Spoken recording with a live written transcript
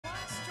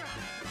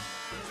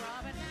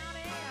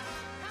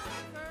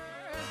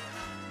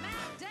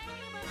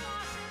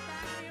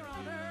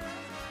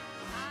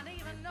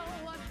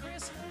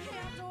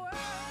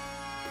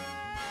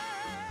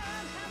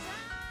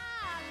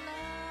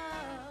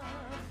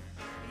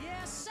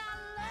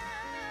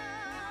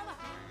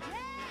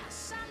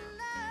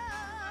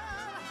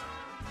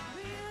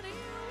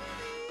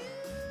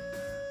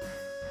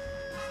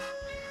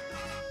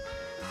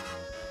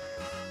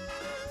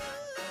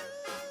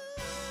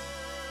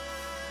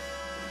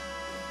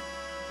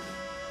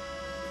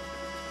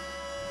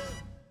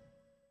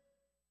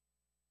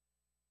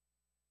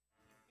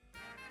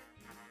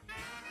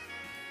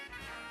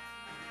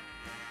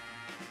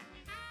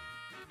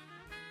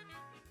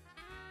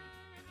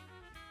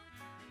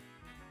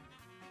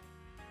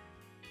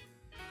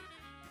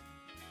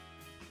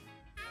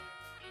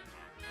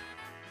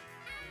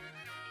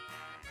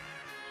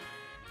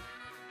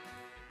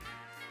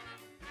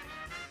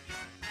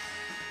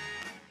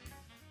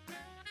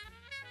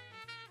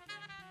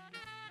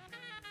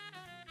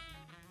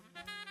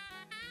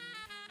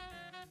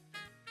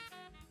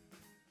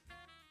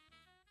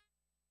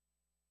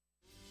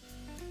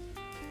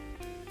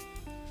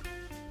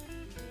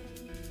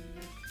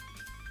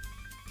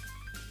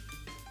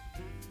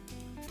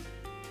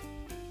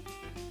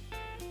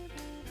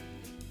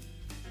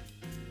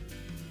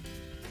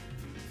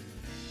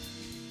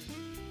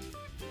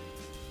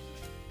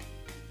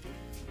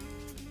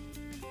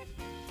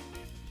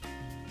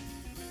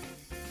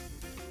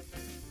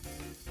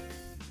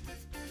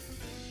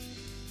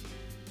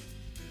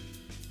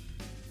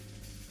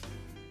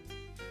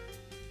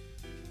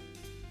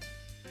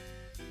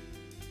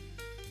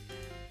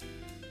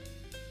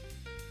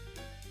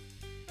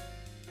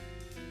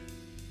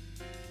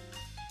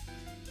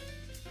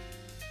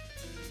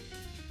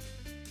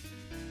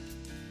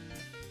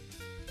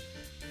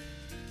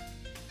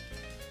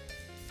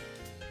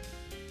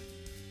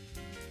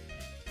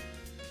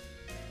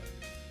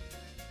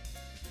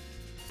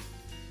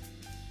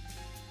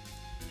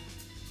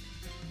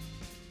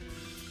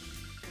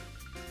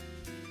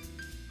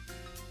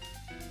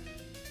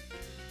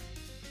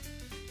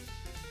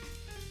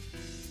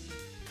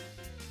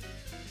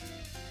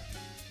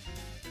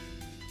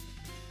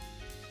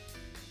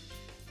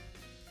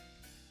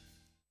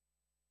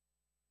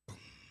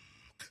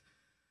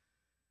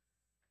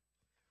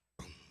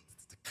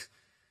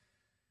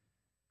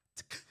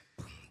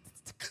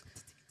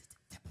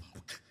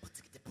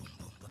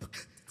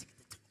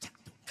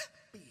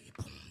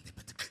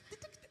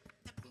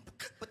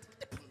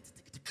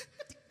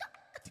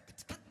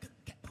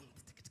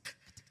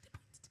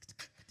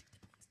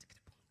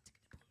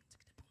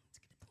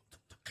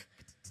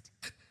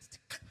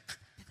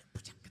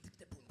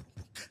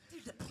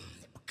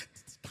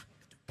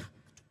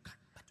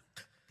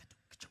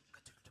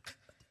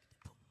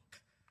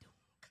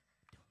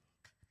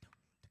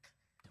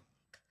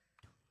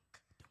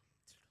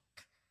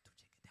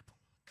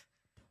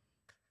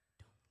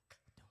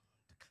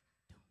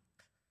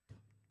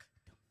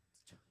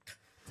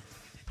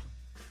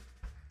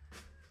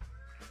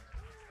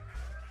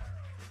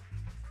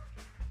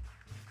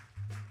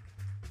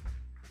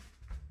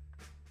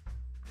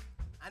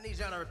need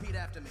y'all to repeat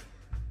after me.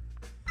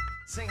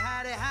 Sing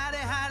hidey, hidey,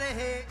 hidey,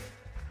 hey.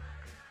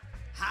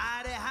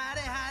 Hidey,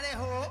 hidey, hidey,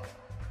 ho.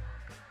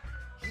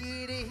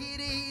 Heedy, heedy,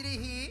 heedy,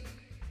 he.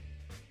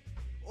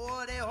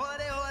 Ode,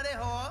 ode, ode,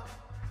 ho.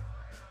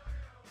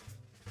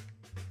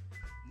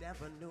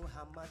 Never knew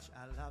how much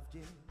I loved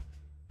you.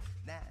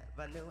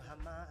 Never knew how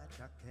much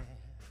I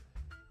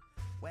cared.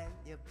 When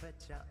you put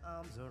your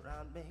arms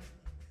around me,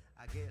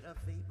 I get a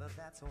fever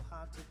that's so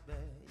hard to bear.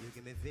 You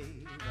give me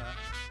fever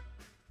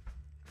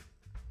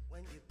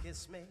when you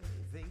kiss me,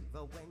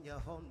 fever when you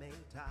hold me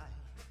tight.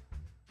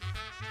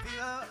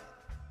 Fever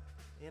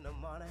in the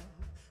morning,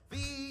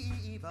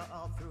 fever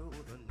all through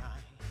the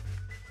night.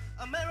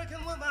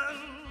 American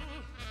woman,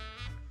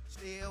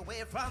 stay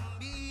away from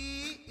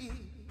me.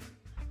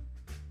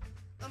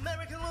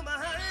 American woman,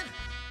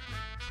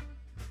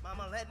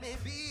 mama, let me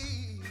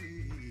be.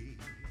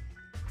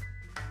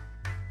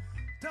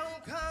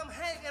 Don't come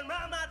hanging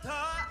round my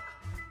door.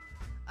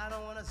 I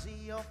don't wanna see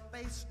your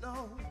face,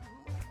 no.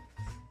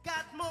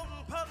 Got more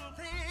important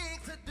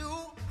things to do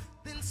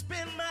than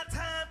spend my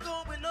time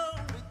going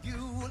on with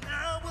you.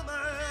 Now,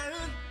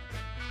 woman,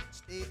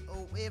 stay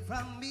away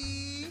from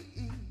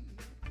me.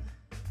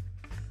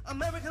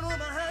 American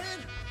woman,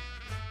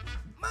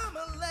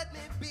 mama, let me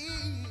be.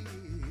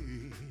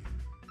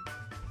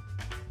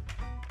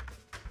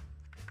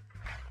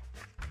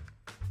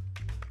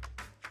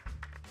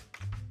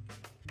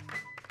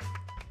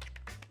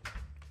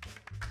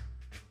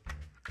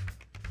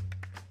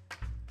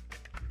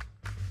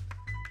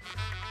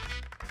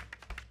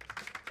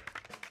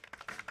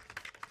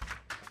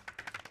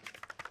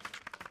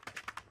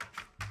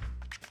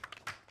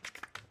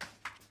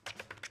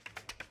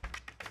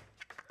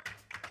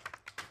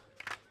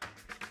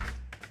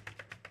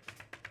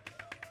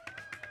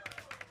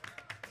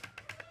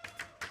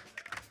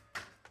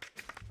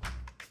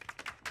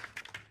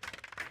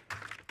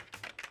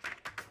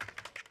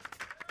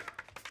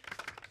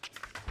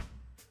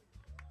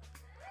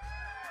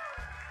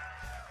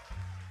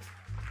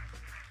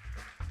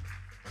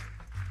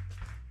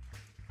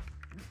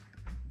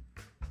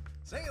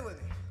 Sing it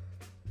with me.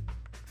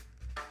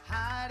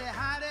 Hidey,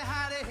 hidey,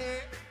 hidey,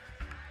 hey.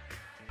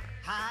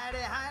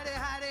 Hidey, hidey,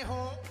 hidey,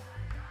 ho.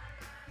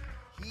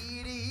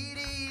 Heedy,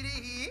 heedy, heedy,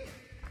 he.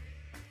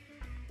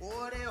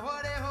 Ode,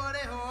 ode,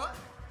 ode, ho.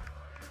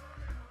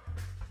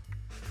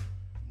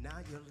 Now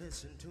you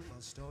listen to my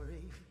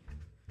story.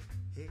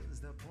 Here's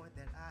the point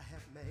that I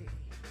have made.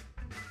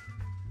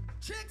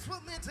 Chicks were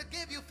meant to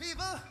give you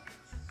fever,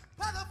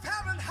 while the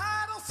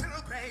Fahrenheit or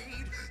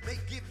centigrade may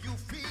give you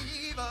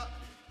fever.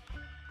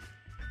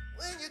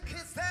 When you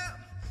kiss them,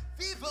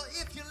 fever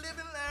if you live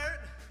and learn.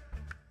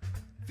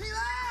 Fever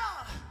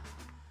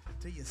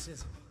till you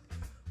sizzle.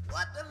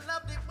 What a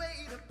lovely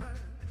way to burn.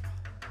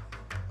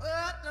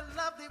 What a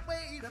lovely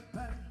way to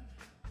burn.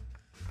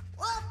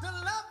 What a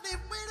lovely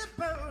way to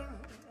burn.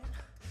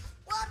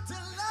 What a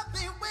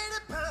lovely way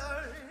to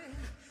burn.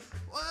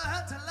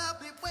 What a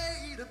lovely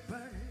way to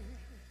burn.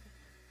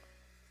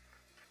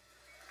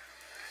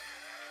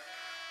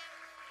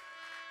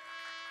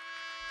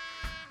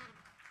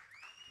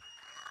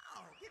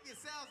 Give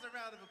yourselves a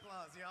round of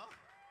applause, y'all.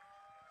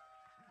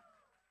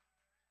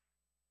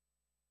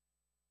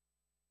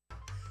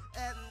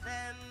 And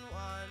then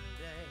one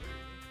day,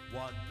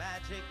 one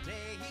magic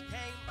day, he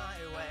came my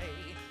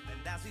way.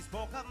 And as he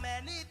spoke of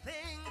many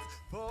things,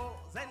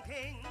 fools and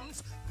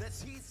kings,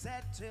 this he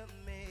said to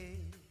me: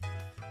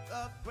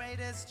 the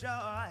greatest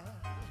joy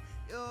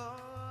you'll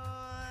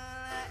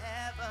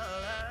ever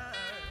learn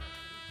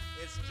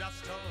is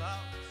just to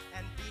love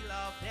and be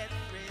loved in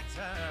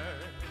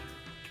return.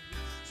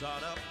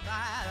 Sort of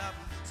bad,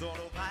 sort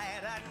of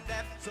bad, and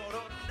them sort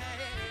of dead,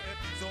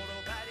 sort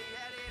of bad,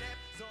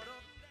 sort of.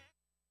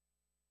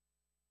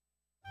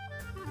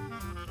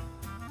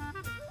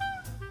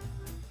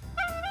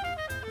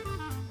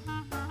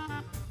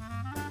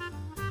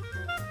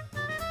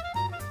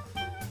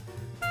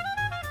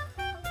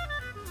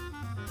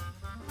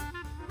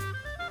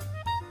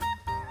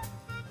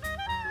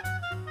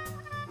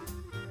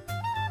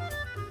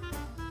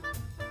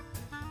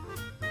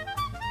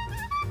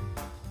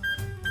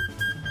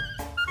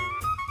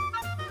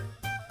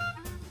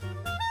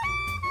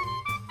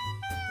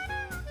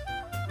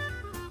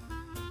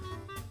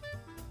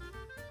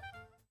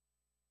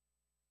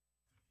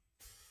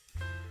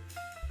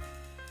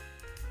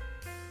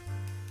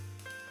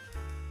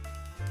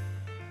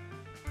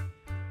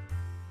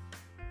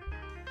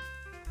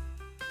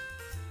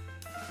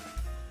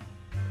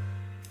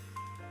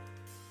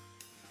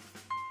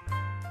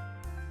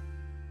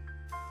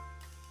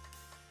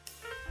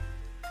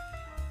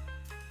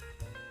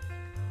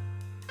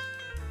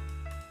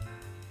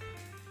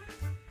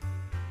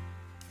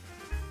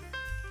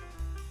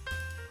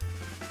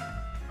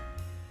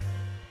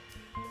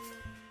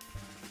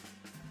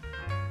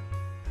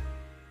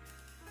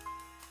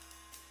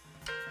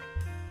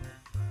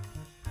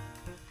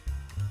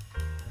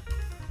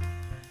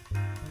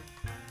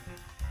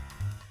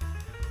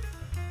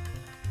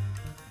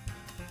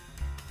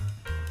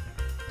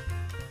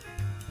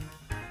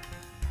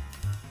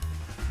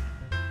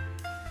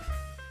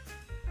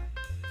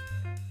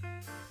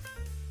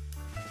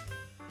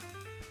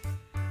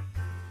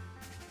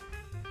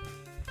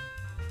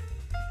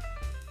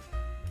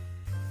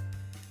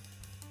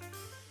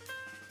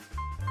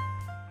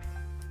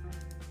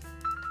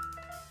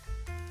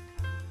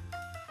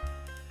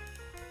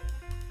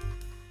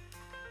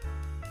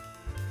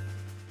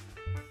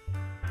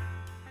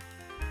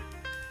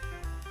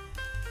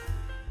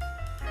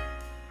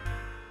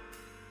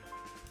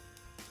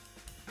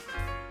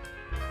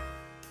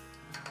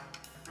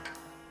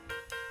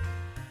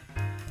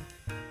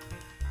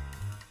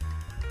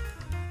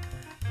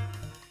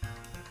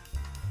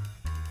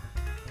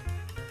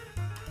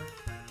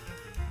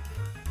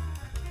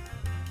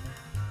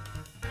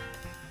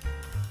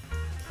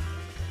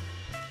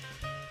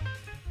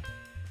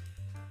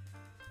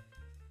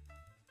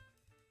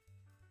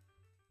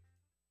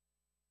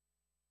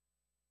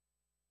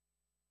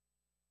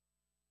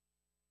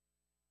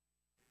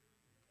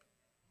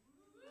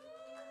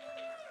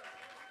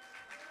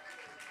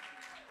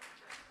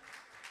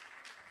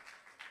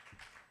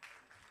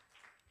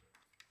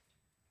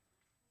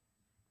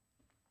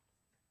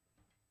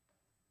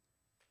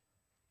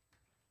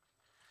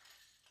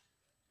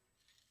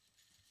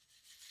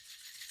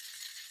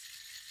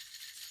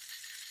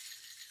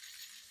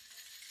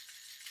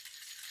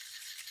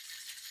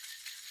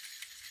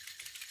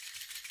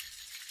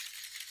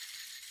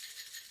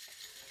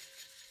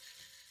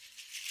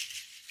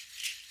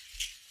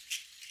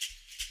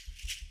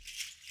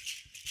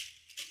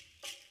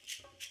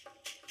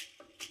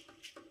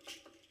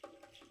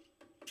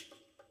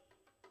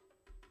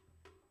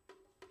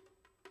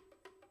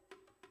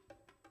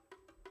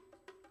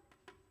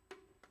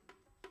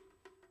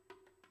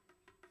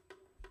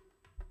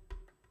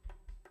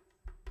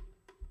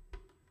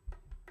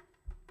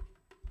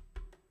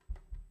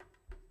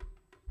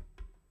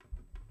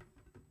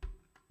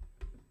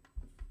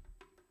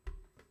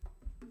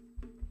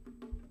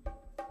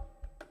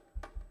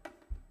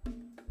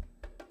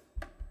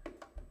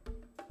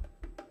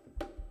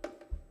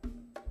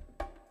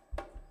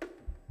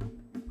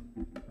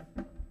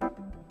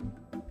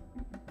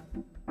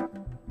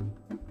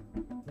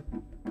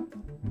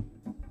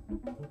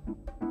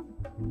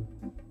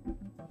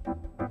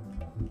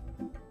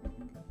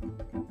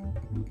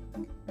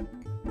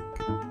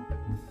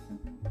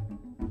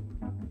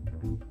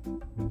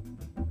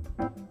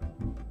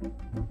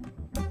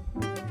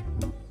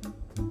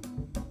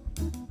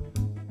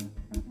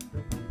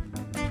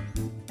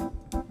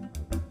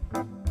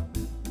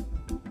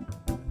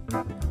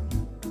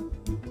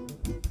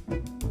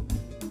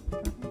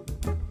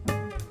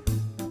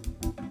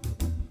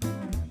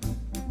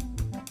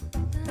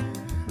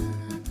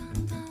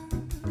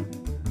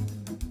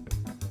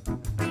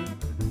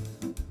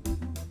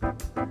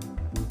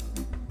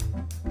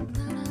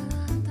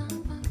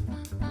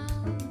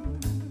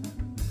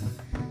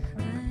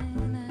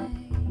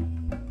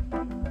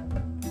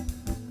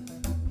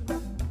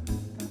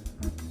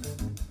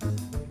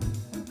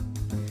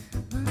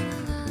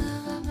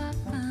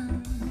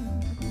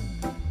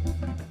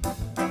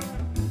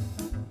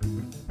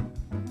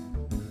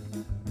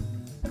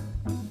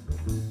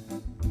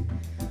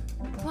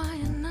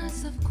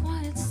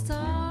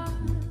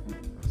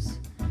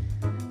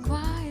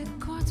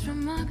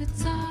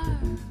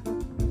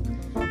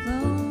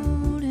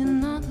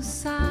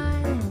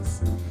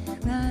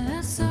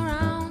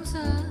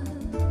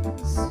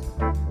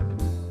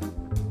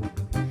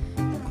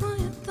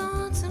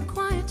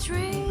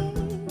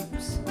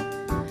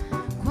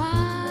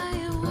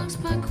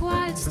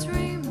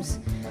 streams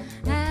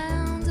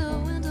and a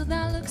window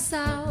that looks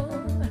out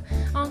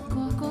on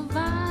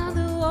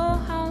Corcovado. Oh,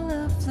 how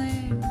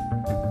lovely.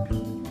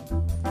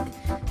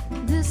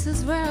 This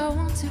is where I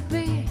want to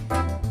be,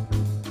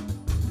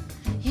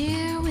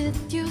 here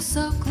with you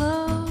so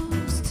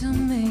close to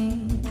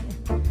me,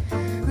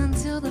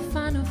 until the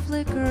final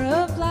flicker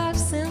of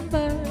life's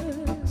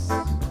embers.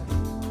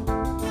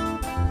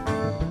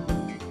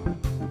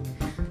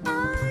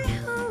 I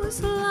who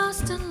was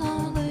lost and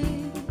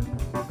lonely,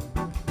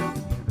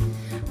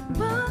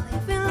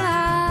 believing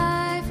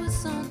life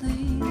was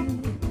only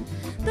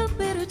the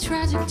bitter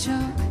tragic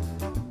joke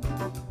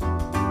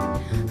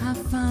I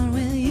found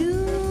with you,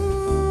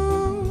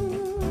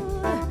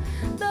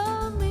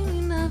 the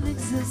meaning of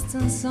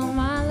existence, oh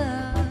my love.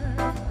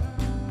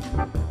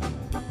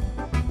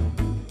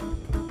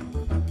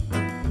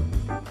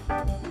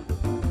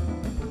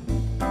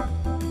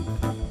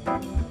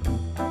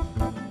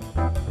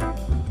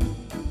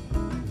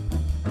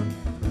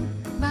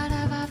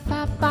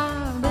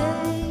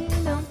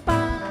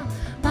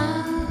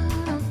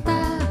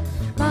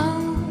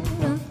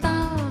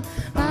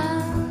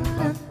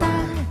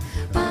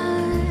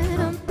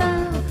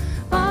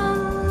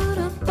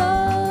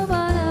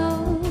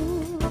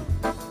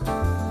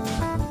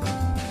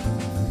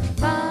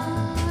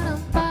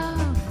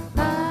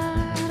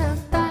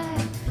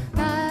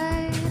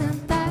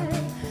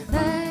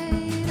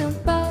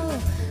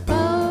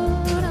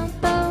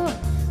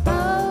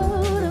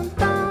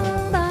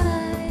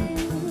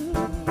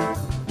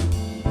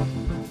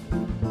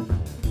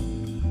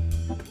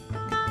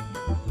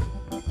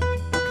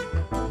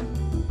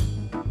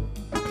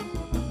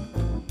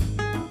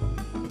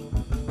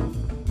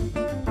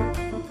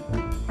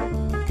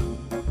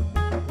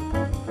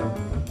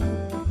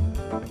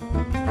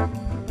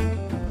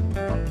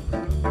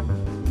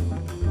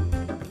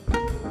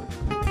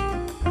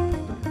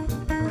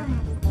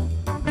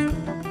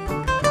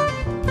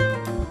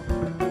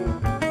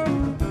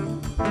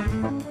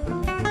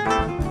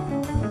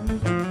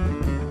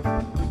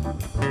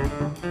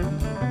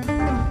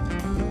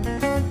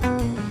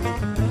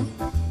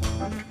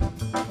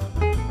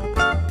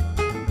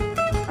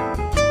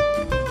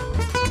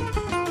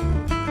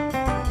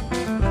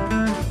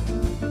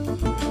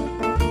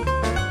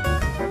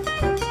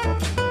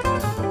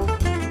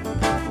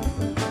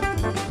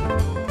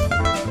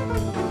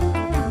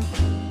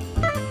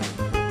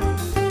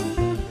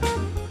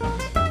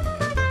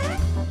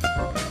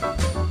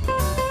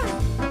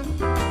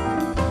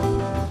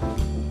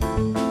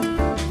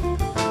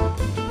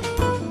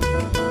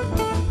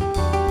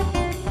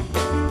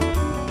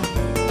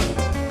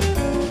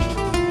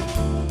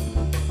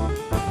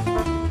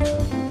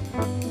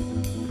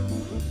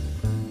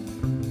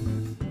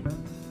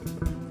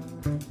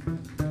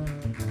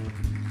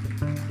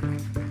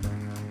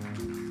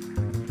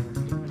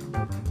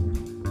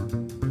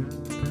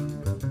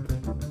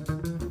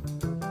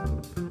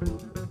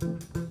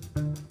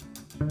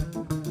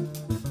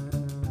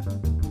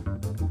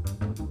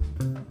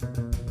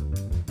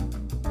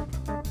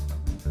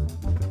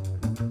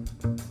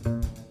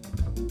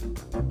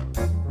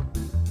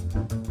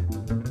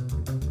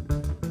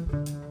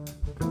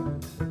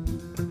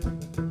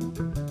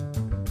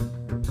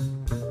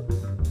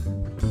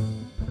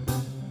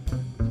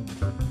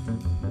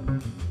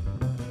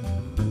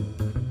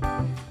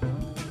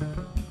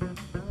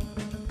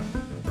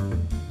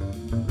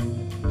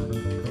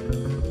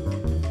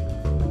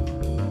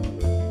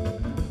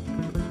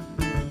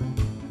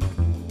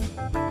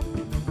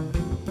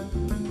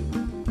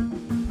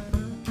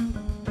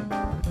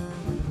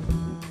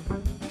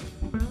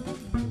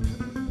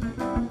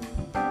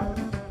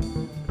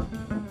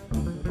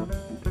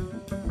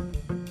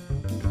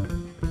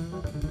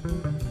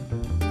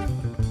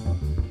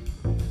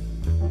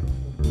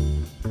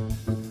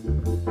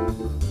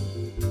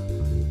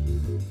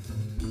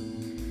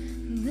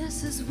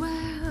 This is where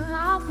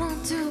I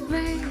want to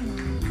be,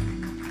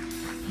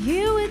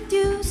 here with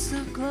you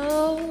so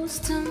close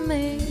to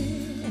me,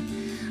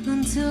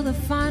 until the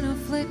final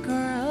flicker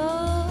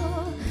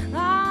of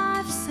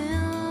life's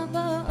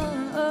ember.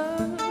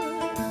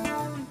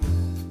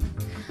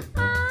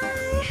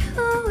 I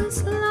who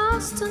was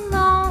lost and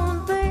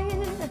lonely,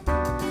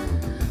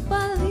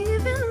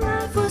 believing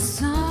life was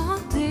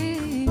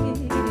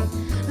something,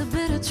 the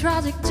bitter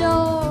tragic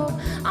joy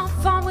I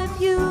found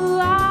with you.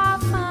 I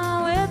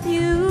found with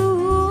you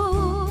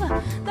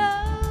the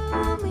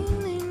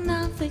meaning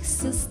of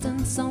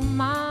existence on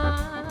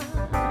my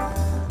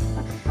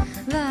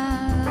life.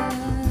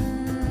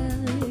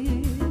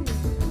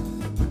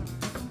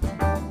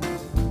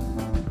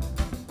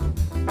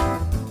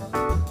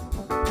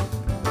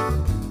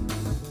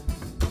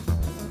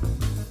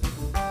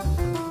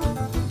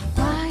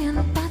 Quiet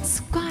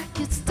nights,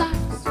 quiet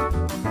stars,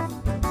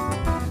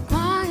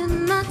 quiet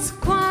nights,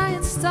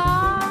 quiet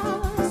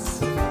stars,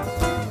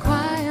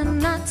 quiet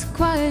nights,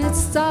 quiet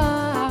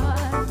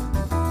stars,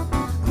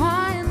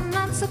 quiet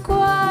nights,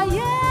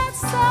 quiet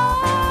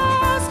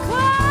stars.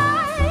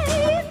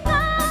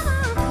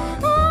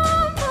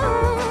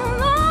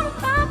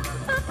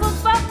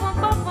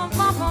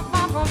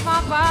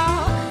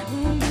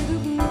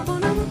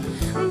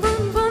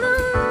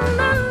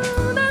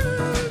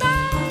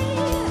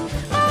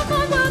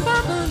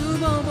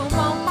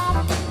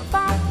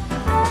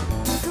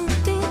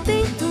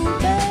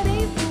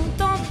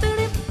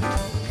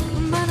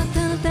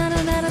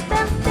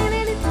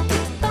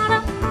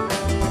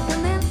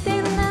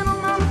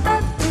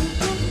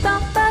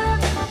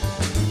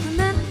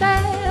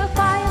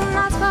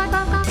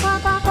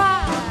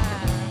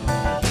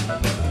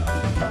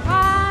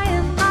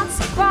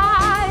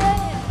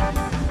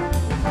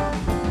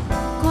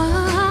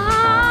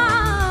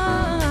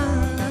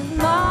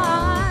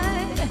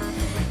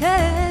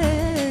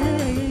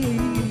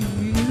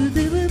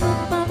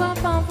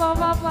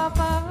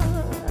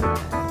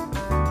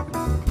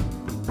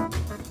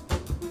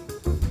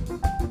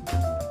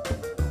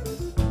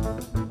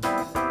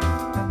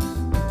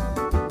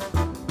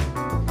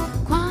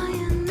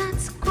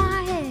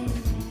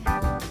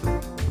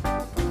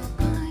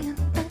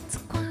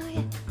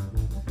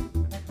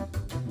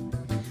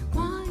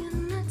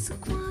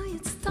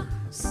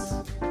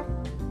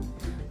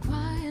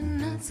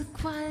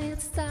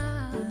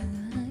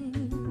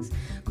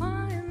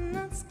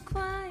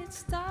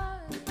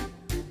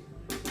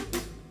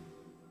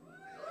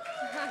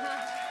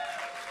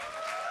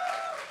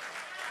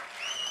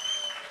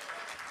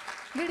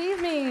 Good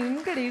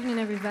evening,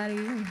 everybody.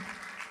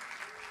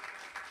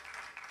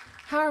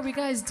 How are we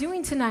guys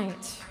doing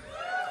tonight?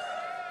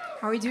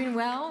 Are we doing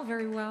well?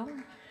 Very well.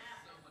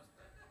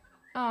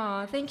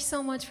 Thank you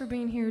so much for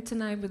being here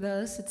tonight with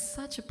us. It's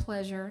such a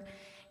pleasure.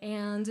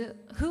 And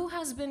who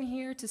has been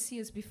here to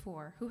see us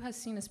before? Who has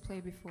seen us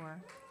play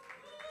before?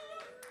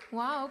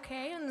 Wow,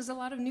 okay, and there's a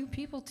lot of new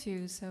people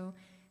too, so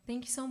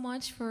thank you so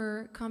much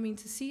for coming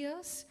to see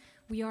us.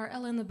 We are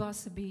Ella and the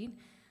Bossa Beat.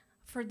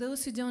 For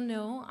those who don't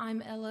know,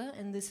 I'm Ella,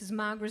 and this is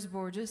Magris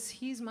Borges.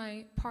 He's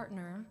my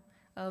partner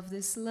of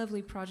this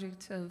lovely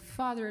project of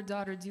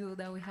father-daughter duo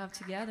that we have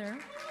together.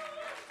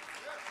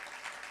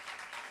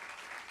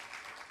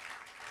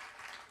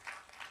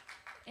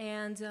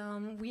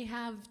 And we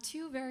have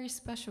two very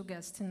special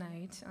guests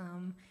tonight.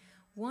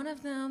 One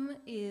of them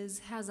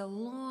has a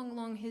long,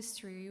 long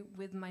history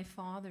with my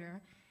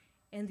father,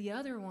 and the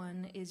other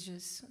one is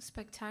just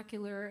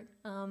spectacular.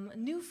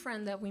 New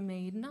friend that we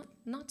made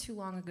not too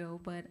long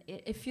ago, but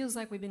it feels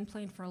like we've been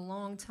playing for a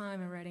long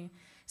time already.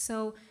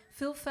 So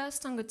Phil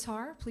Fest on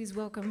guitar, please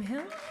welcome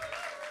him.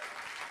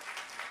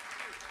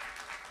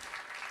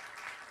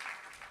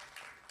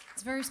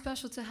 It's very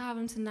special to have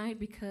him tonight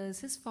because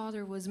his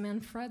father was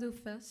Manfredo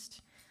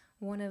Fest,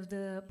 one of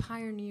the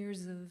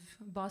pioneers of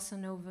Bossa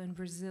Nova in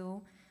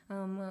Brazil.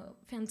 A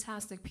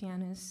fantastic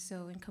pianist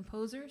and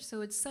composer,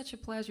 so it's such a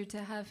pleasure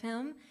to have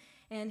him.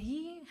 And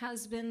he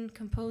has been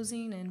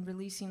composing and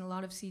releasing a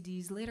lot of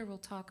CDs. Later we'll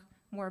talk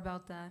more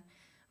about that.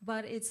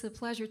 But it's a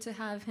pleasure to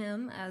have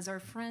him as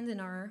our friend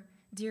and our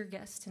dear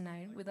guest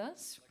tonight with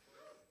us.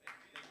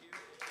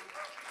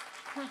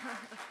 Thank you.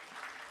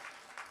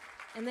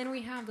 And then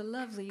we have the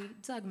lovely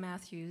Doug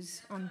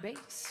Matthews on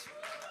bass.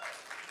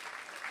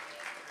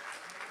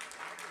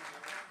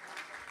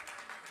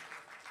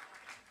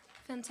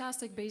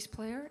 Fantastic bass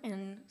player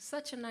and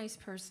such a nice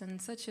person,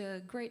 such a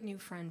great new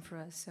friend for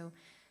us. So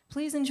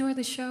please enjoy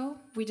the show.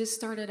 We just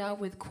started out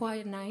with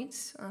Quiet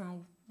Nights, a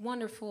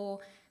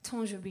wonderful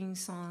Tom Jobim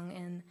song.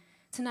 And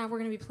tonight we're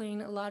going to be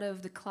playing a lot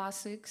of the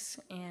classics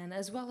and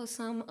as well as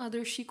some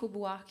other Chico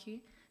Buarque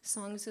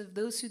songs. Of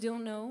those who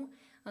don't know,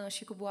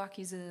 Chico Buarque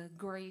is a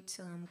great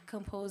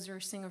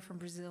composer, singer from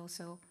Brazil.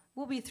 So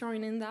we'll be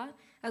throwing in that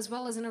as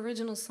well as an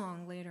original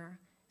song later.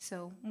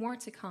 So more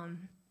to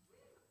come.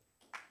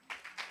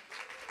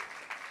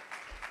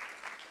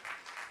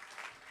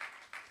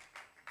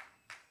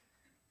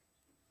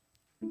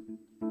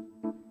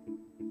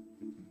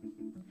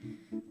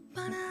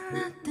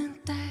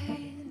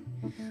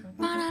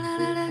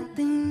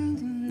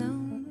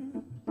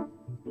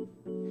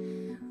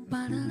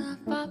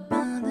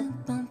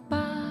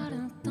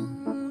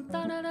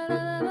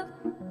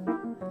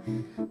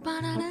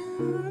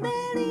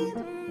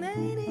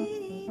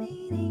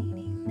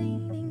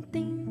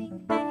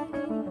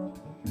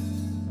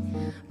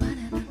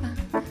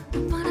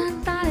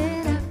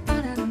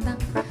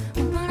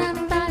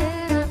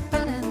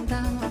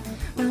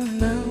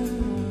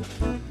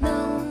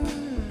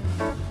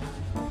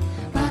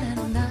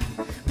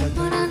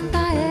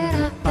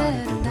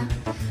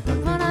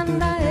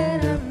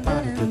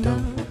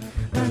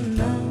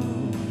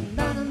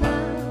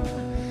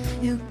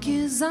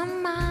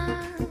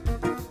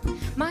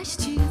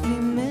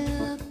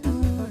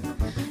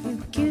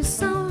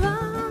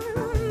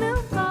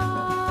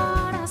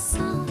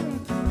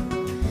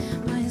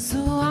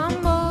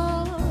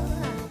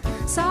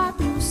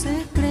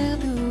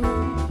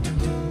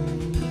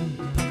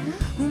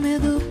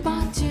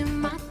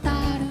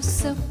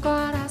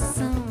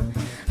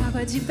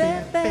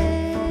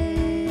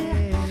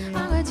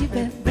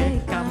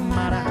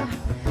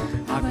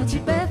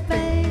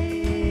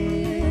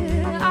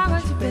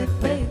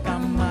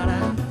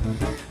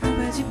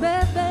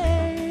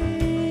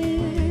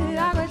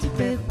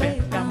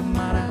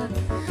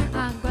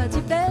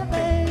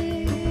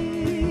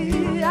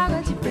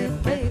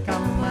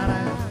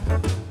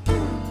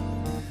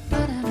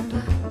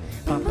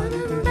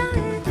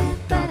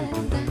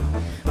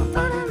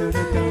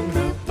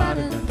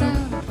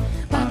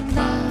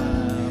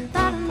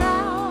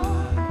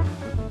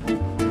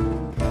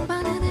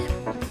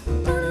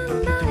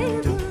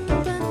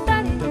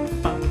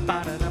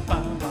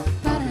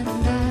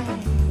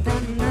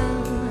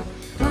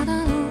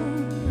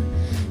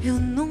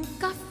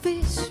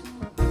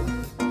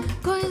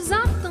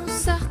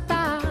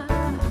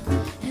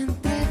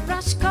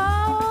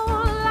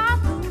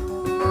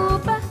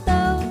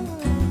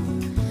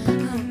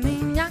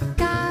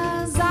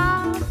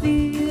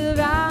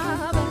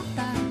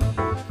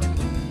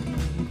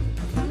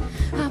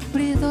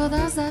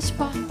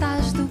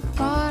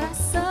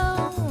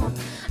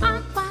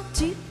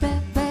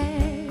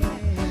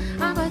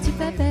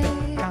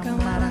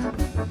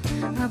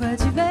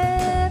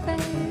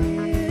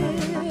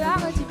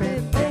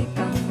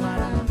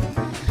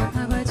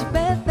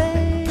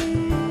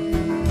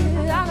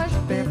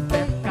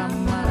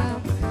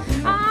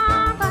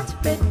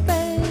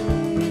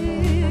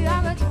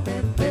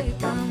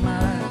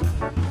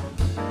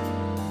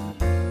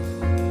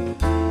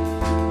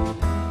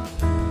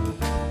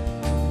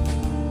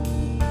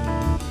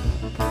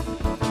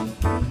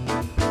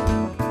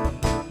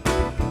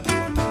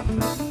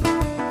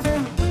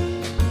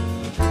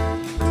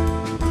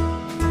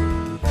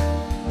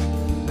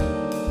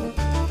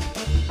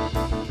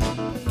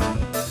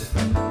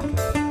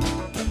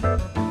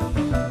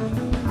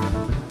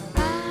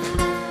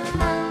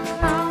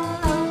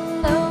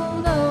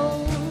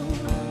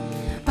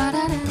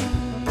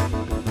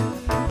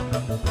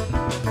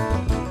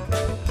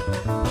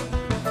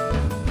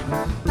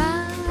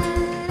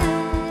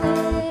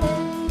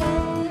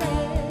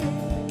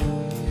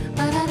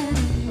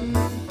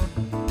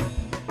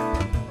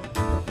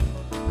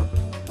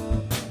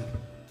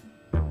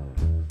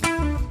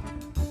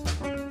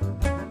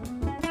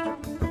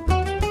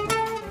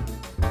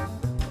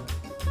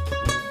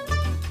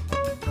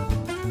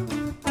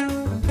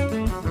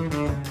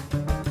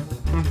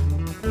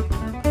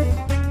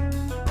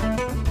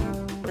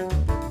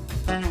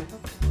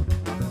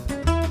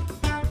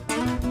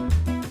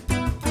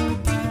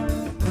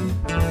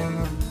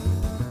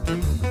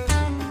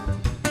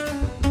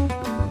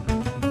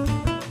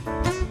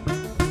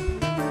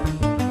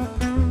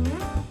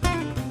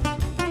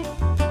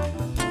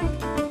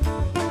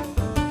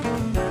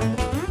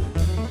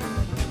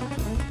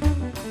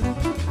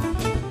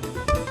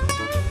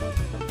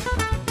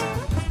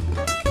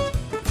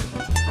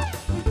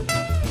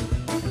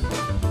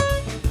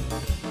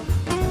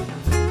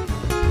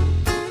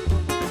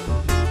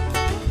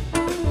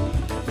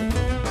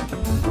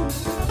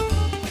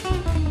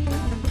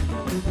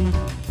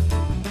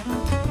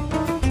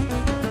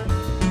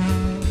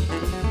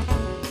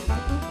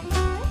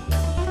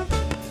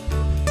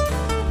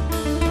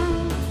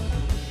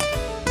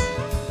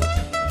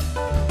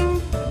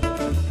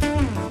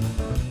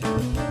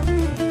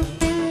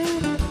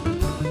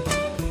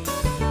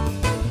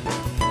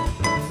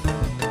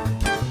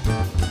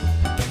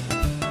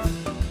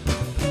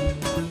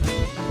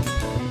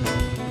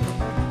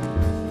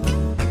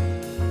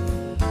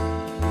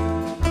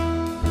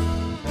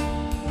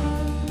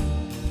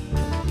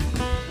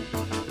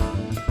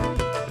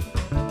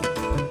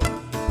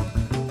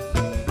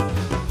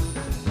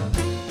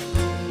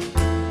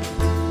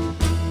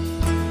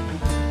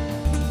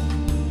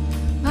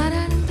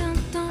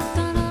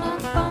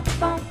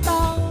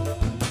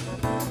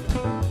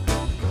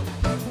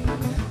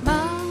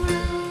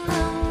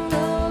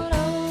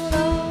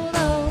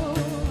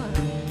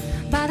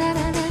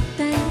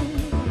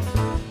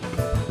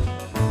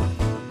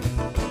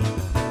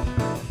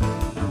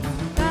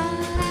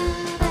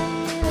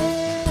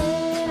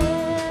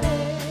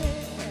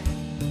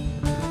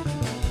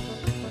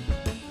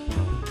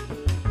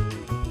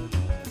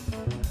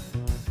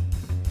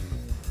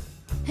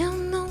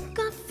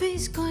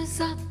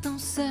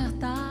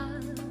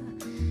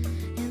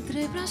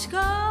 Voltei pra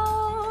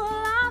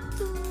escola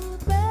do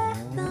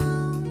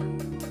perdão.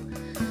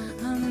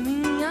 A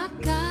minha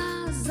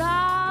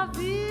casa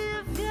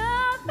vive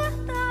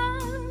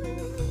apertada.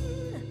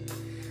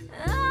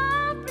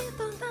 Abri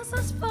todas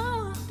as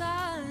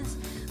portas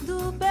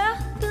do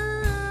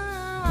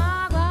perdão.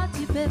 Água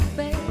de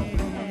bebê,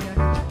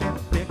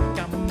 de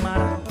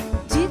camarada,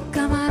 de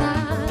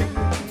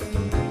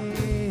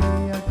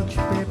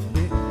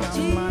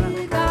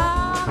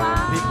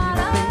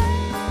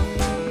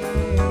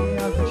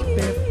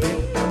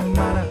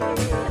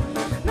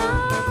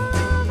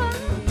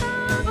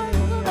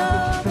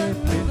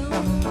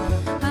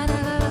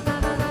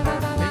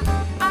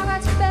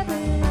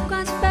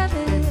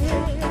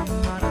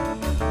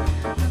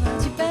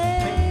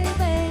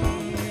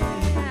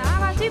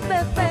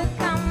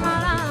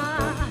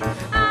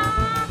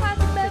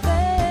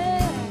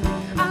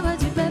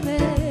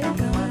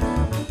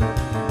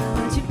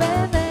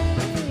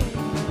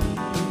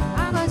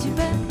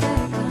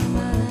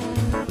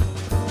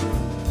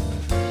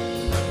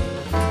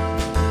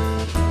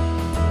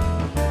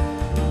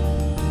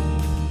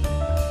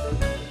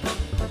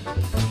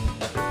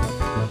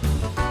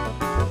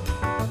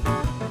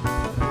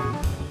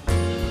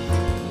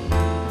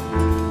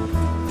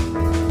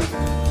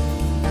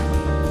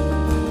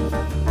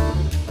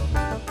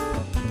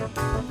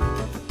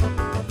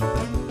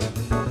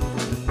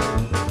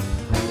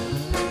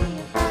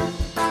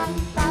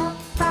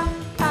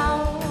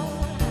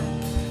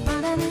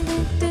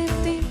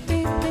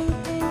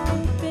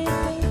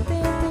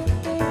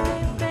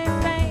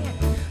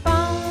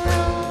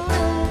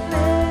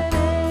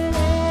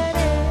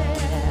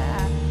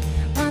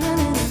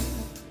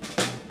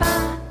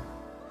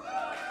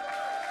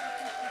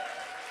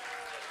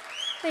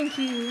Thank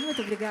you.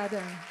 Muito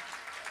obrigada.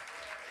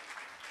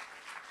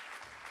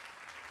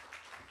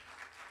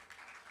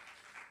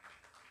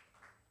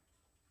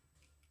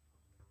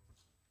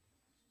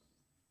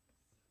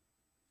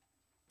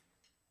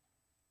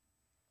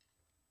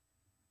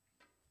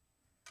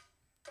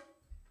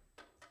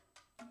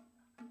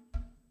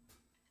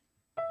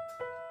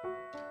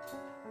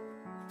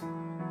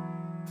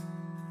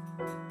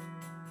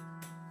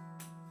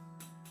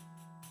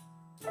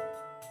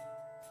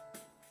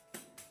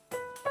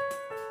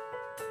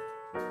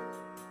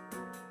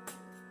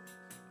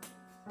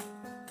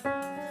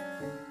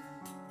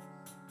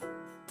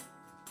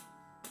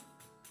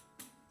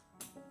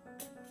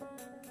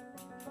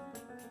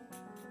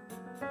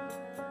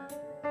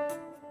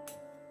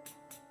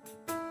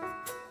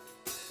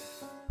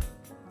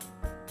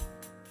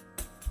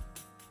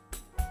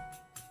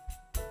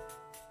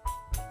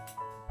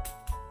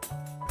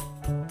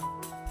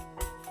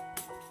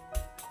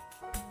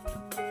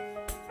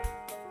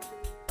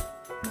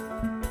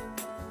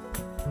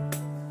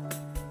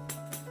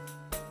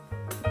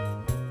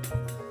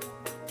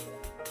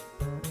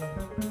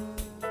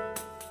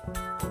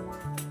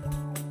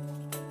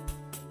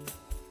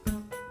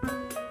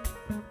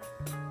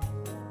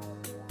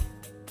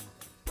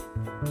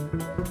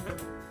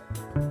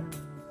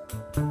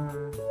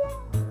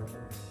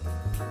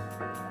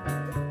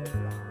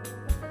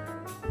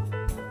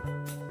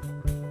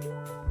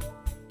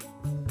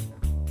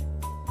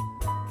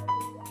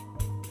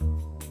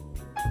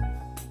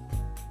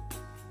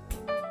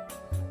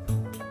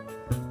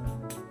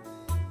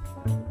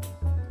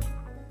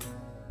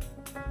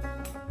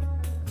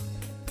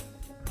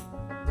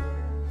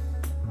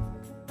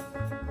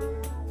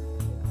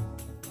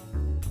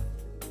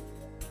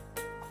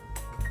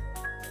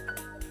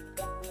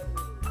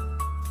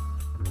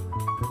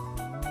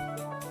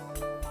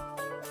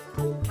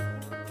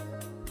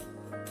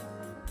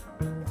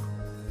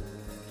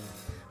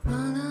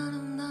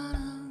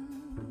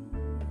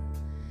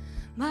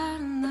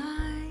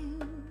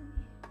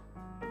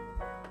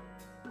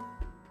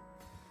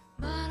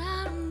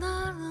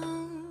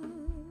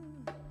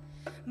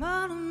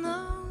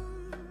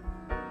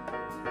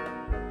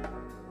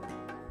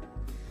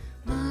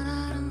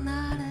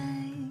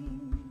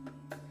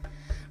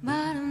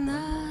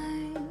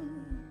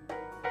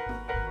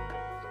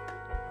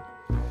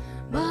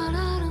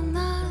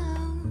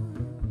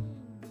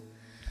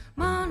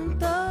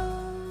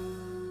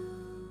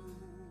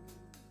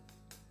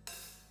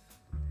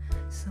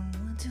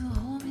 Someone to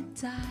hold me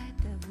tight,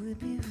 that would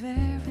be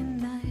very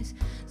nice.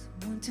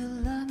 Someone to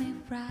love me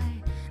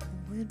right, that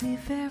would be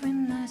very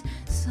nice.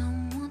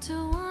 Someone to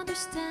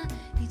understand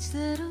each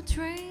little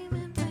dream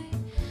in me.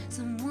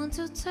 Someone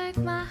to take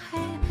my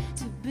hand,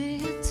 to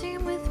be a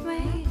team with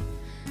me.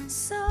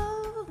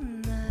 So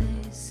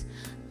nice,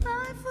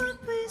 life would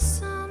be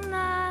so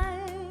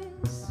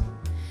nice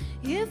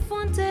if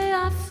one day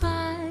I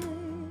find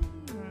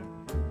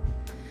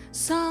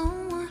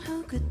someone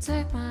who could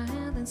take my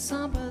hand and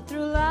stumble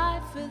through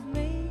life with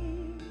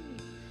me.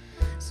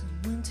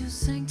 Someone to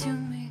sing to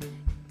me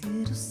a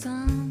little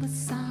song but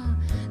song.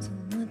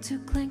 Someone to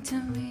cling to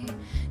me,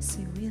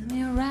 stay with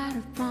me right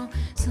or wrong.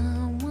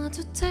 Someone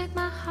to take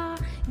my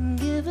heart and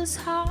give his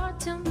heart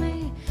to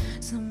me.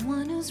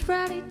 Someone who's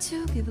ready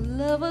to give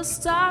love a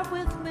start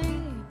with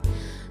me.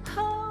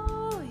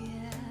 Oh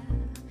yeah,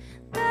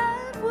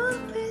 that would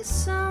be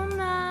so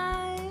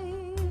nice.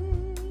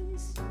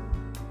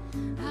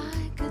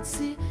 I could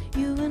see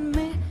you and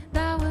me,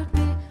 that would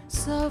be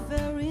so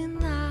very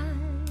nice.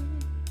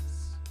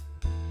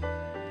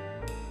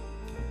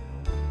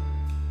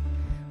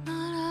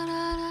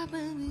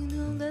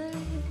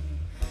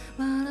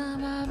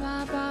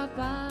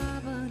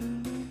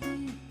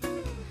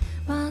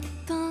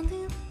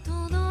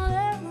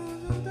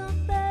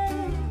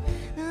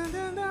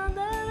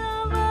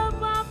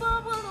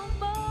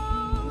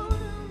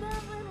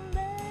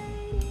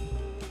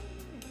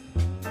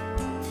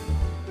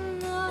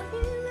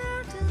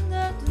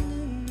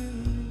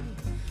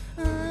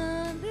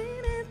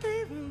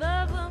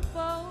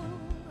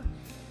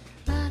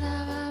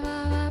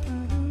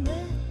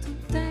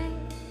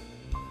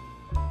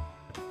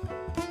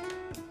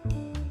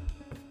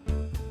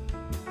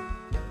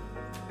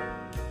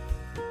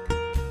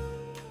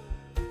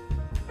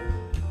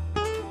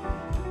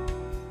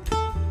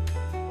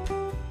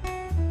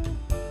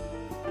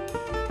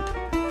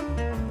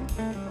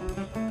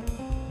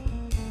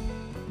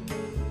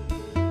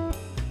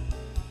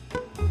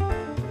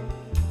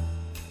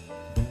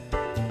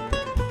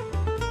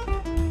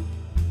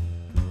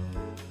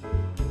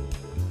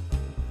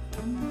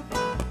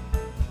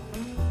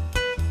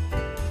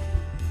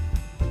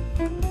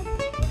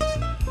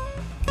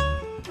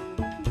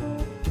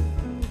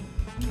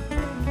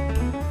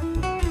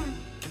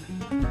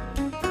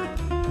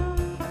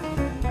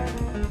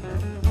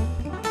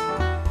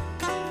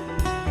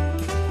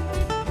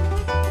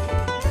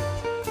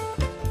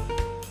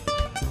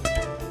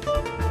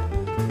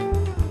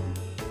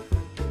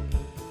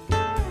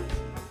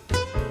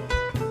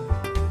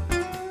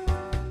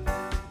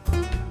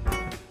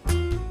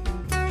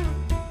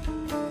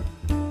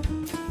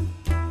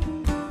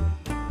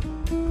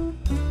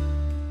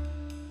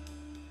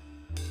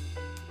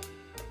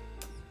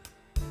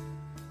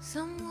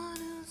 Someone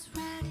who's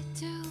ready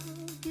to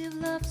give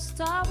love a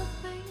start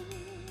with me.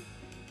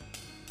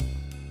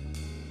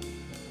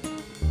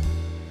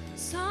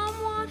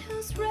 Someone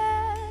who's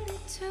ready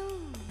to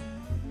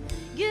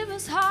give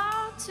his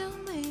heart to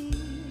me.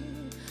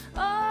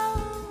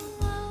 Oh,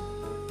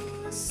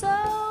 so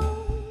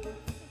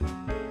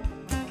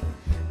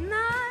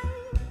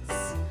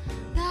nice.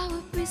 That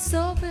would be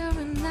so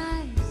very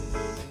nice.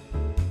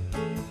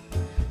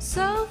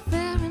 So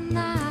very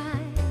nice.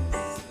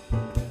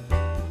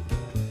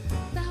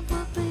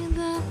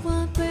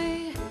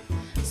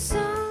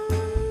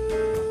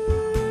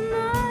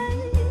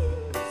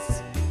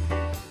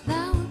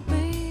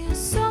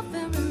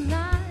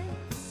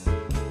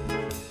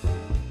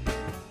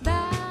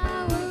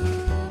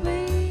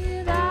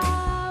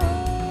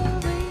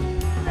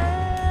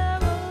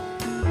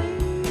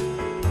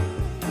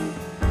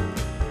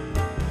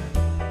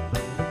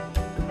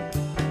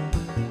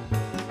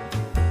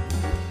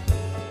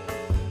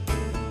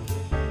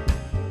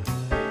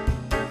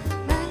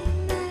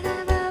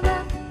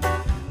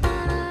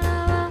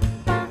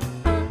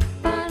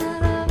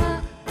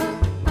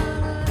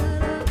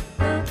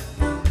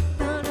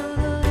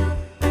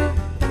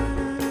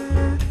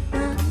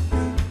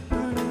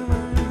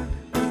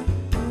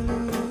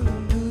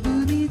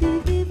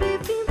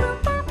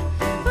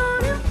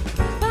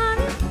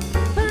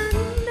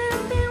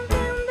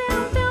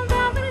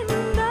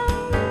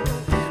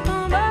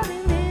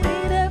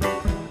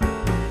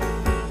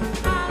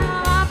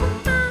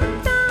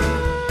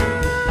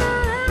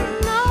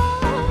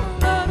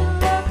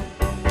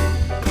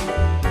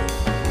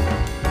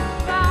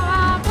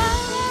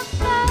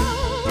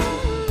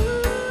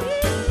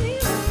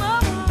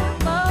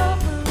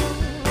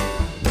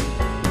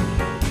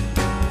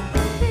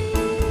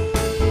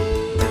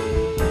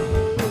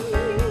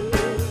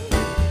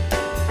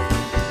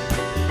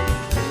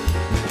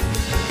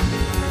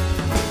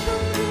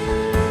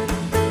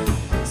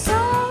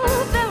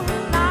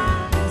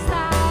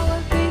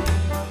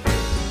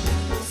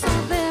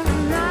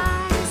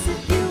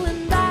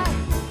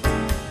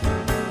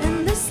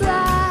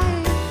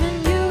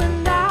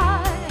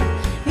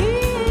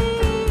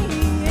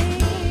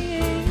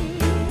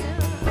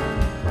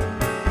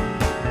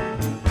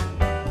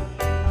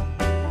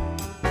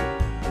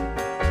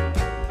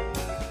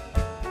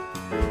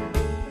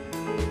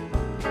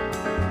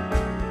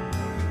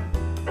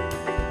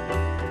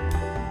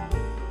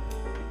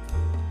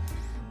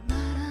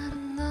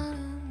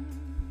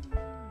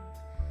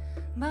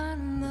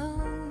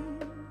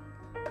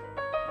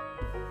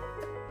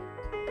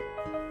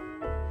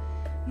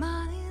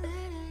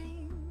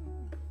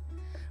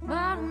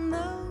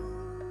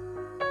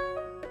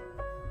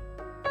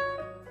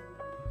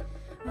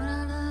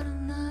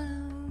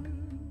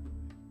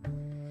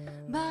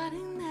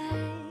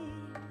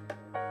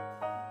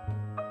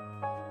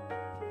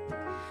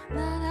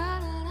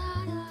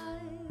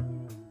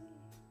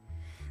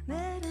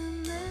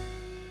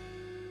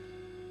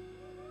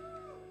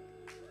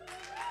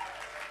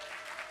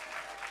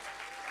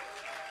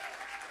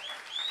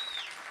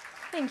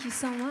 Thank you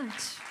so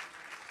much.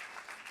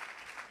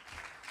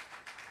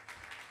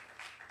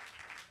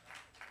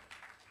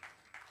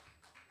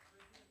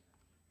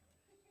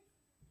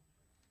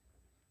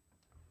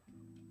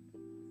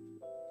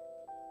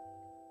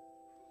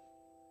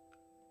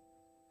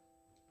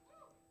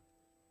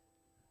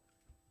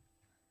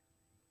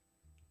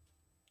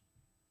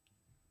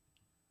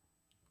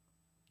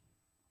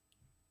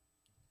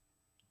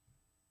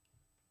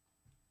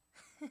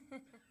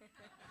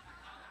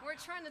 we're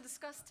trying to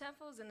discuss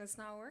tempos and it's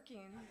not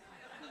working.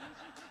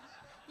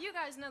 You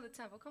guys know the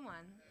tempo. Come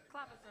on,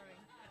 clap it for me.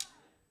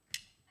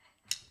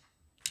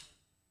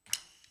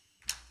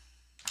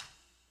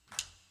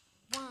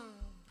 1,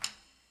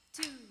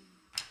 2,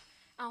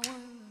 1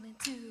 and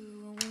 2,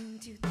 1,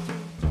 2, 3.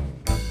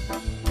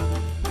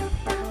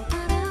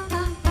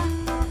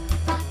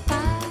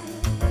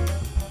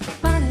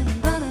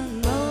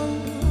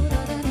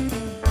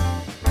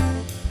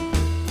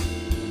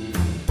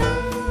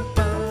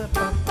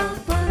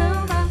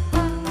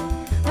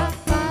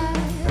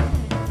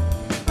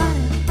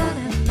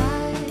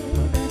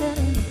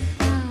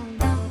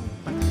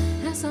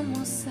 Essa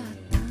moça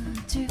tá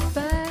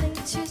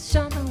diferente,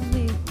 já não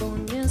me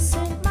conhece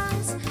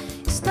mais.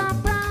 Está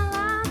pra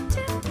lá,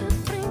 de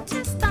frente,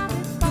 está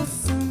me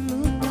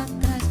passando pra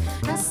trás.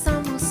 Essa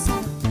moça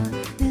tá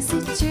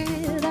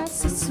decidida a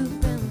se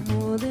super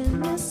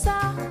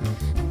modernizar.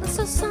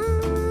 Essa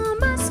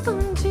samba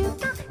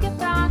escondida que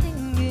pra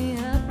ninguém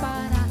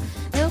reparar.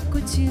 Eu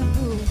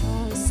cultivo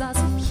rosas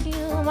e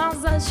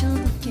rimas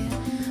achando que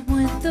é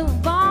muito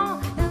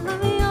bom. Ela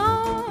me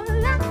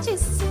olha de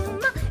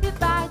cima e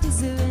vai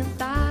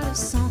desinventar o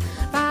som.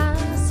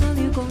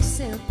 Passa-lhe o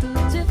concerto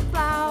de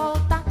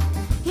flauta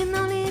e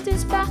não lhe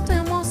desperta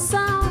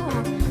emoção.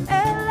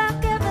 Ela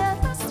quer ver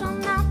o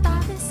astronauta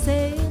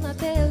descer na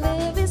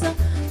televisão.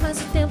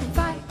 Mas o tempo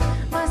vai,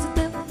 mas o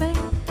tempo vem.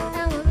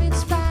 Ela me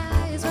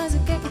desfaz, mas o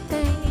que que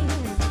tem?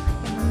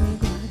 Ela me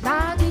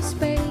guarda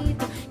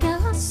despeito, que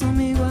ela só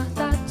me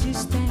guarda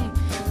desdém.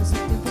 Mas o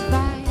tempo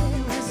vai,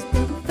 mas o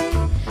tempo vem.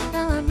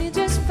 Ela me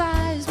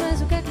desfaz,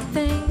 mas o que que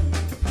tem?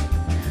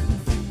 No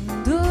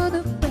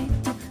fundo do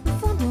peito, no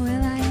fundo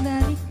ela ainda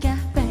me quer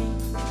bem.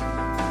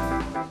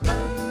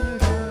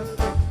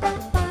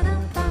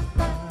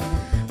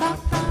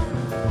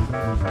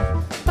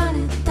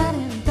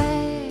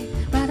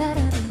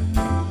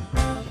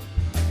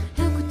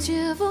 Eu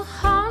cultivo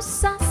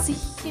rosas e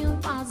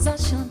rimas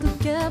achando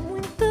que é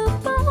muito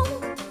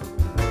bom.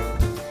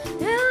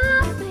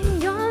 Ela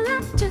me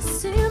olha de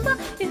cima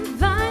e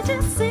vai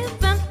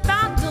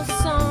desinventar do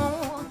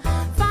som.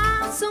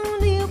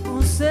 Faço-lhe um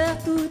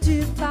concerto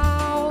de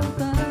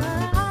flauta.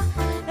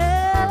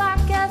 Ela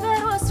quer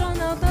ver o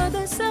astronauta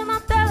descer na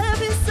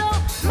televisão.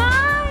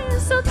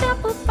 Mas o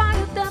tempo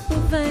vai, o tempo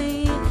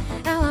vem.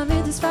 Ela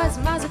me desfaz,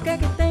 mas o que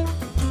que tem?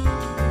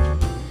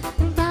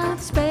 Dá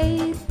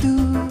despeito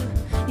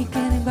e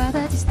querem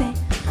guardar desdém.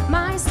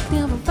 Mas o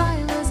tempo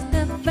vai, mas o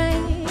tempo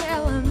vem.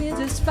 Ela me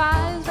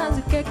desfaz, mas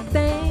o que que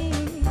tem?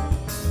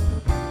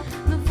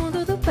 No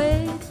fundo do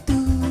peito,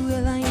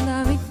 ela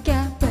ainda me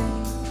quer bem.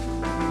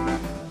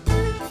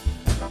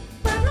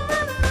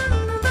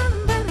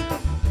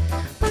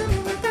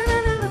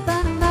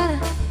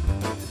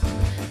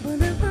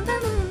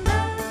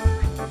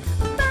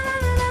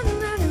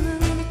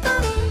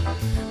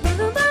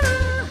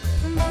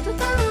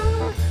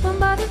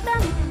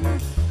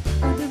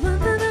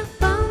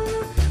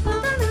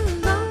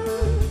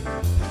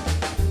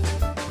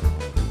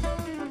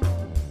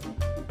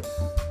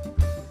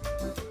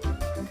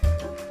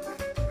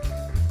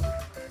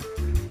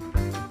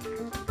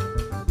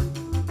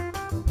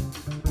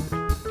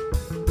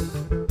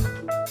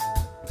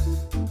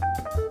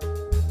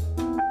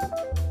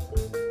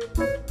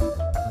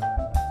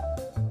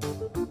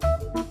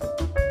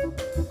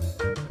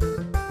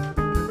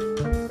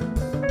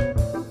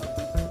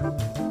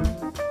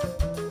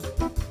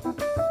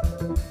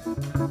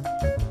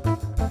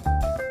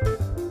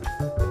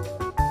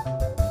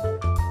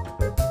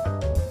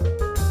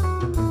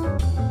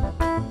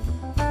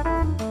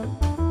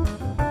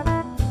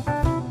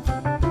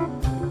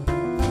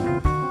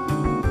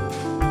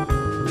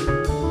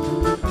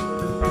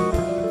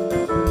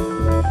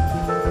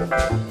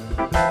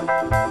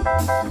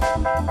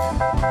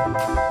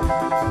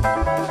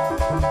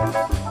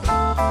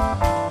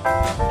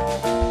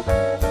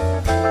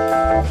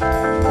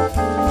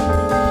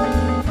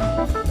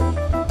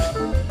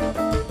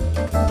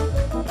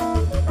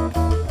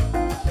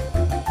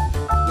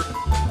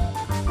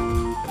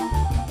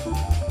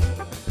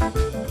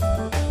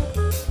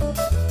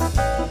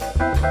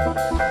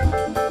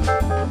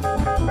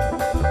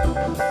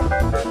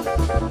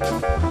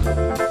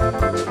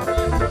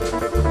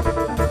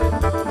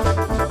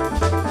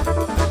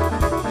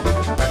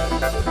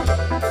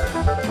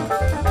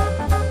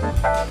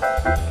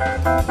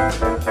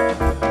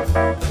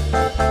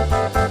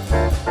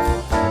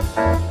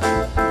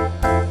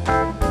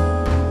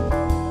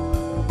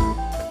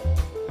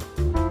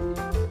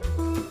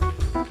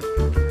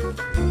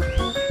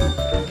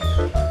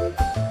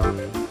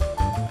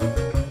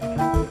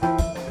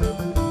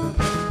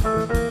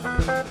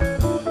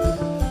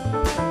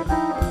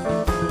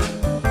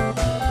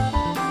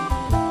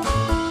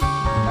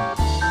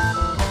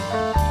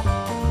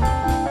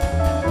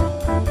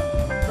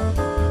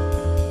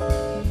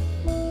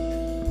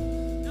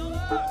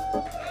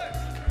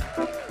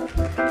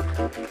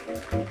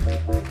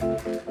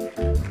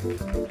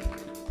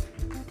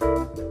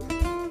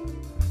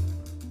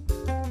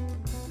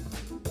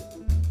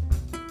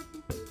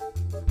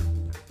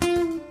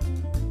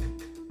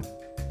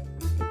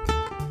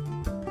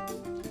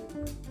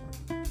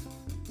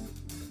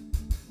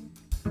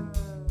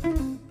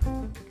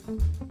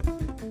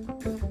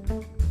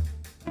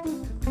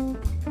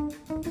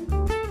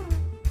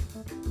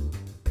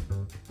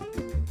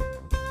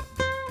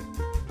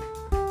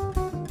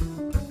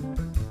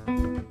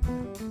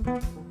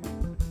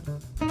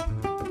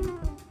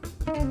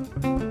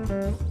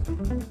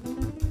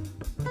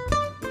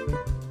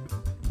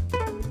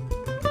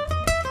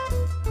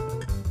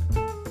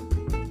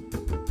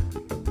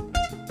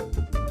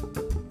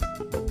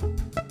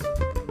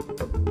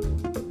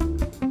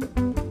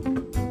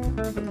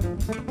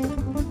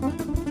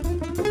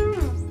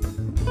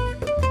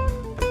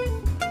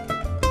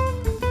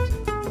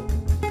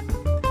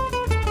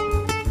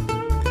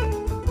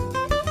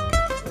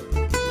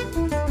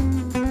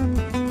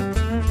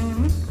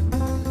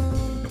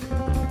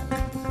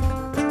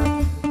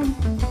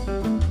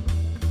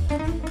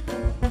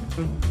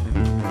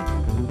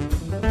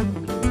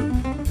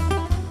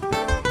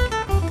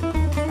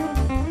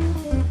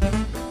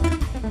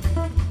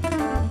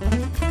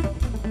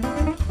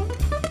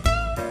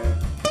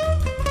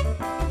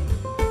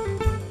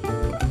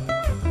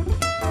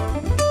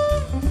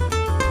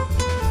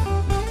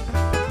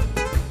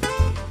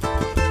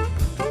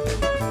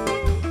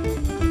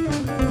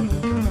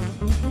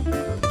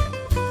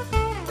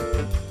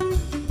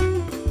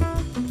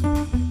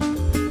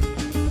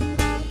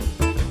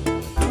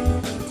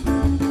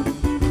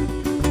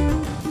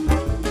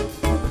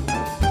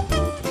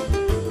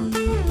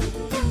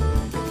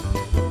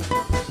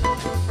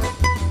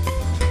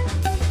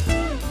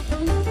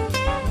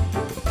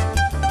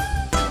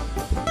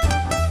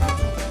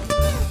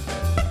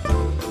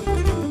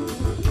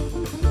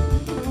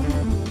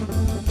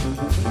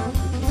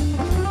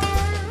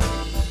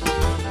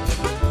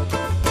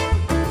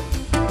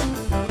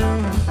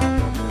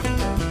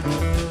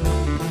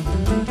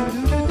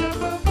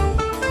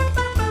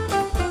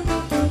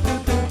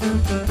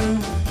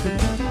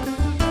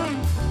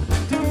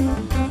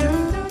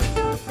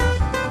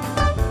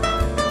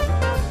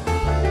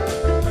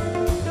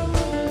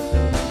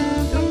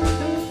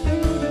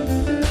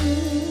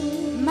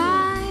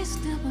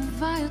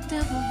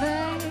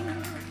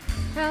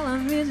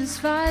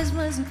 Faz,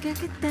 mas o que é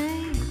que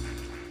tem?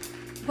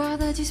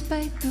 Guarda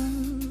despeito,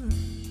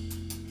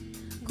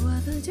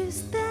 guarda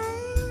desdém,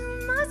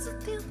 mas o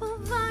tempo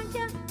vai,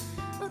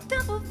 o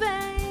tempo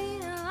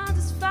vem, ela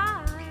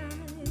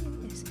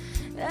desfaz,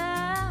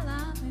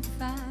 ela me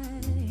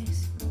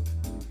faz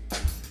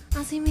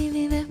assim me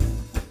viver.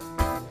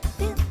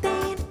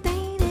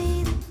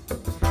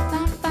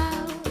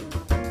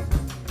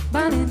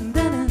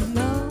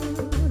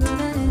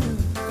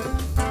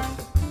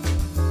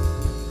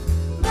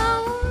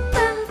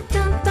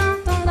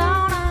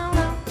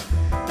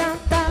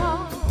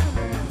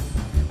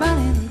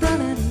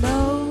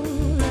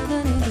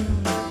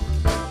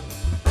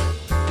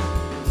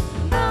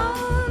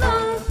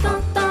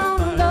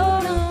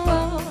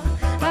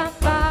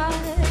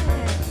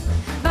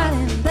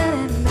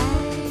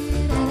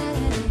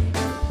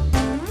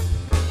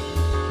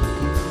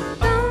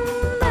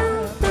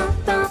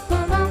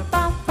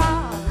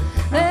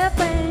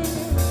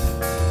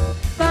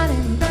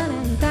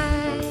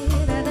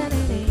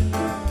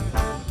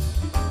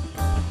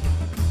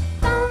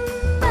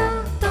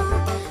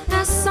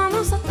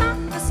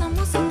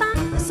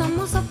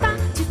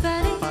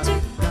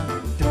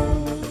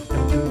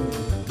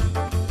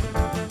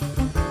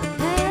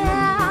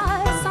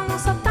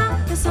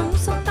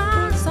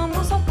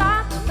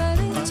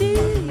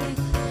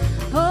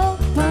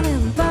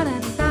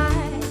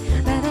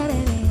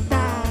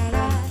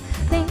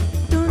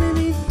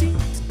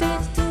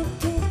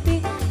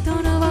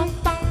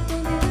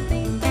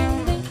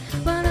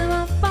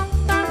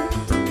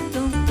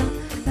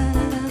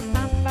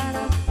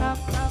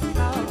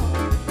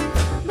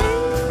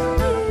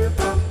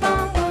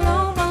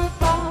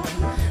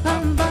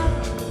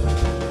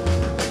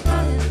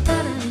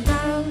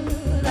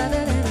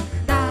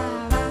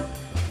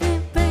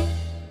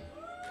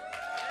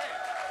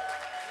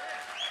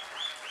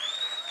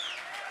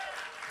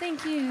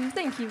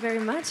 Thank you very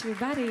much,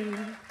 everybody.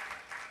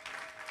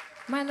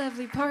 My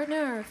lovely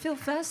partner, Phil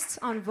Fest,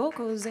 on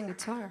vocals and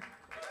guitar.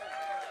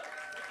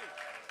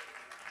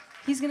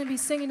 He's going to be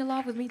singing a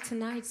lot with me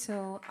tonight,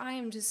 so I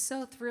am just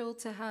so thrilled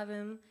to have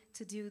him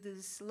to do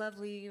this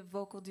lovely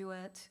vocal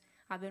duet.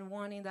 I've been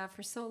wanting that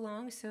for so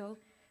long, so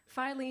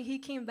finally he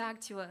came back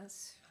to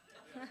us.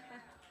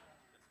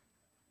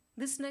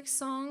 This next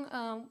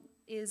song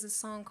is a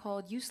song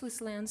called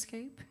Useless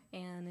Landscape,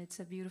 and it's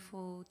a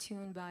beautiful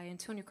tune by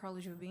Antonio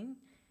Carlos Jobim.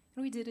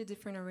 And we did a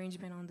different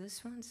arrangement on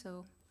this one,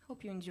 so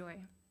hope you enjoy.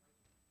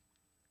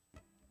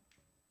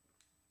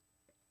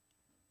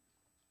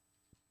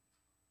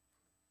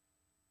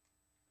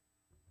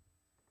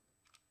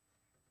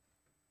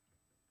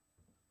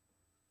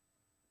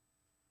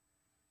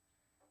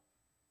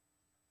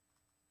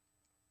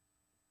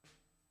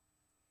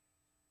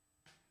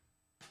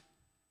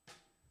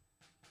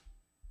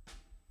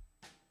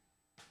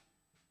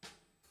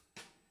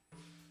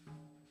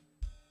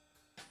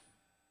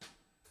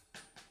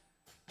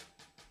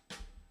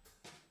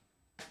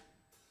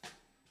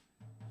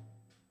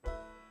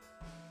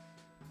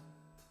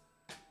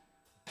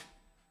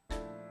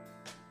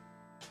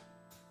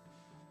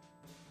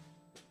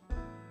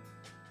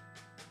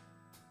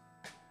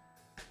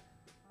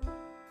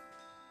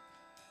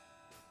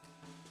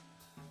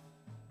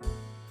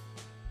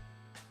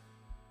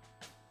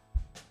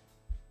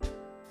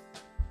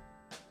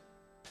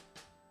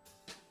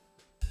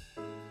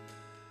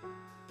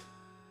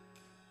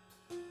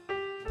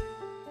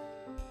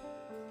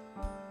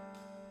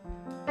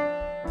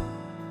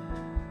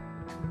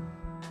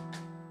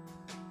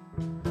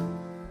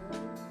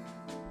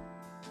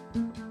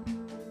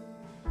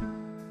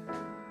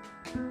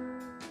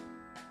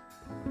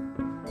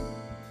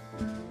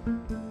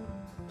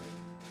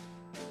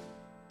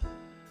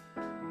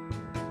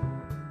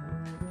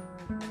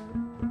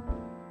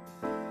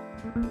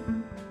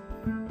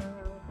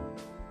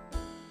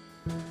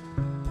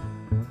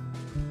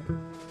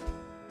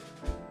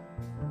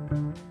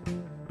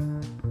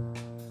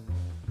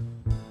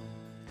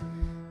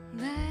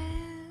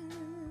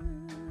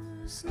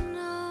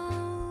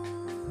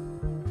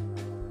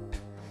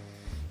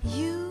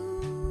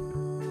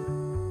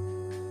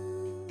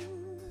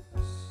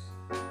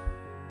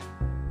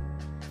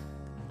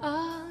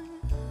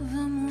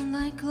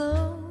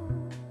 glow,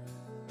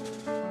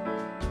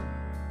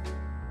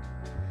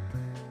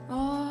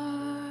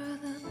 or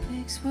the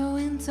peaks where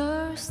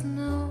winter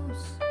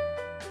snows.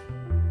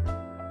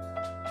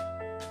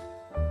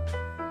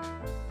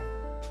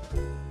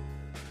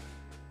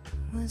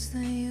 What's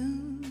the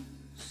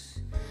use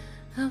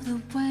of the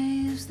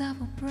waves that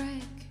will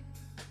break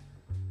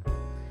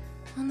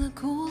on the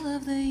cool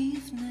of the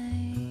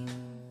evening?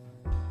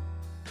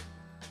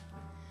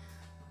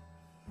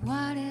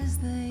 What is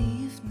the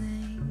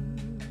evening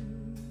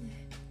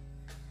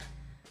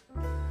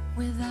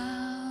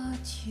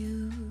without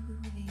you?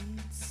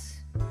 It's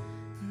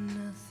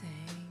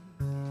nothing.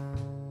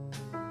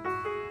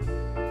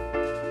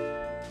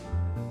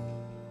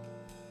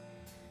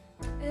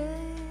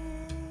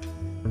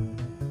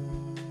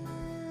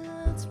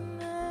 It's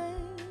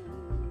maybe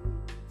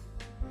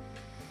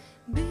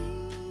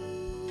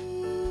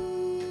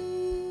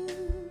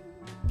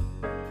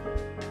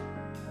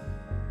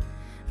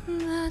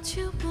that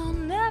you will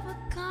never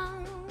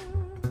come.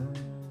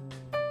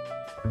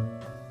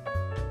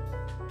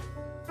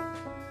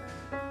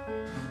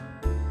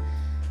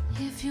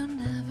 If you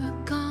never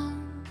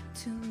come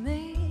to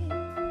me,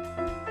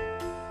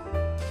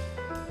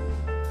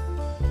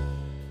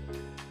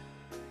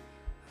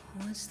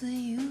 what's the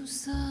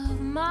use of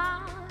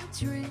my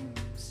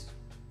dreams?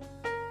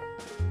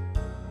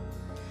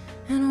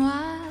 And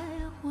why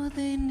would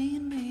they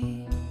need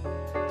me?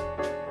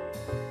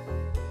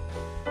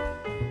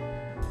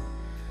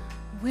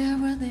 Where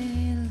will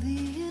they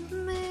lead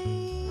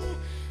me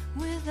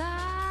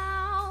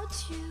without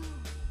you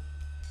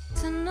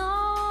to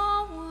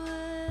nowhere?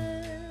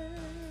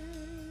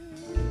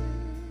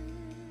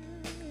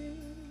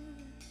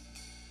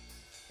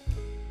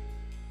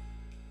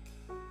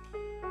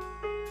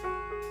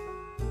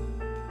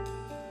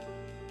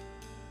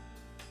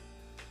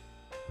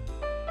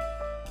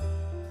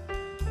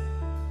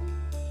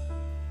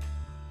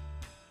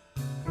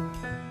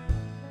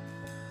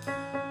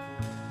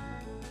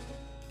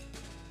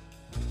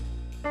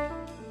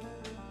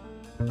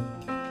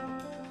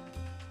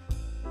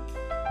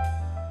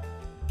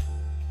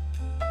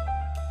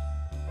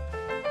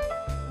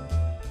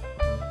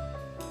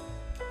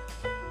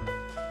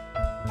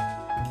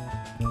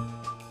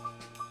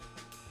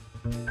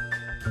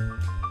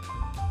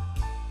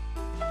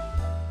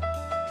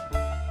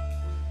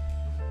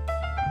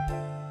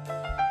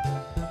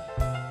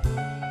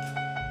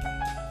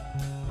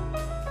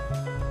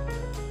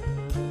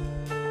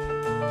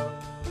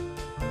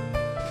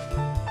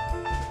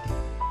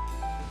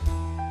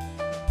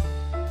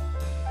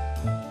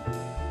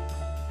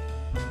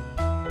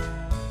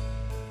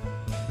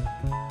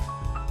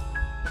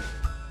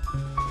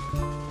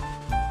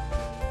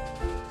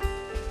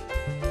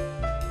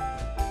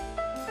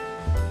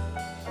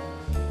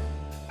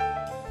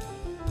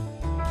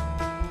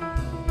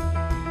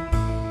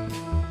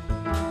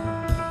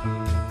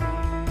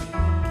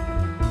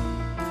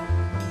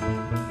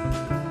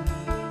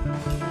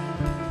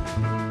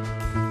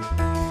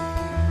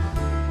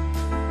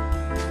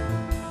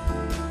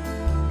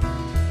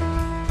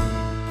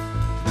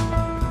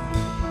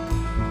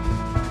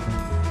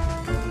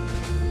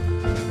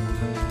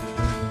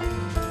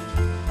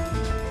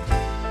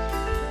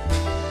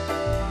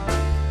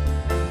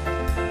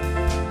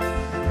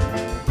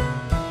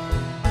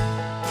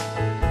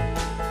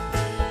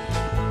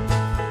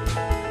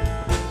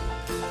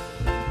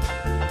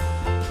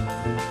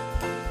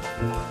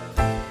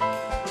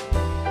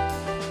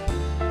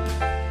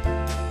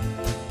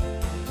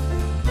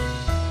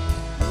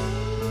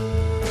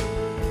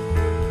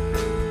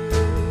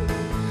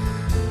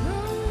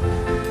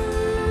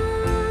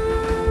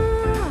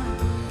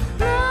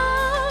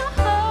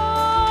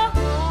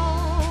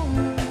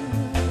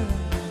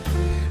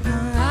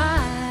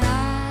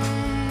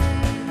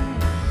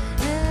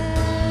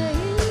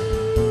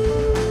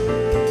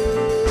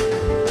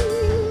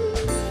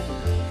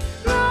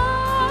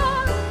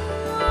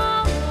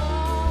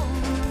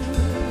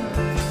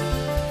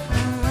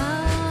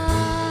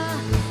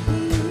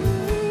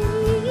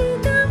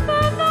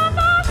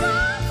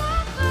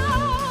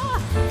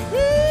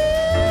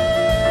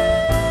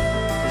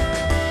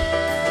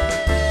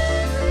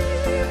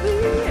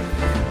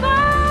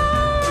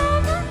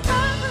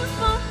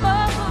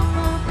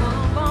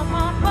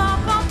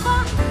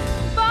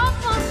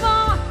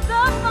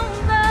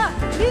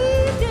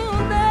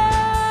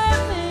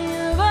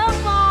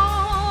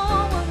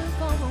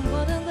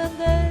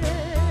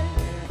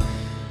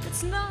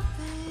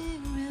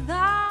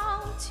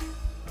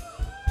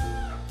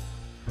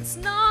 It's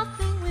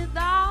nothing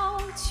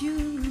without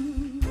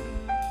you.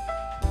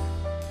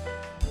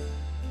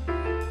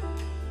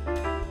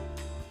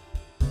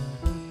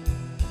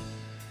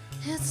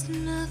 It's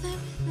nothing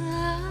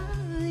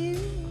without you.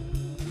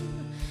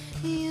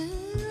 You.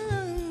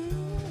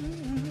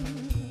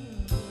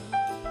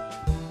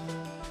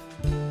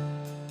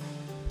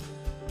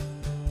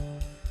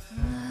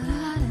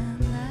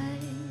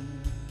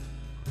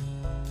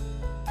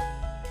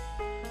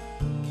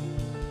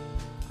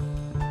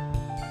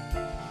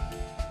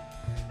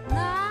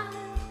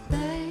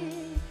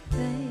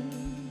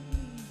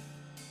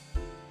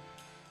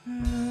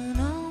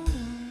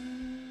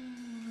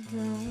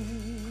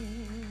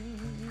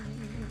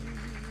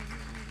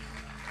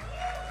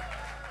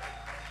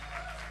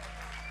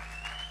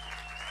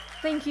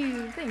 Thank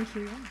you, thank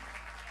you.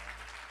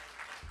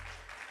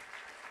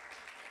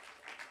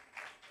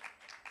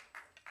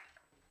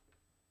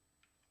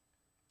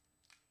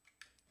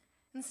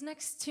 This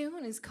next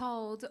tune is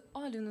called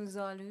Olho nos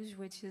Olhos,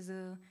 which is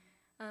a.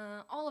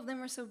 All of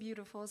them are so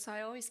beautiful, so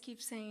I always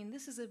keep saying,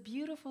 this is a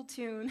beautiful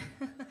tune.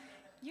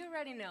 You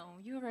already know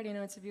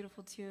it's a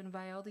beautiful tune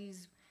by all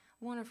these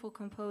wonderful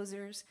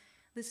composers.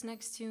 This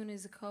next tune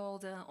is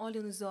called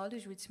Olho nos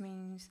Olhos, which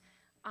means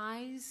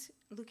eyes,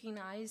 looking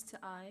eyes to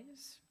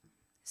eyes.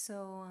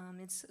 So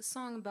it's a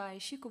song by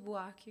Chico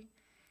Buarque,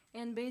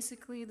 and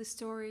basically the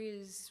story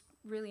is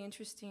really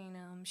interesting.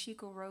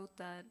 Chico wrote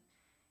that,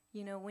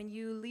 you know, when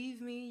you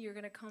leave me, you're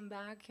going to come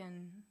back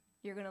and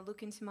you're going to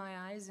look into my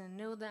eyes and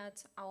know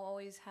that I'll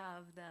always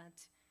have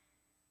that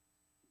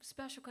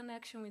special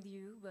connection with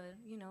you. But,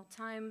 you know,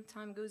 time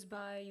goes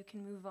by, you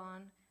can move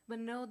on, but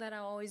know that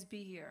I'll always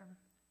be here.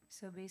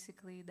 So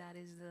basically that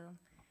is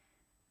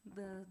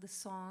the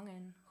song,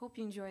 and hope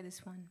you enjoy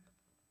this one.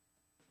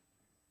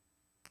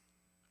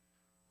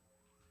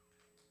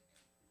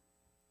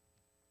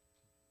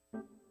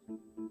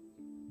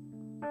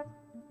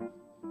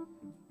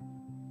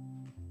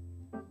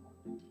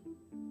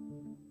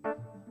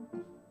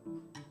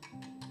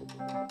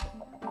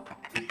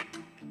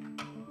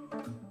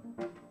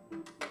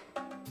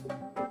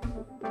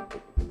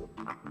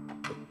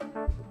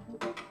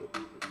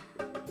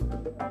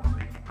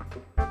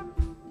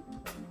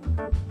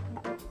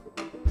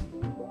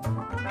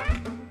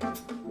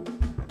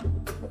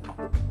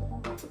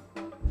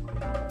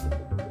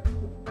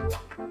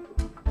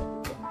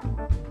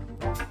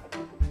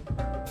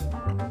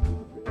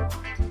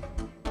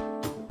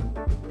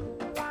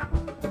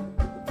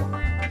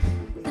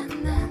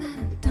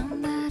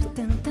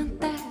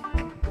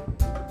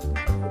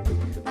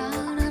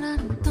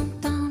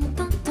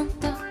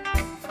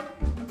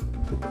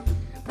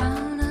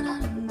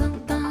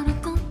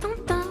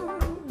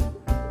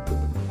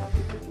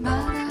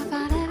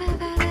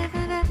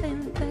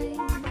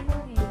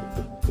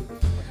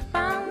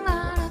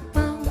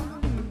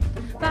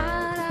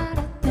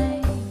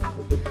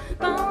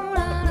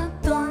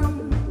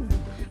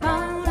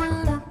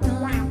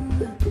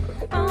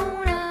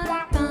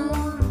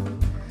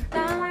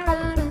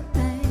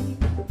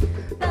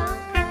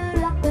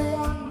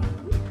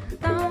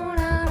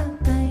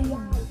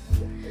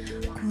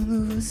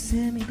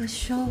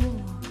 Deixou,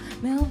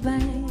 meu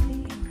bem,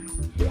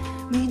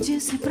 me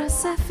disse pra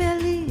ser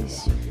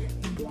feliz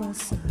e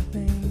passar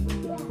bem.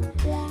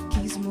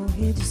 Quis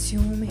morrer de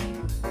ciúme,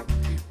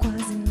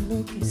 quase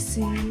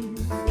enlouqueci,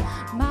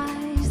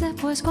 mas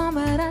depois, como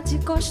era de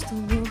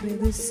costume,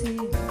 obedeci.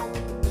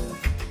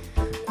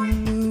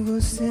 Quando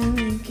você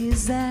me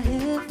quiser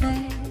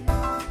rever,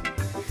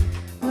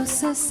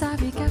 você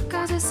sabe que a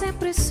casa é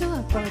sempre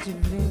sua, pode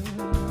vir.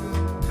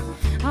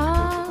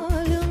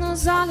 Olho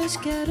nos olhos,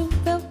 quero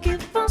ver o que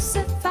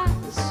você faz.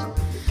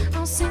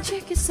 Ao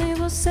sentir que sem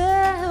você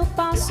eu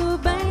passo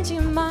bem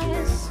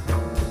demais,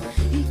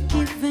 e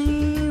que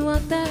venho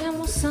até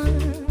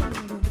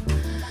emocionando,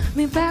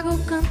 me pego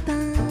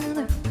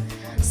cantando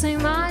sem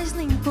mais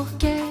nem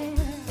porquê.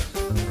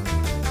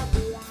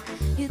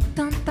 E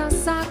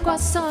tantas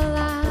águas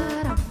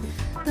solaram,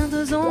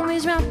 tantos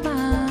homens me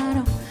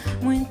amaram,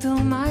 muito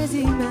mais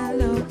e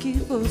melhor que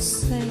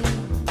você.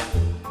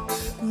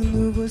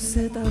 Quando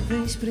você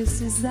talvez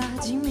precisar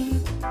de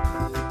mim,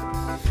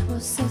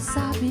 você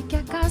sabe que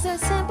a casa é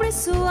sempre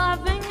sua,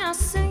 vem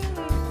assim.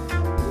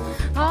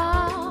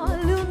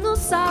 Olho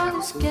nos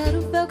olhos,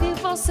 quero ver o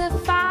que você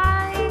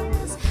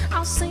faz.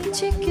 Ao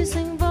sentir que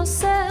sem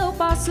você eu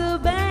passo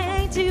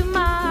bem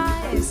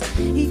demais,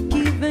 e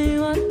que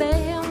venho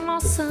até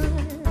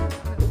emocionando,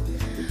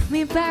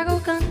 me pego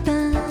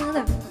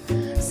cantando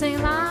sem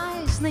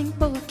mais nem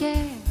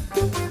porquê.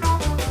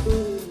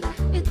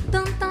 E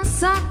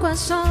tantas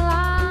águas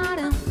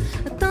cholaram,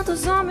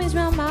 tantos homens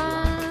me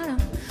amaram,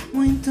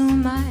 muito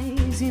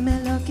mais e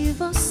melhor que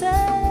você.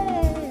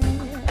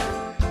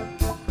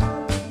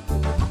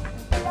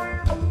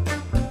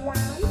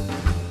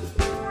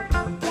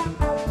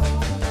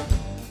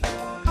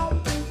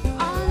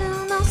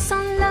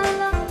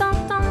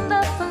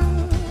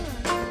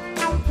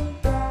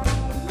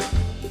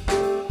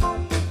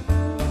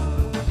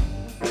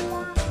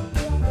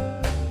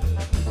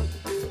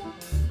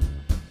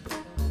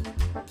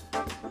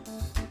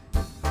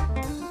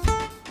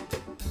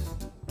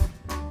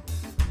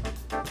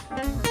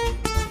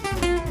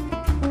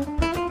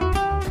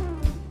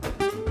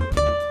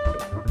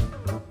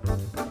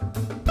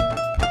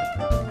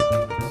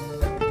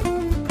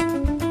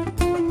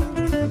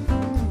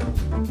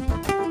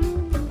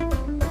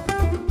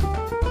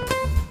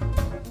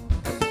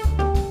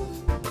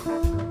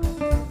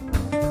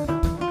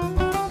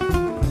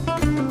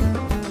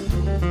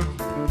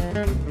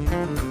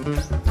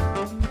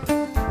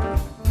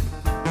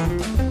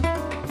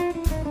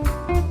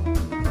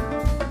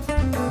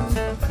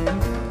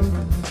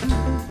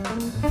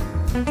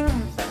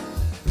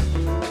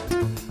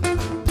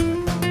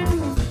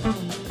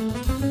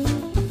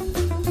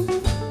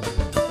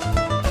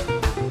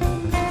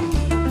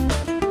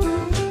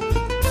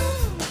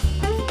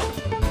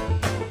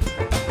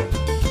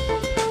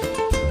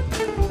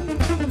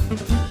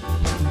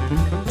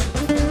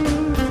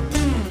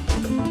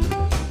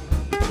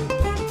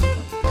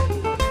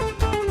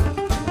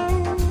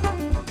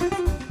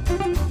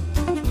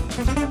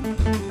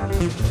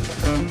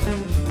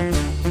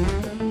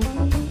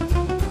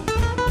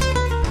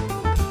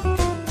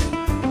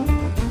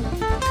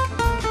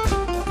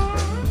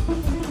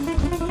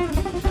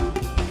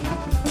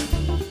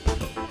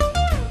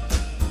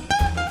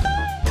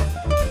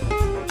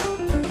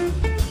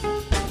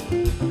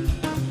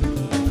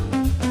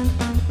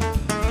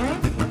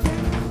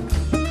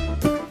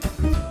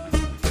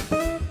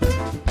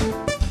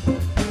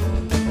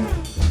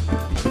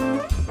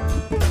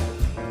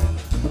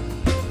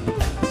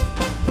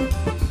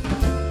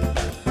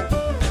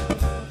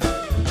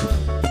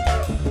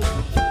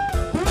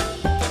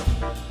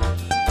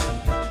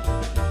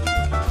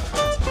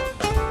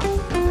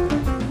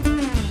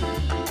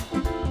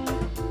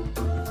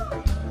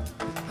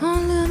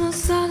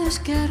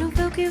 Quero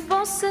ver o que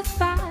você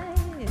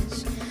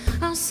faz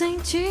ao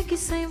sentir que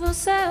sem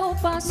você eu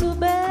passo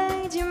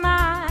bem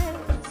demais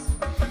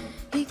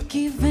e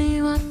que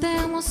venho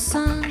até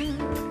emoção.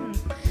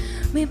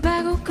 Me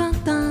pego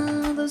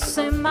cantando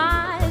sem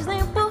mais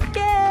nem porquê.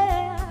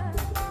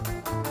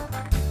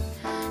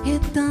 E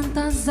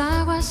tantas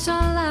águas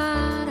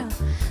cholaram,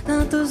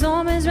 tantos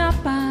homens me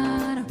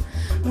aparam,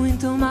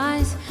 muito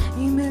mais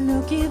e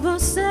melhor que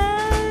você.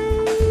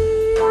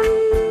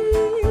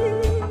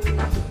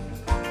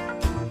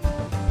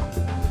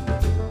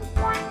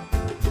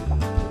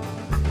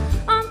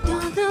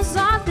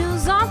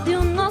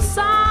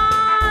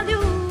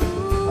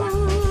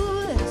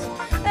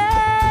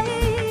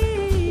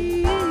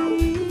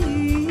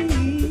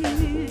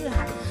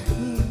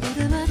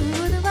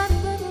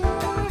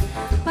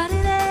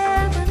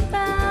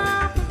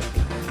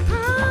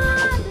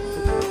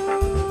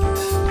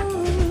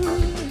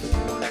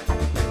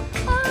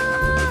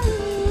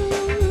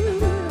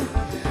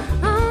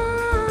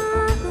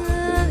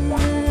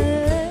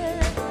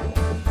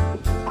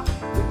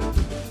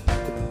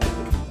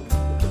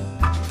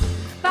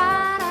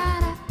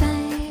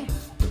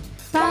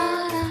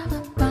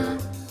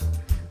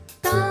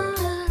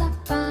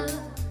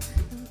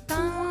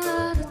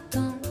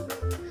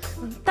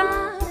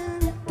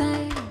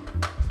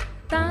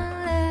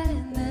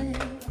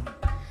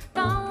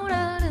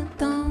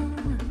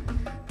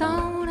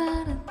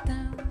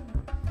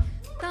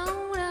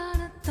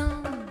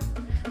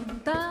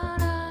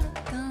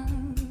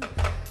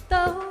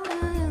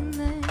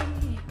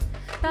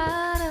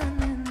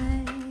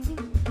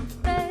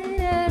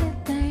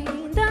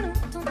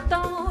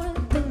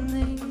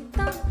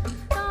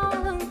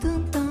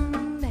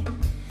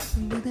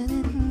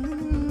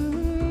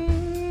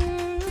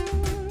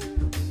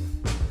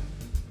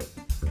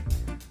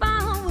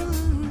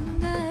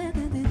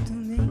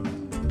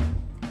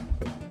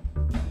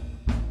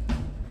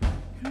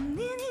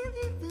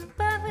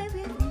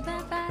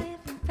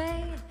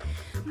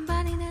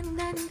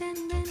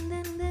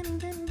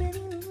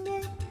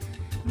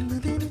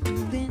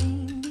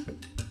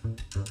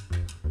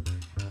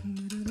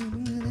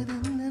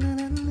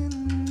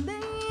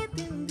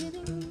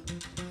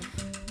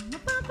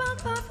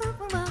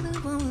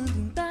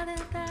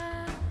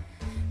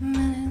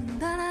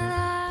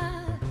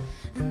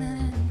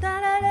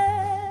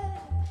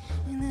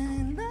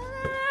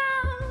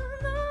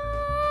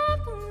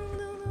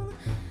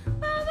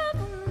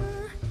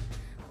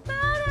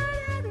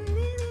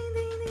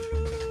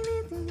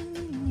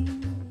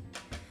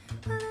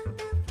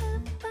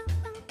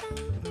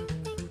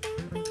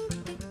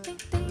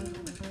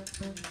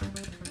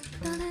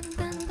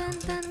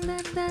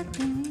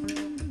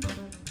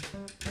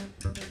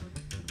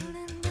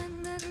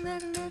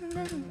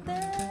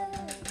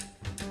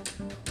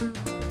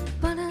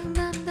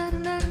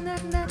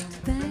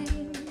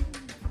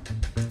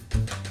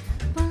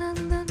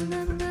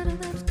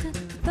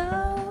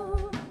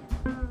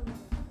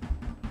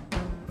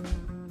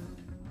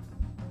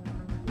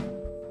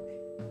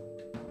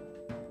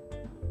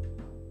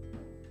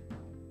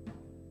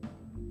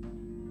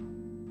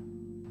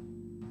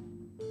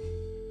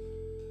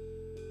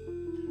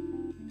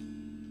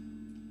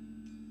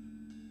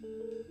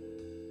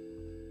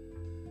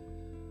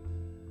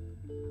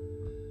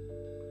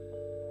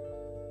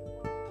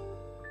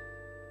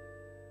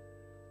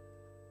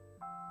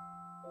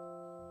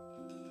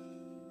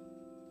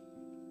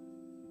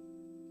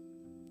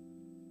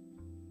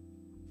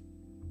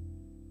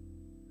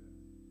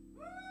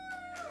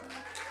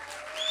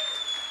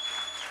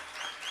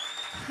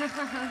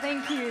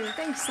 Thank you.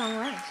 Thanks so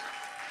much.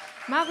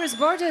 Marcus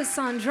Borges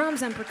on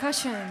drums and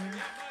percussion.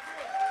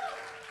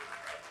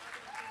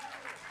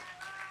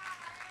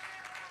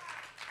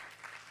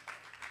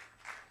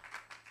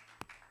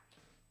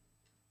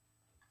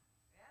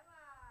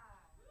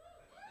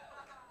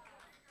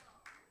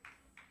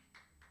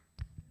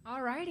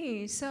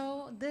 Alrighty,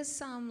 so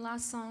this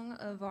last song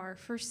of our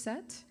first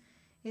set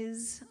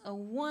is a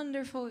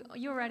wonderful,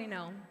 you already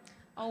know,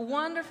 a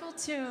wonderful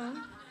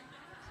tune.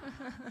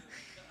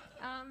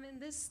 And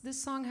this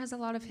song has a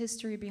lot of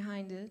history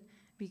behind it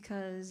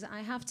because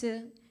I have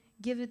to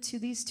give it to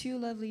these two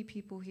lovely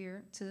people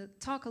here to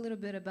talk a little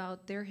bit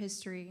about their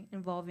history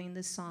involving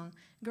this song,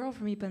 Girl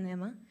from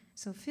Ipanema.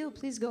 So Phil,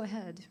 please go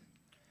ahead.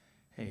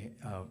 Hey,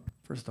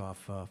 first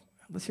off,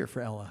 Let's hear it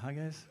for Ella, huh,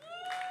 guys?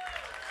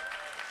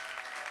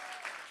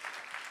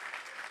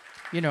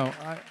 You know,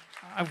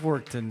 I've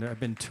worked and I've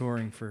been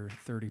touring for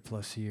 30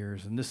 plus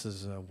years, and this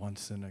is a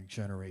once in a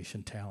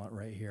generation talent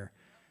right here.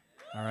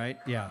 All right?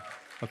 Yeah.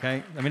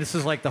 Okay? I mean, this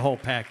is like the whole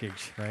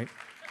package, right?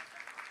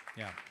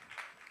 Yeah.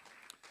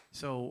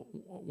 So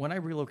when I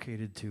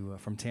relocated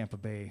from Tampa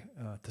Bay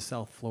to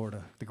South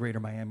Florida, the greater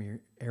Miami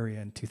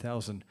area in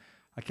 2000,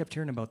 I kept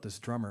hearing about this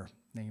drummer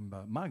named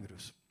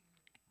Magrus.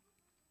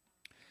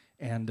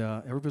 And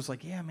everybody's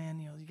like, yeah, man,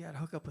 you know, you got to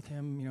hook up with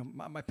him. You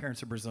know, my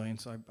parents are Brazilian,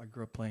 so I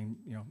grew up playing,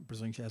 you know,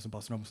 Brazilian jazz and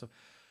bossa nova stuff.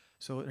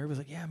 So everybody's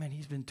like, yeah, man,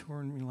 he's been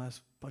touring the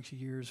last bunch of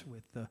years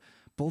with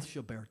both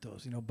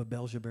Gilbertos, you know,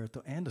 Babel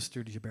Gilberto and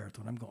Estudio Gilberto.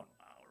 And I'm going,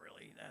 wow,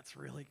 really? That's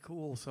really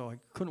cool. So I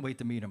couldn't wait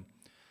to meet him.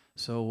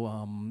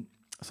 So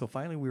so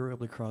finally we were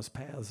able to cross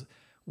paths.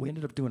 We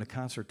ended up doing a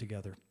concert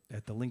together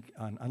at the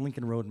on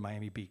Lincoln Road in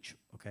Miami Beach,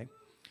 okay?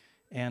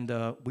 And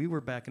we were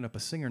backing up a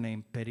singer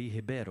named Peri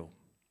Ribeiro.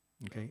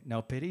 Okay. Now,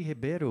 Peri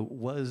Ribeiro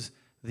was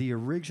the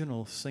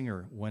original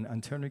singer when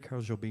Antonio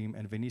Carlos Jobim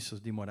and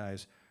Vinicius de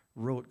Moraes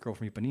wrote Girl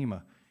from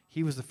Ipanema.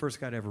 He was the first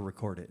guy to ever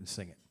record it and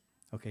sing it.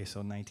 Okay, so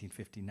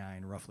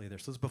 1959, roughly there.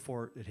 So this is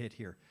before it hit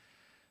here.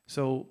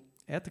 So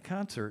at the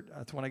concert,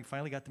 that's when I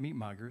finally got to meet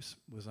Magrus,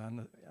 was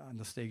on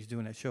the stage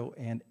doing that show.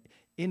 And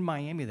in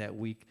Miami that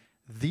week,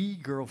 the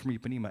girl from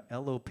Ipanema,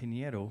 Elo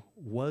Pinheiro,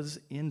 was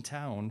in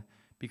town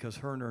because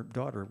her and her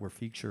daughter were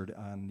featured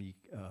on the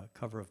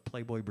cover of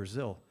Playboy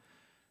Brazil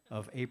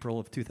of April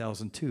of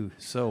 2002.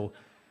 So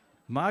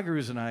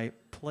Magrus and I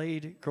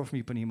played Girl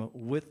from Ipanema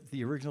with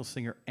the original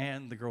singer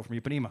and the Girl from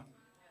Ipanema.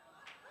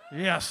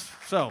 Yes,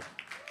 so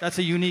that's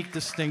a unique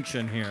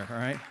distinction here, all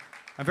right?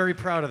 I'm very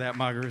proud of that,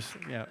 Magrus.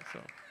 Yeah,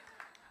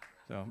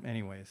 so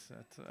anyways,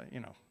 that's,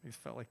 you know, I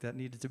felt like that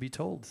needed to be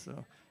told,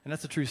 so, and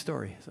that's a true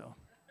story, so.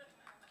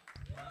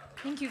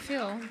 Thank you,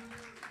 Phil.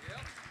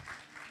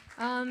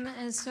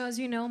 And so, as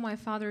you know, my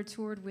father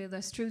toured with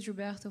Astrud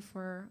Gilberto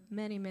for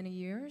many, many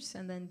years,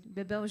 and then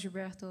Bebel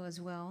Gilberto as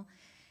well.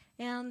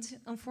 And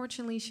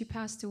unfortunately, she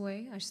passed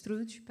away.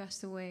 Astrud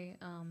passed away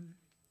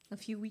a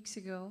few weeks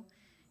ago.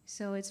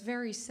 So it's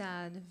very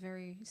sad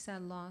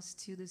loss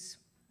to this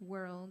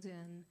world.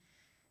 And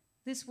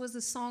this was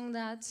the song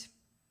that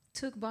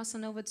took Bossa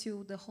Nova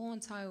to the whole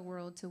entire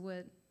world, to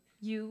what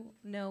you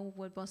know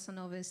what Bossa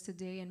Nova is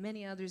today, and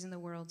many others in the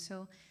world.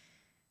 So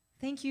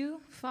thank you,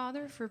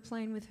 Father, for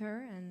playing with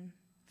her and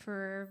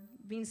for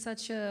being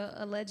such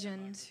a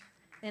legend.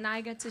 And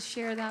I get to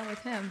share that with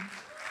him.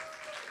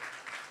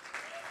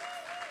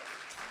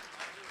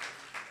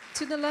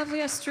 To the lovely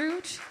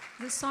Astrud,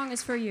 this song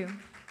is for you.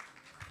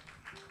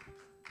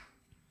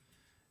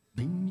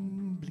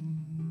 Bling,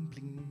 bling,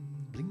 bling,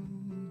 bling,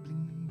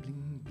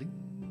 bling, bling, bling,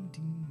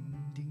 ding,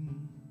 ding.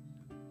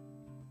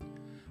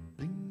 Bling,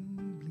 bling,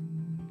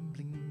 bling,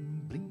 bling,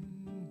 bling, bling,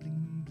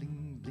 bling,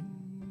 bling, bling.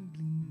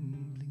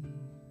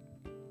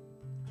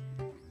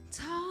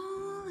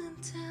 Tall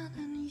and tan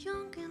and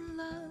young and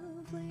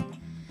lovely,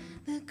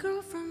 the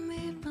girl from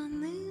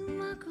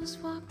Ipanema goes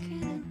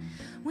walking, and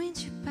when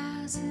she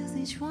passes,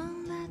 each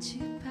one that she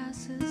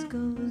passes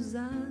goes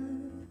up.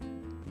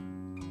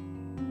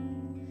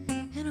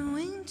 And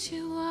when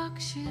she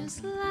walks,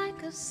 she's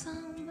like a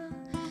samba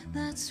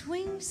that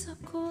swings so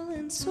cool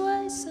and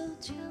sways so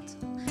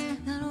gentle,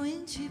 that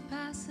when she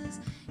passes,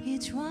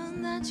 each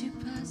one that she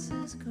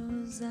passes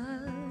goes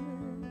up.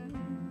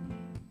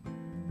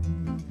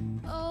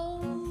 Oh,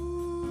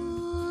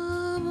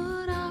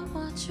 but I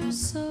watch her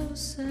so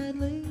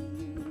sadly.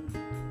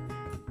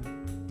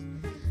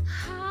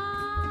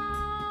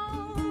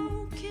 How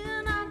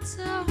can I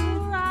tell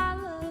her I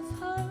love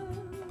her?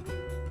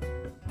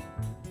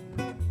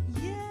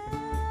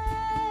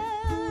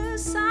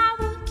 Yes, I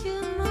would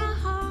give my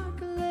heart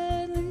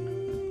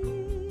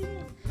gladly,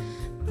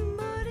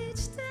 but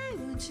each day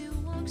when she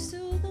walks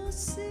to the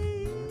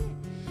sea,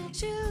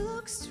 she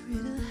looks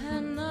straight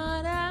ahead,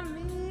 not at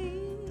me.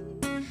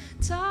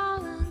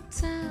 Tall and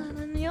tan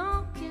and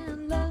young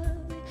and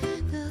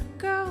lovely, the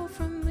girl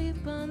from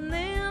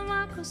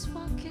Ipanema goes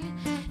walking,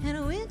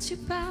 and when she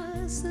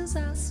passes,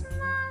 I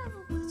smile,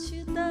 but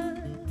she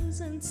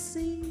doesn't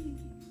see.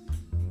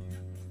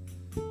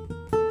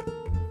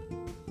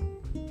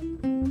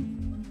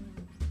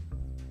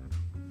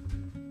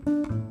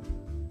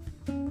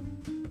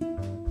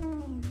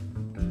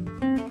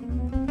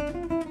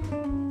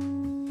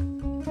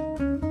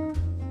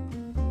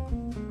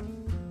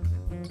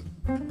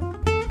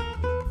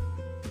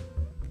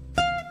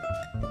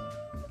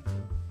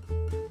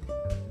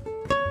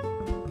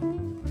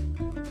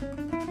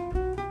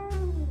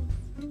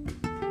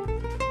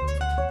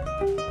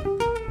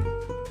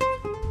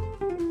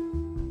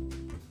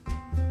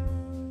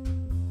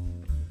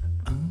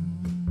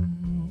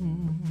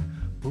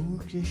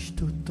 Porque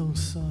estou tão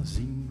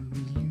sozinho.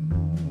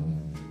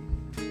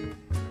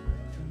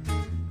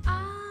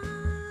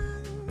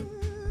 Ah,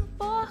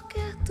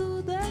 porque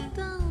tudo é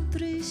tão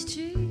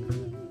triste.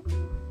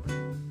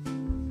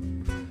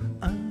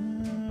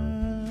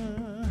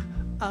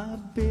 A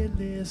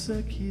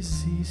beleza que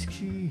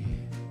existe.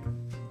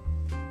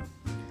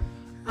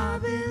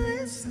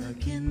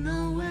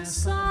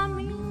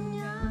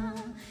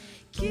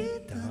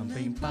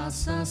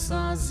 passa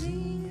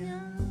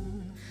sozinha.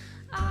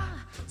 Ah,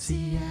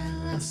 se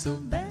ela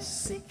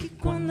soubesse que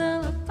quando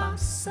ela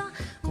passa,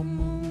 o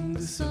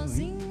mundo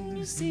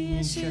sozinho se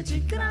enche de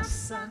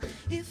graça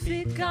e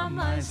fica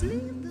mais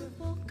lindo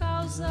por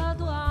causa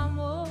do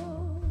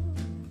amor.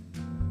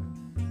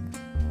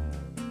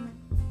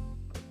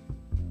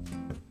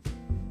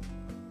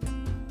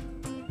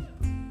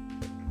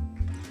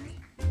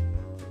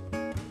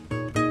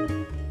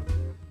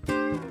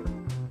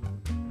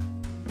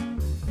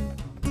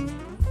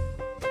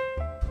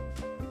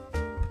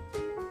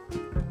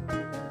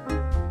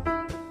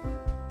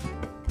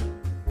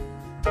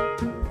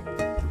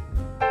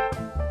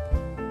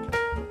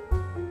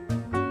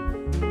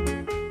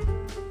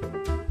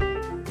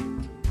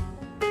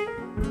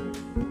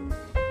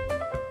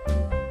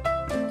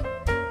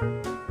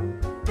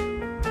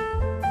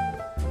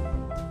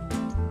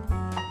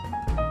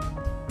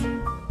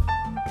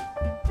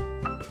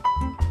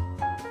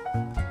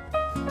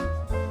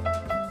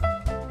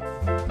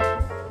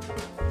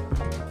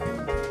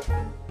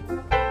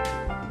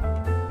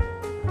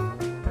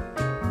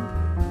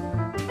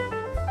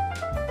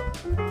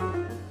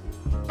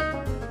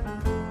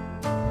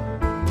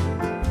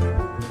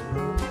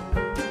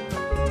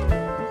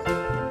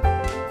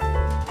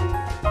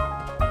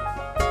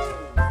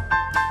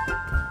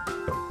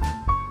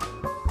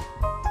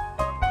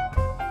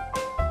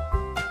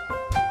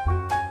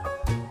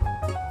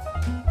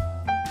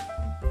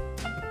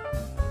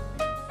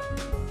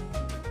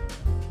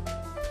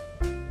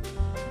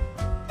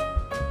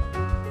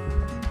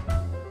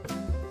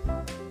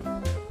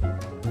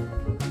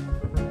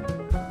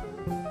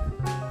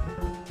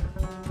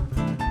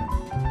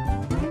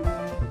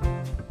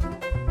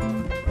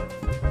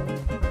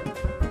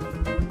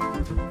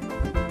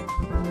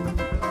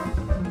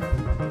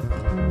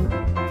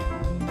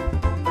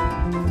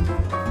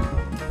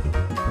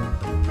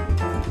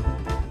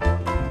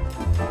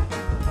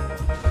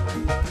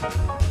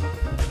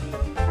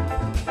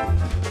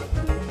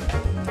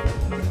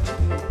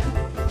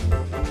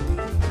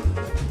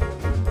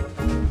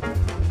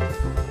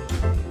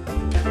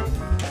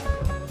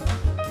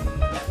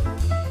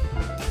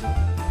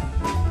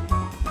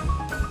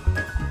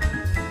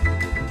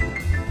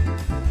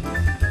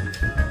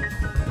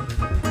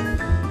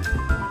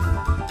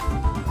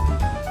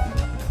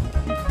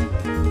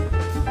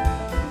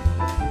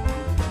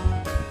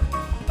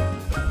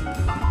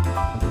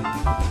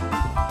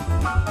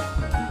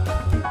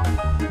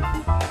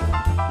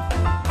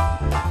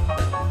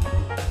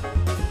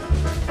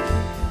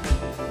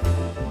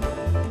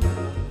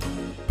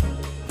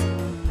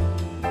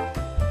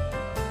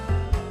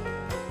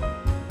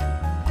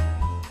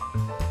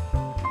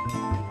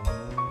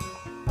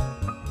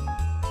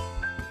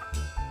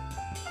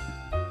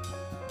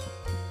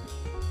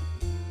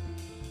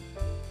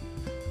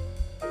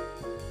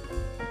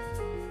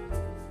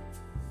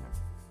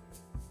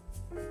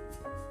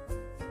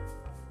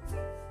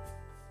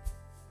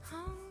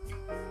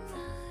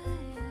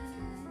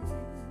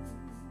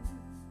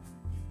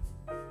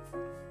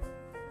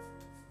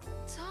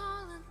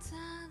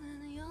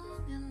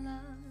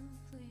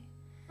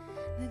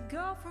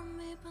 Girl from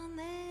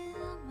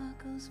Ipanema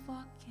goes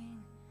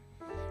walking,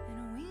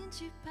 and when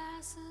she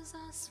passes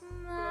I smile,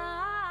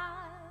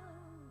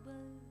 but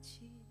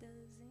she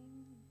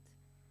doesn't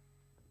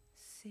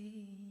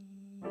see.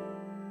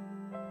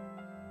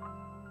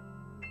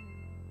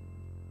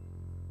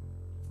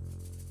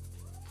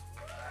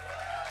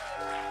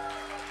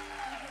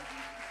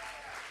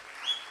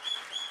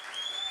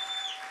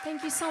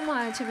 Thank you so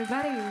much,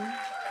 everybody.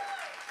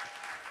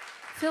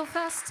 Phil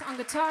Fest on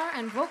guitar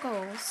and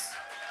vocals.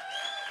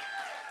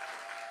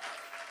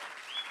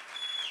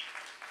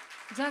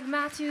 Doug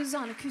Matthews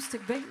on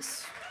acoustic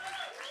bass.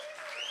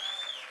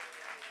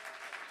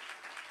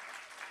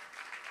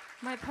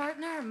 My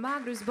partner,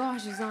 Magnus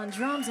Borges, on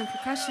drums and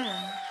percussion.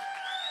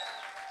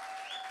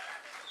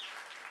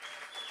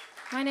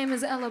 My name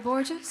is Ella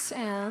Borges,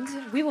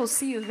 and we will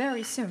see you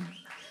very soon.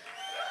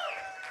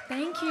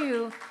 Thank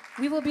you.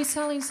 We will be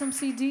selling some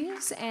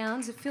CDs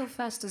and Phil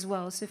Fest as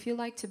well. So if you'd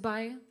like to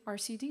buy our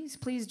CDs,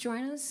 please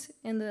join us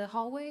in the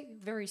hallway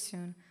very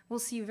soon. We'll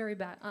see you very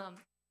bad.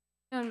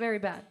 Very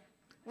bad.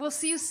 We'll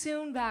see you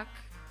soon back.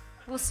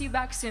 We'll see you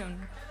back soon.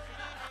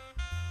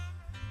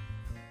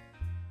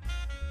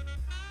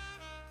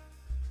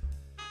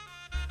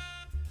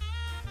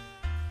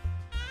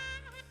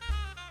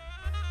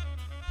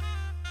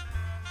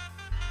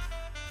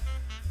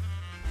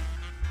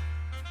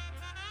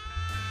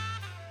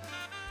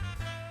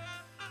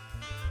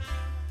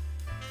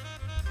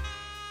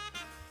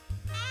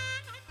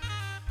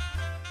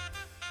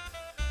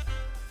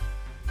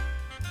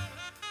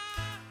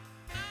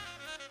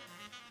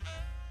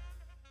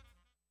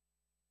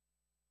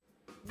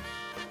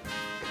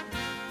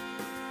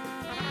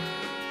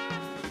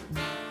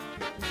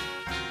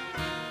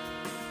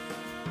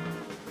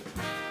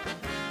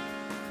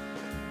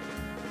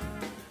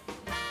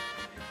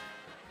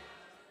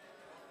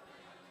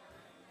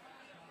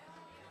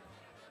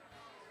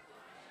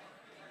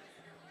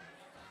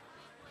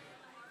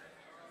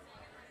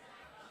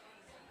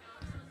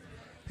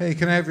 Hey,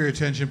 can I have your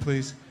attention,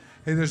 please?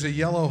 Hey, there's a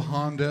yellow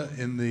Honda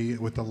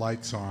with the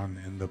lights on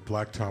in the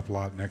blacktop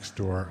lot next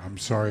door. I'm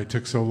sorry it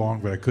took so long,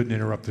 but I couldn't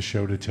interrupt the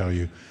show to tell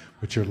you.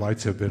 But your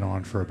lights have been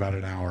on for about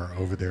an hour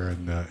over there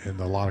in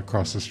the lot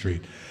across the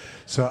street.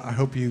 So I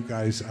hope you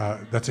guys.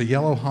 That's a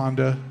yellow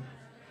Honda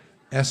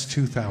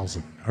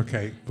S2000.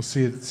 Okay, we'll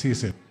see you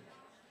soon.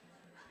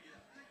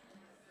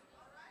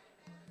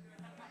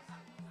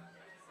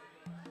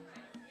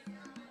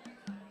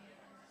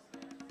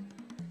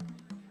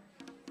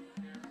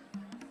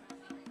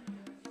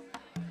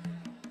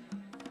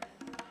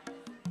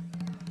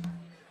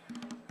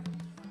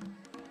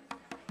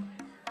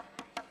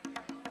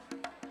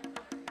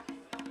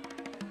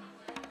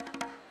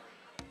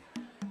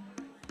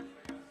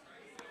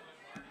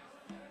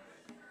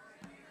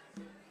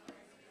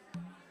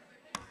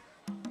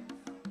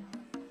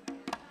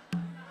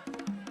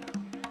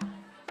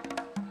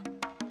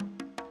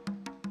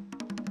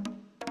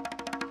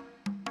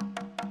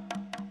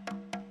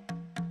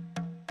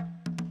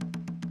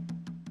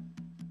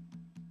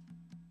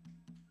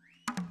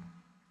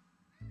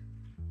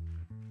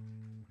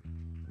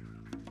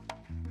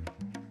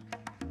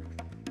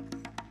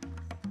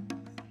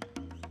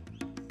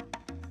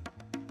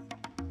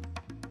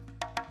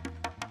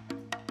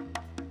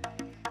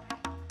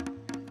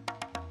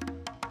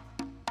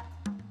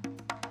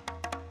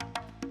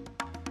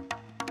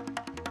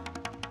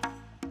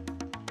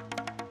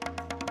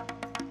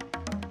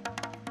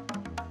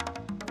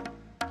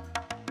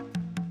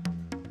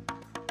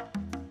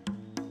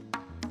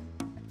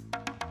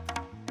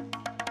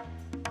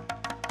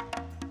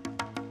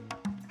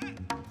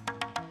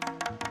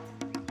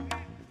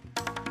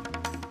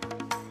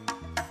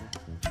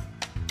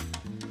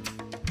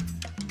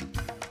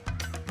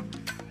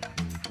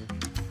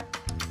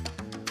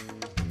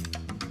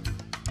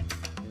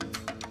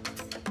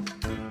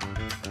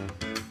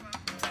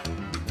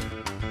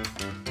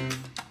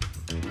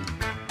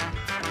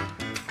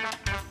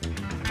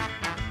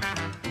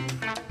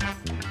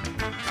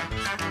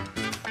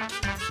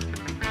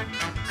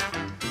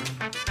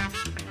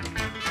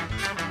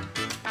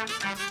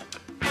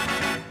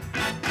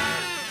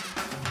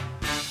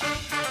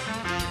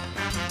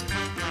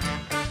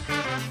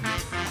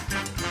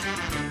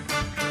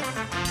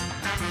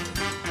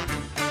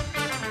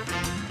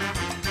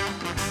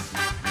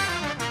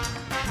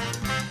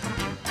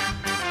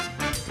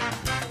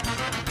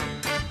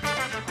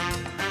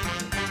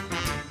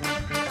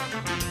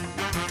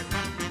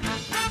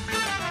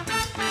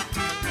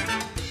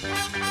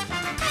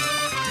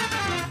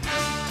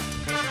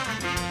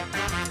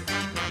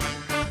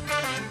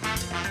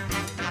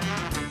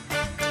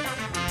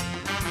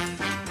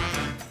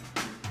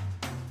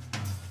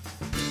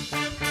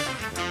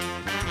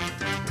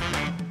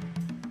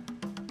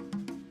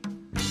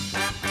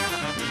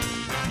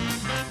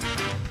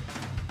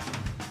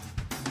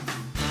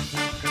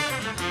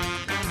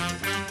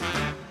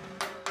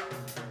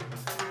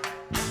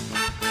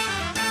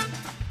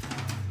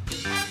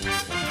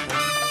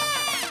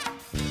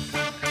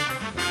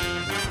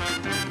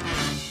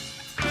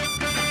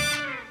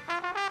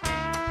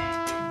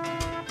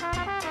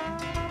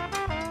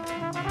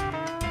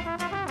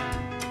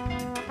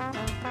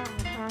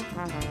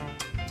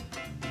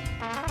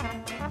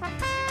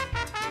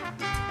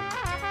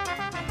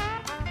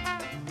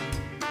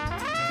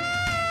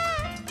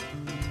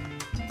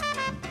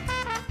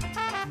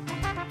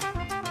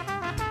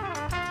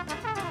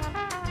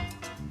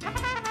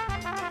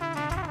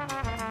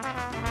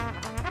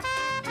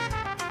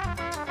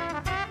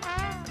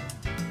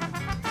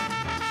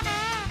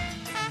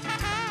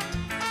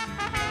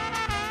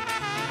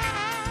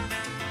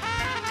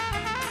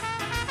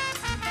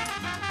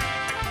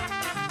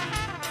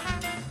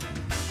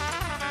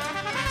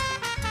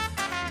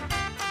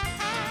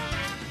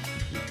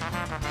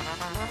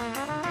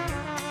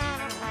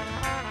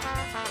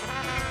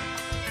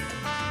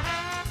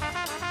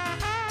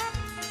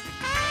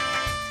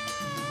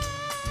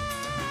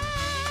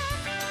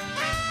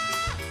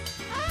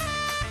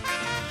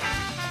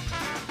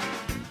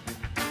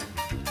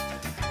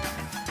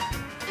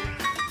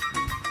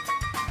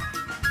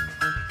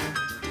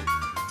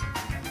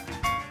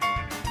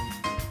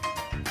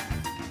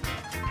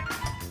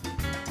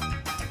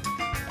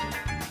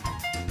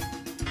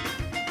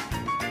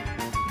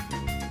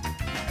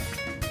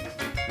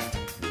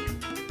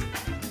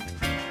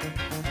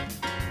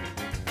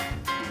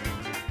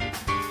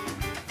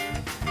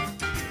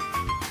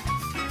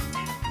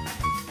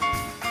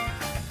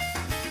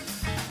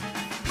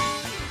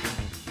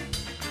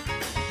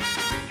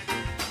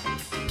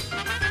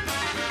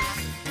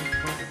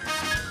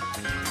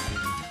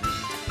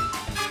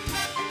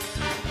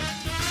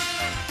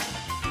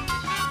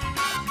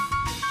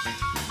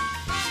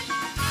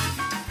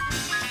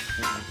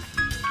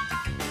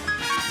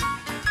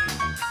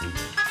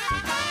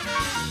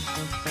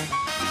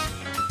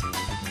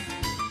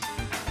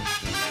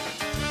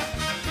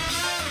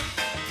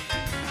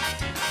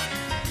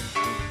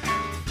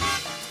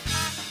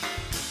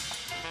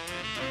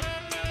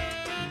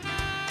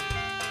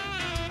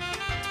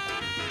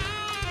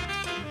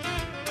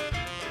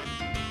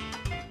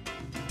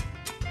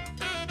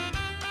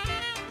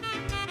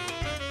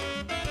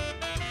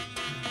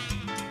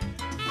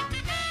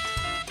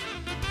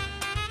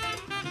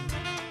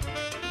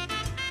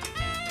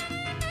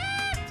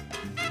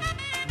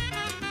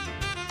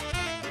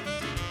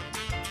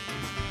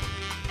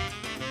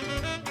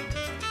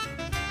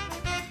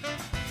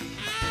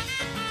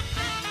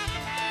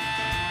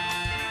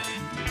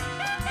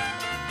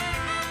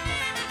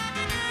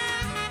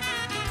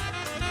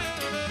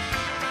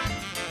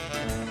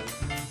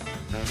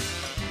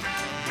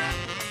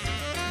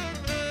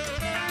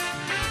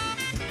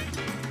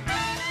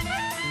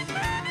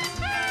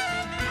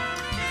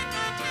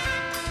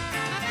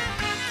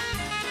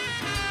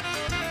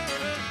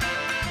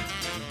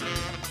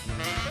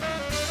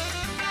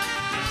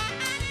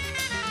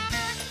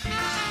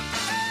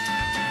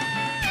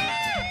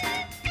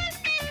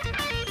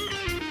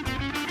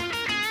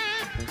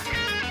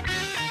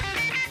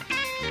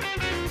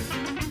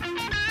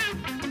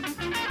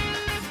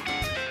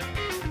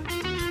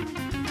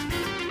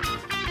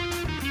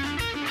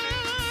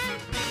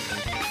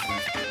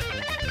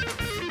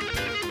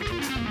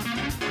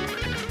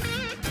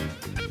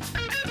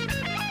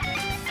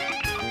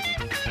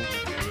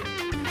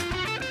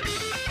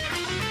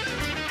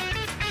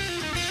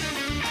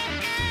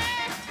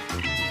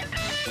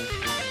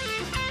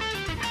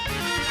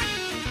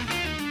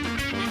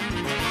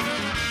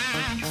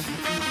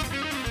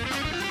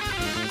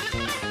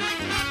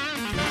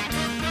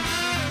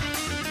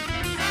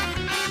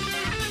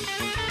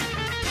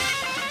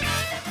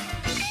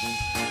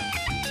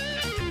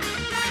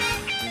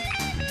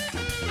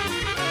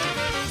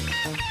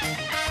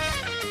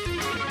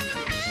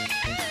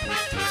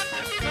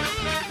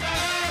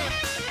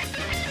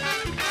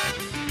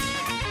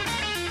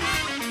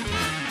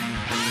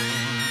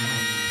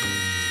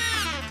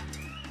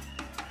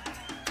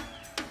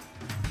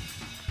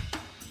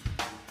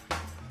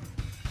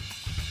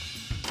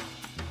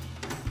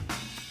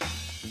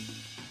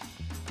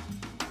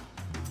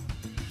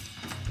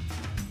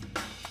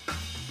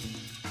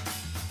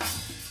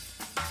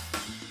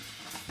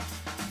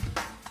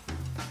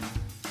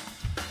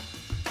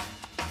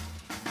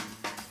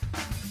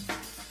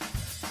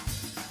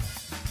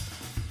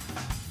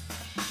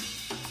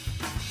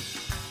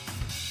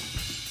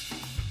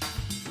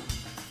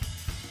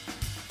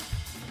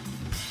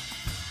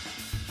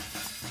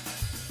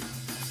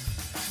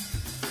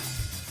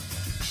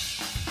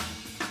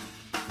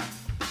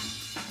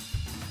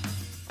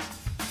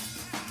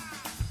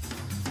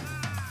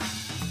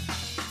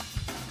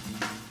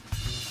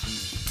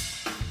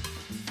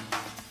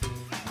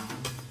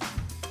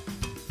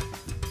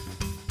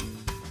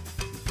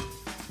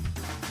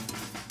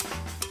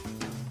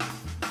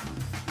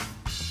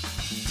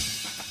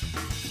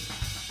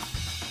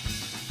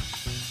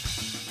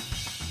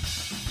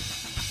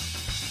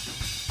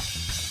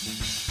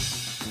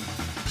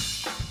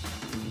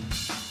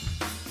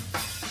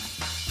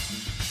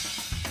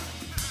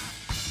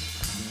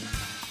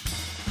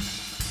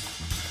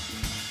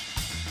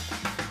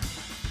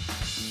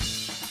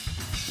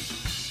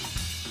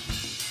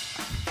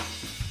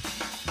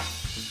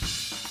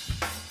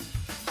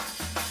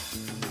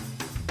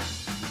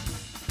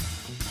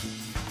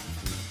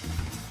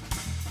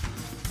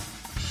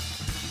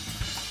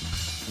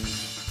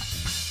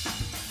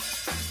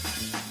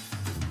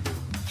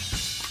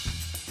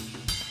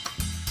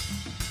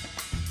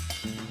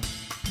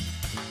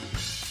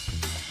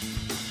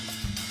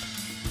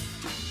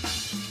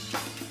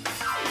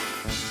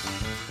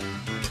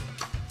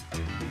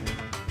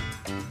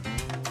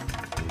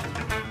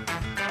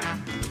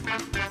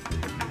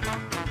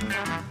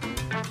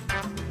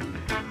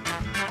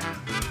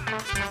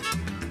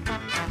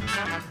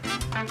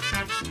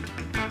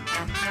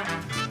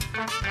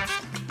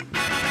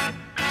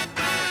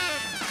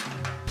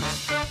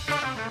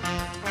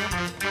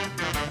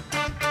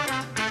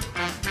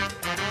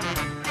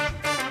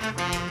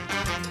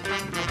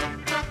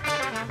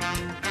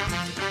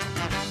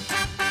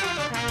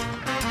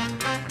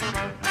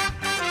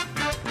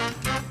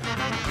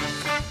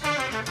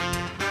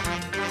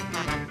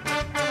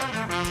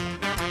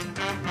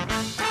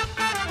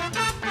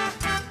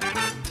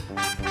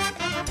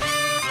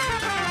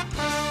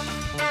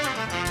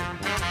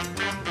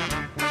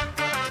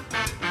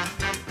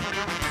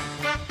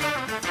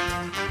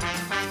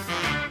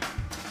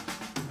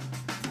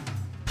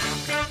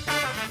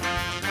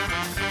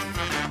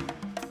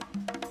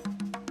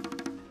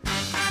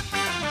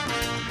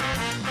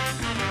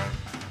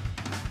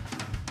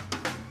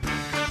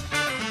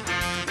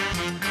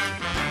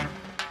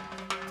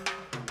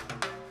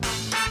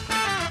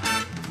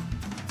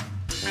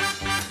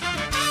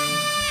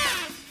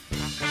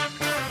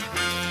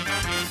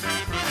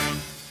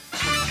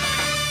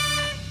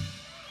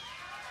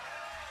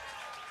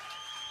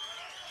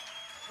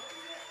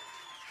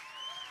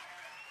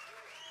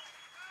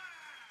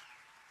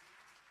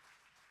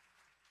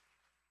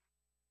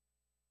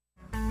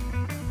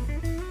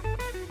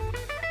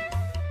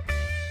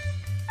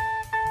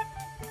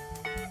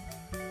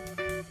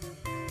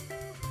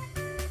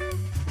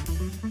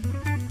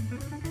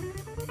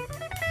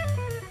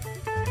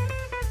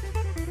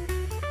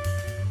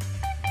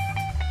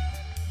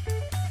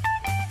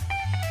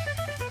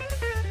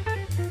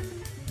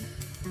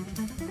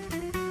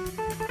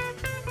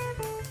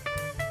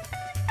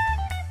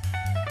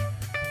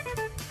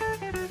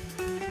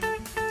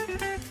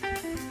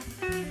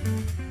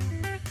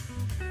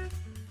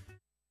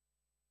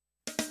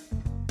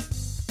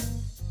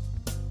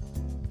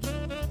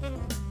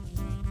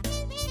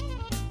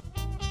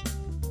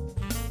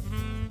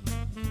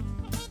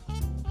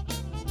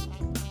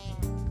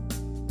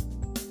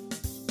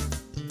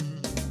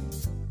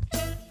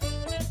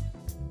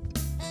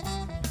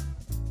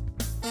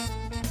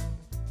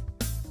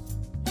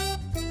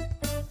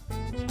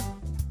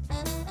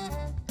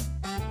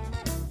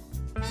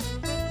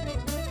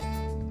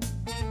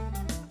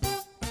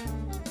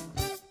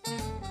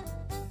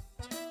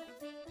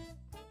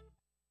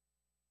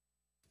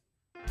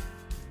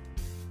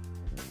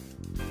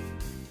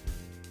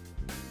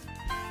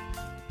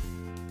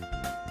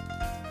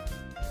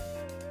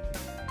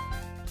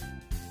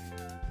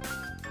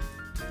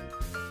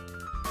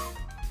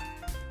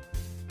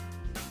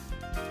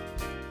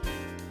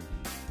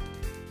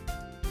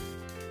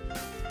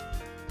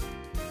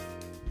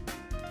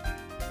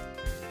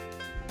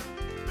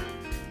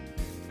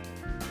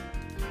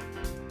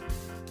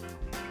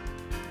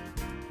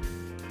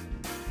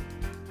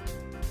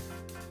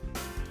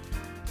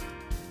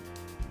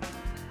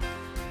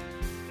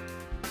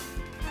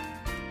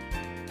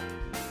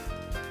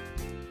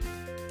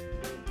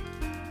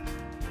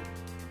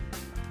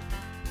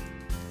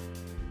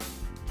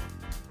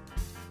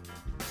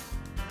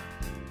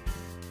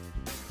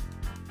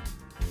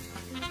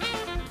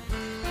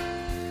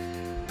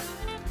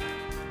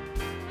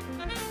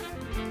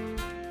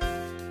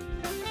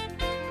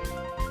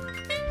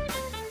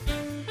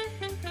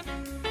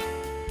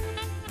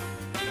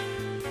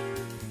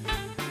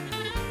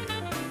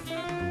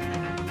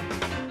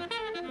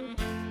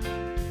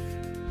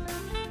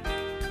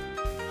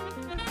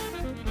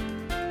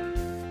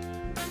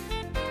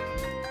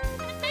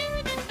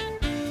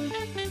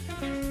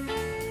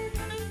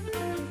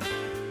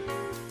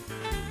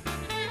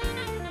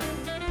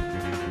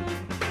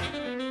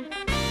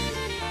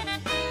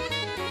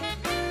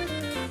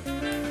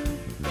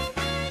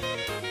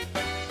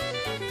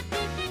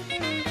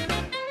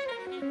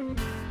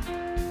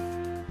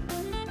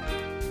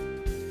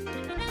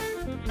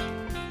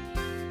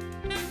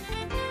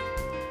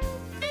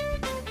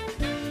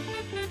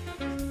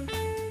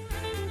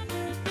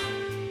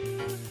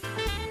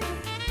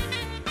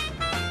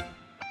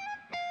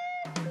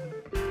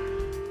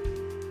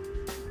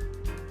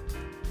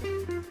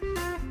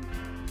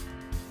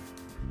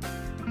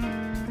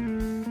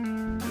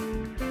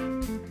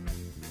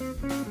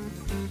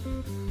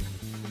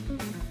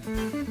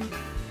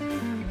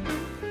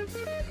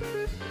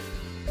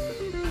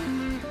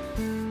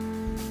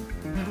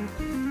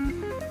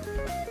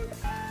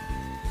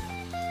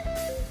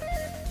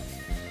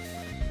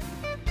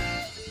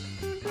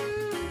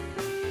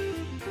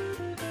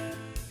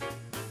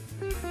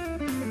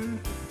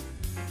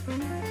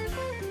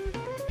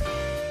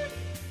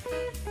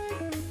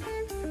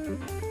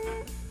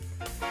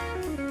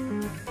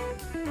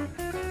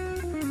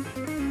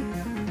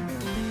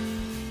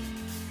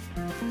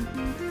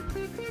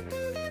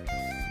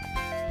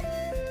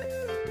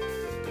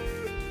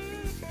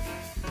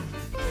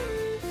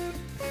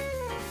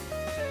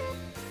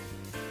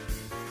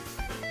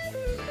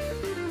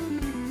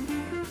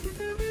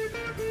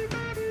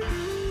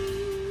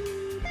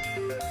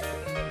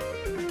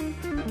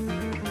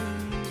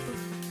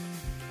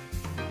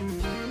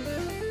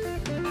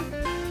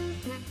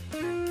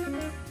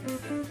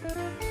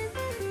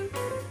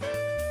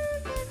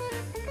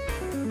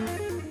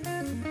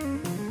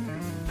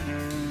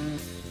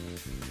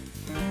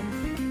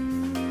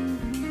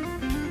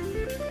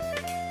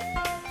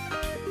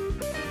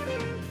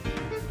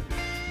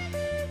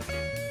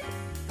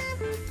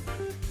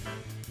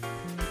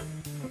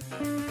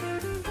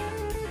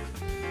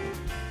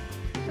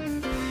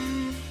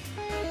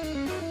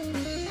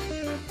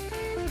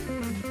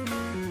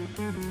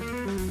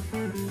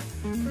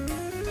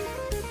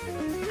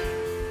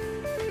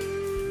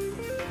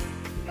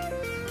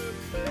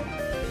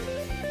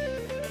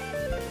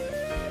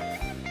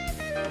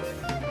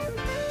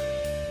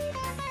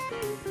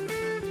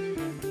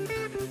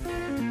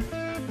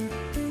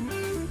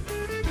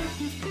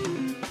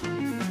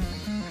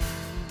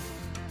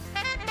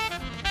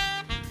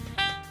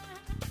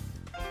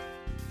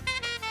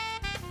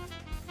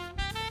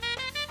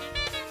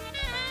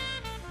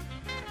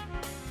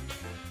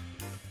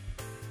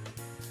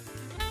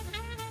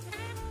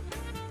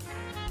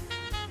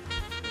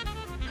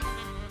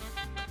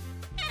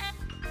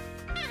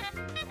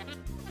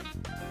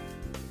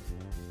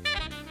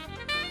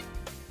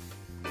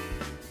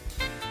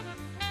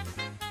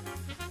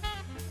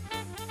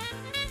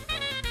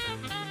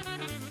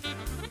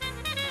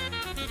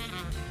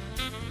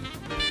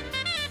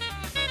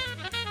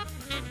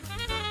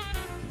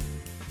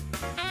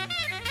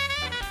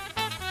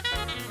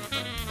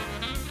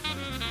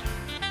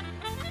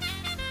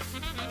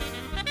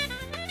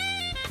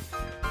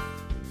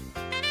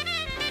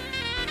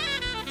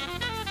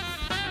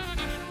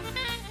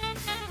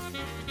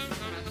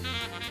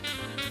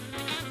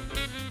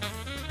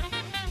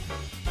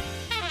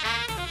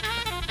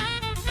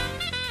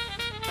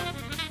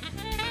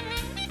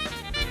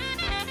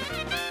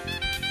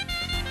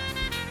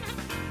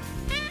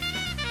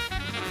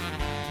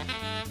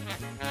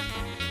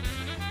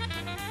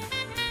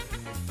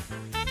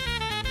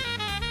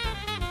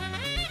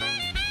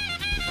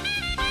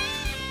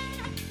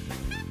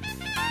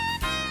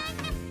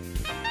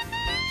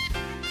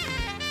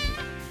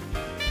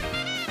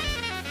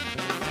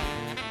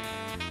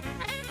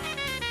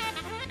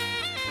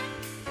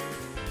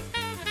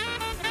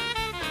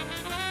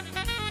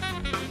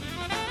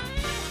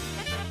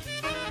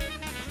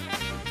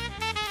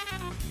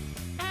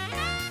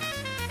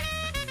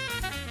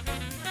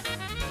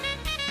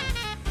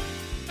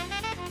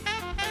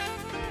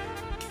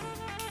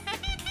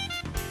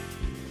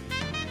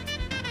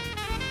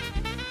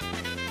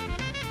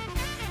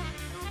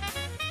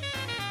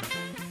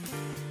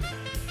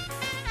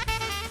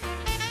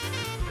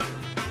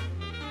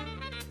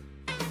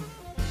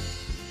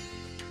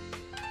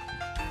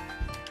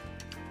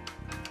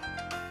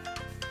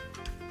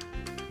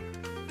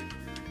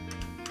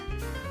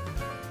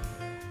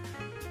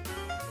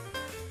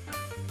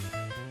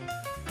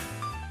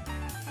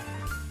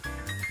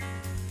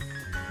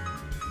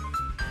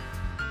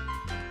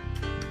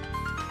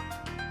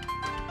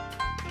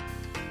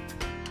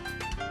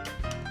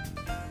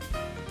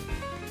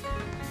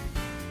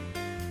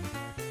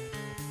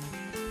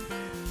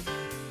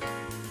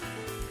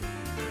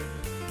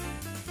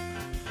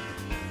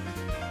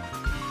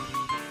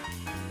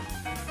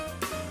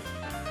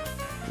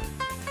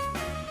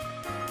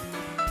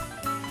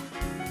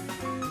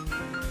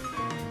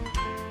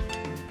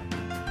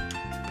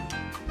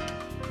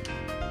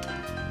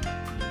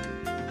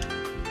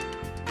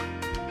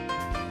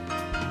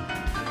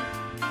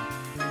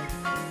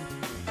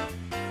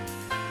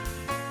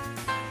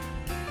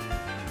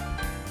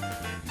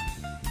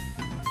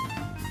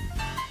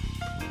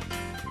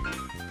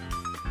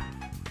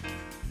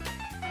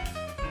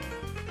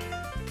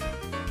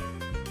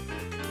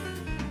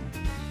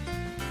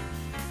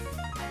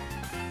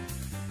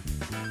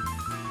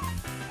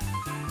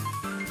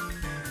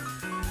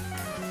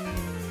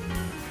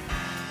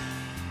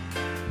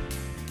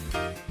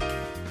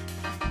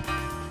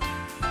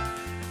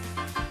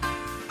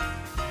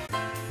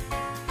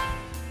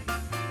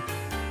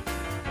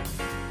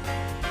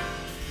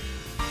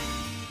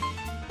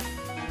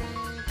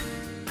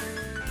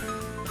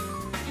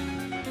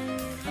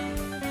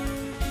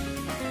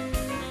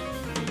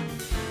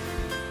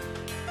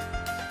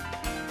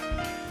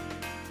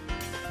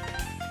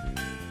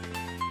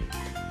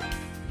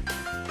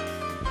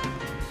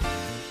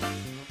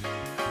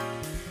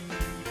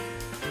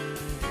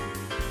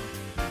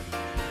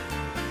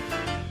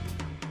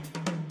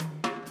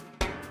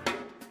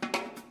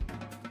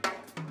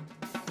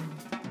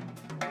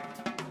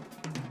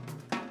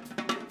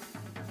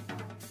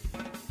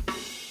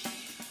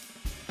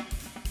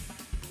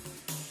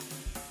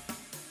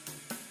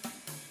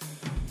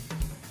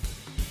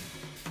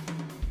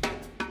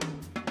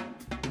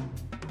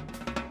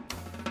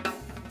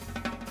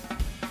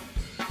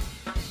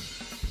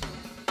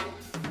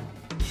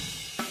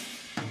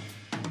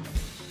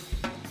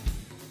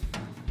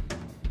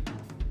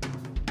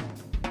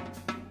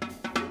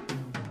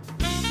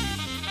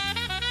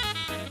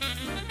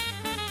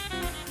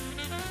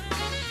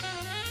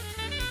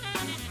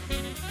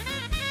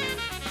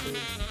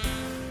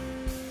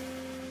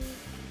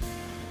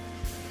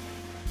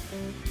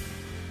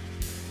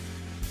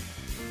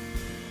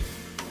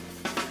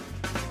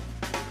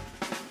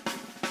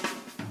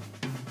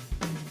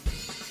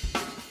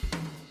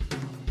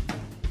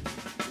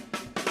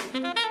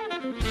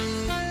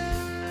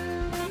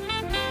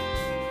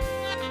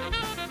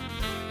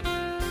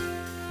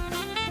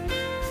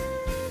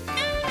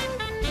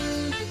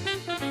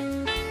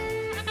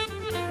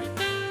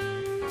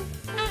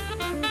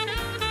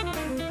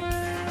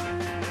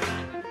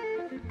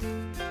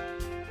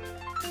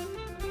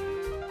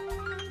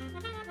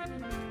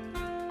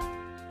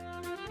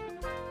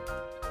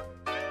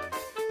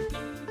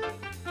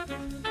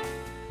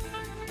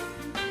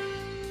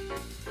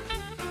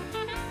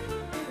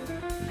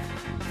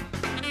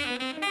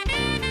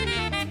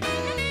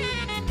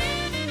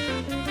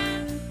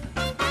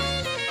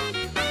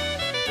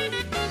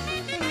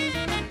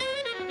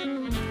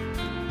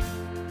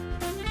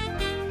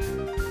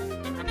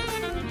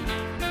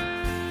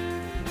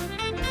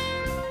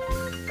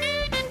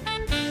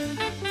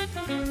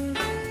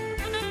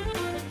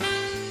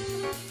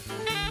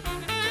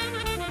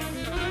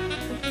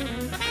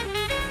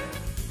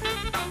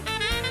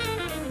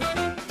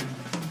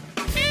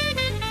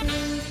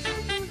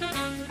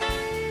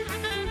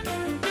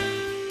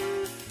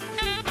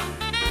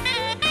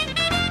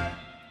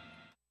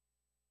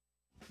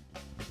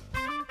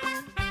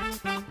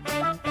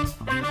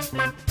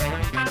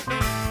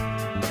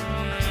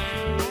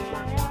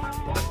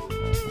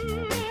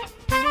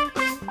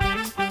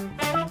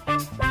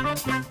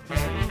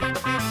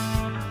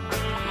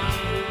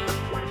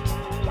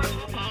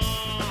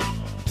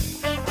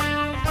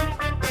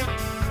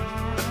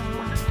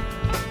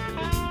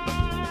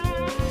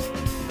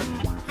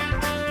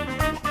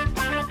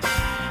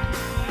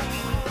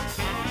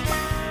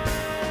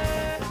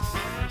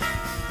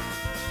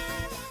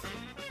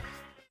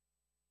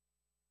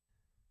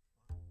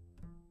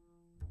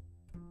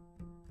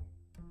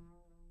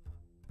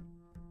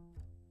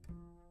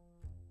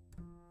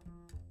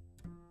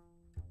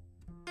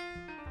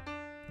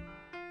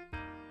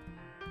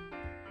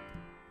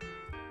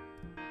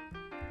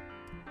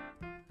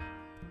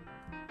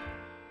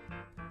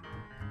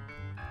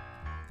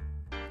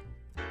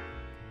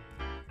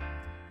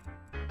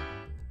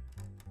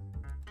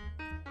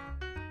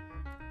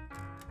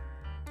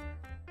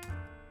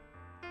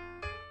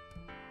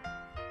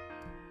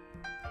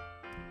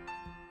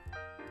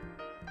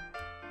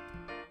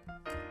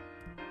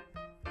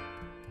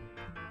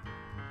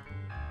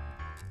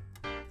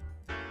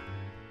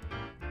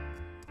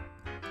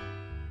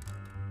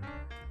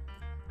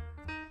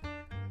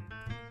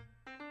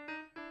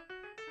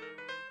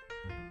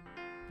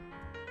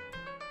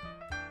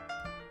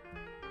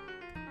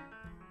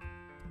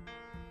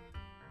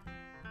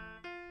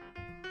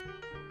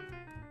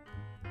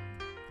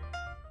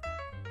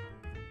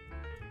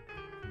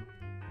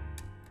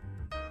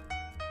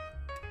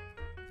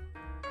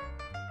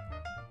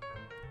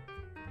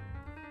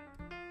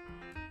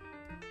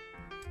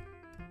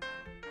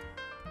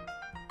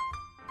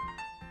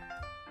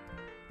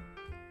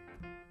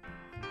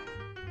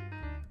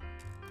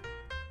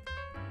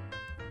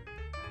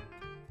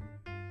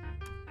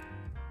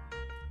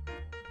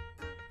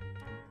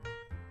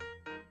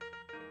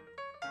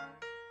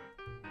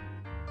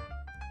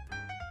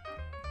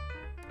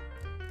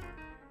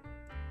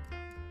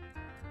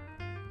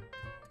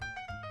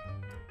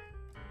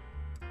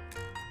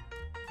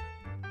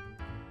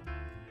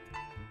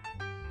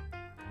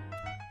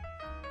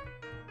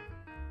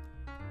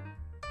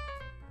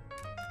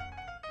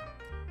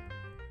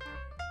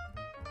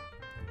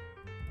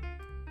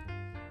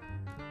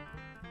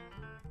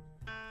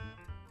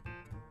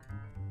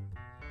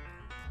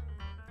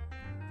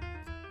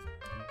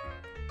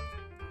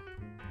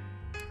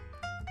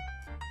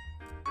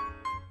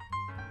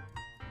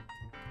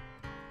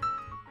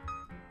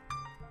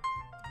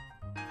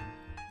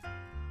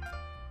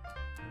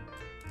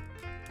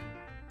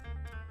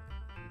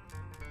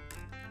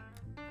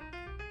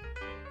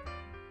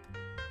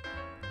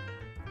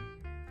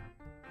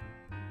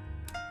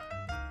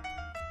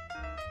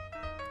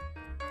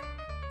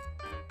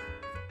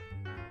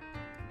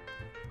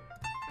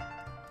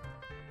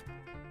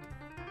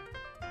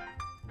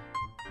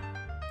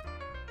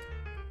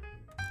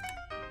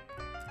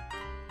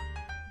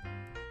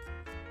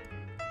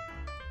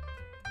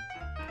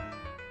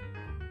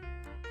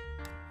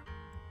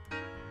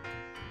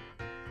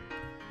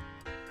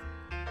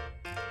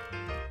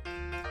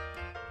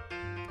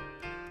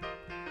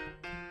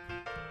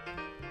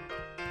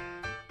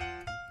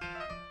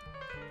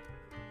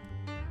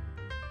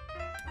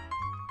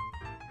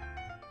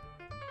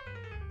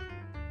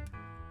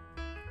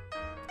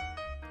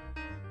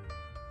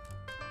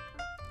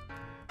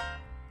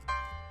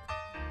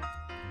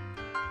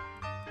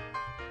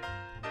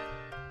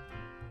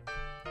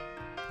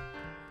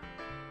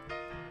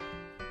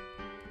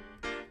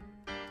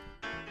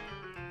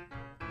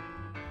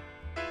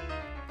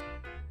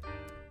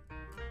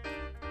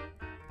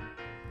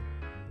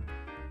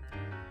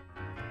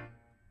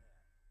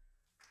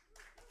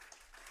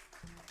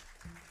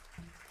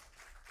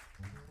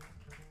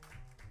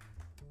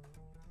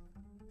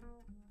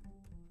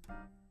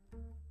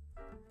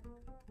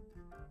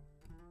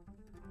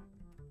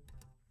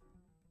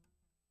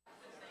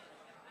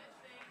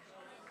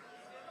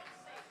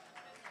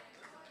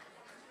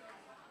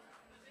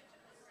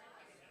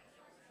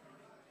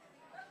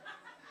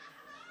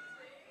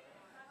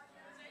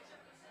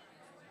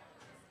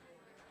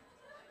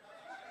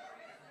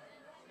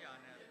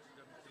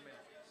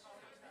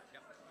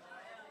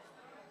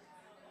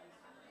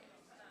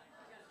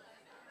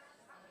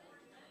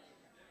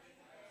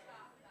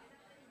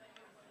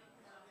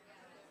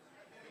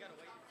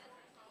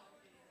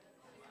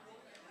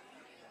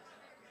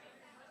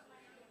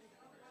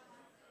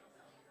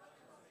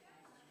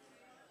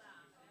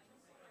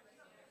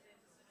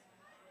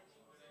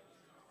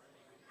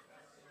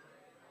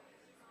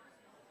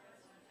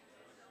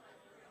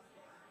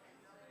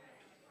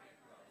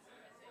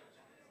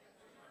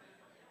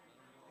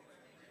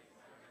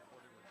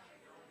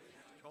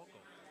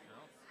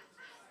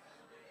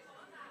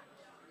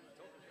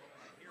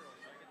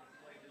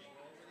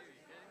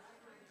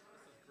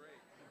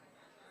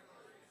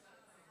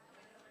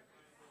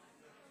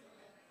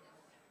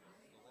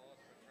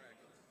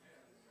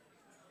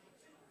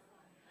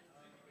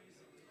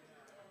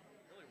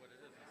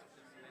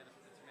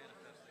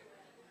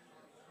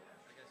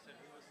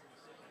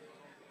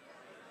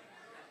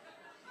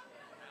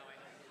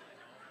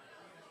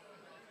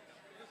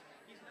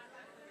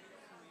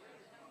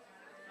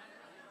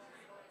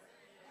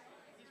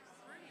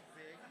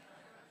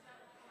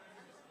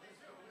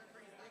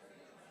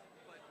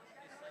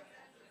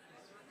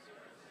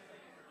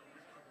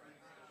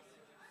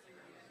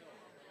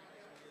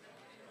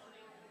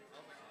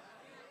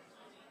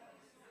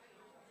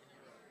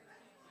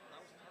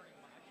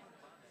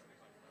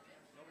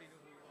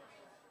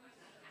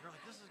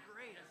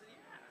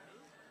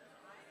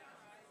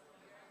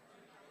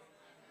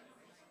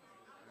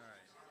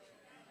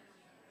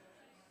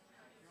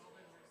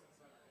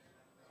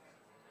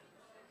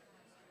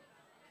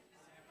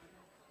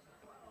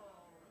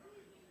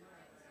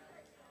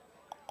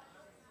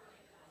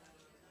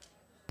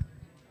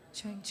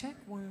 Check,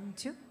 1,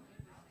 2.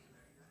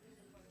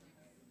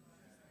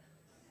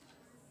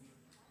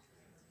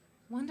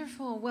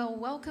 Wonderful. Well,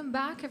 welcome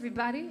back,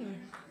 everybody.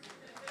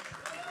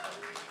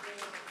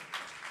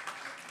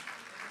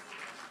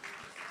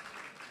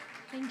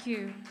 Thank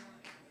you.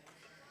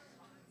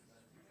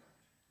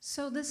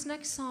 So this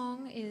next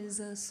song is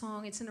a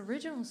song, it's an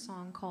original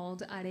song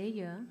called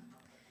Areia.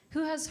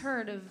 Who has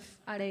heard of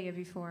Areia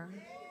before?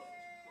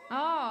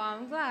 Oh,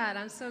 I'm glad.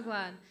 I'm so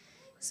glad.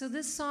 So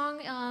this song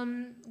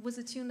was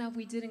a tune that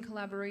we did in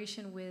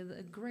collaboration with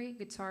a great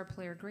guitar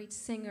player, great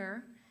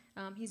singer.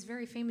 He's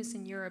very famous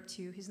in Europe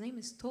too. His name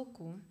is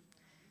Toku.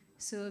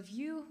 So if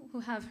you who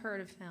have heard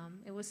of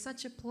him, it was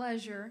such a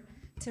pleasure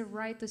to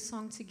write the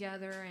song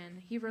together.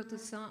 And he wrote the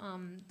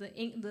song, the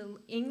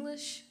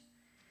English,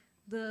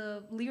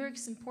 the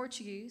lyrics in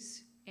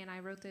Portuguese, and I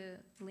wrote the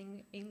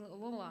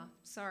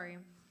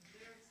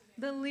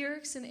the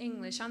lyrics in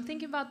English. I'm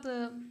thinking about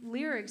the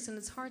lyrics, and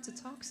it's hard to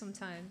talk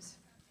sometimes.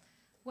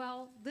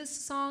 Well, this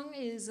song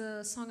is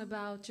a song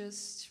about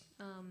just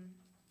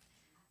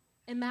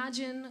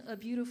imagine a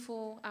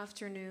beautiful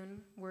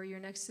afternoon where you're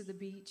next to the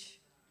beach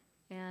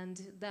and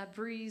that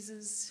breeze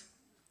is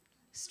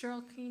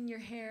stroking your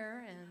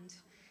hair and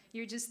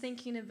you're just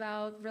thinking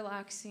about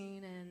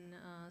relaxing and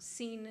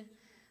seeing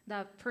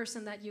that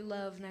person that you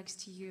love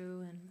next to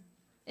you and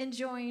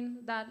enjoying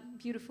that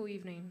beautiful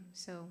evening.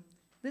 So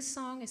this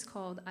song is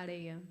called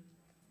Areia.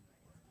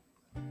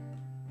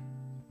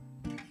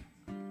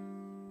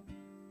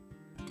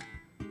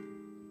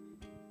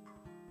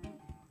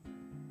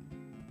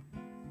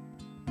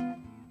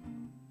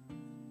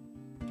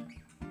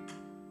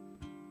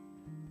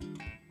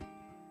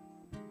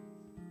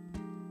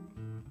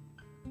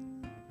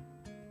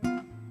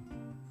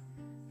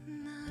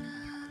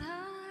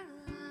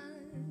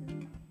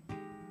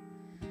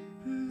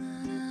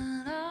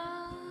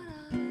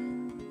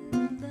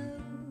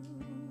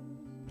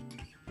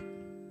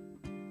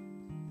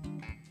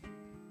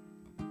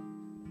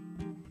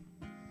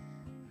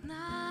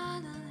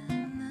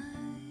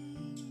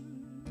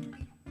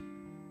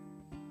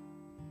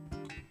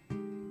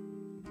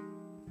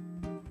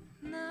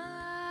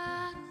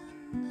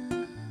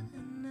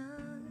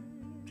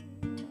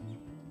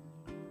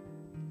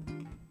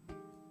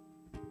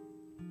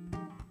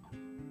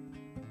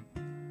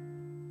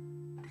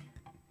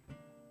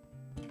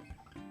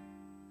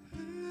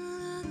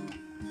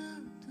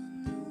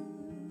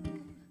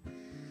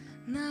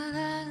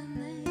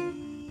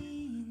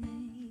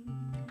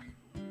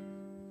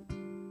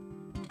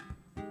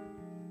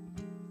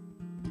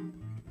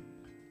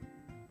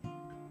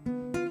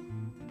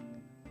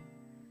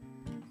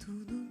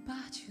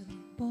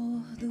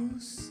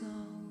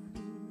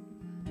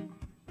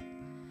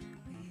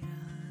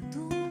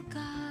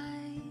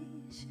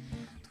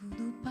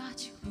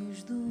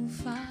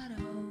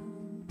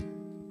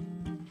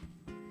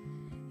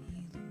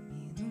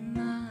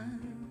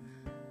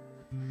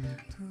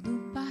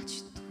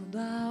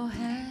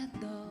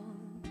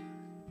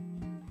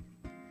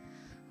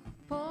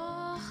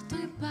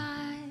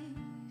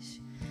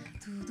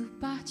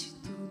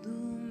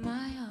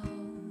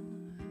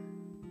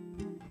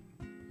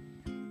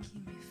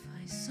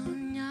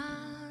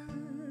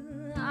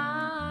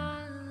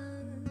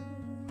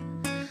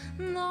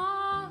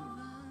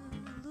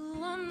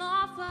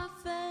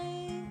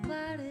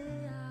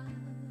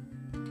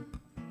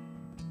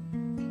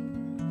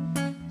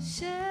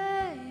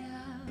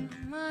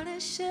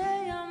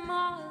 Cheia,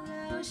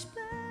 molha os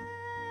pés,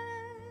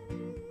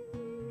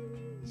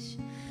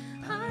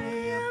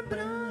 areia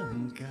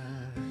branca,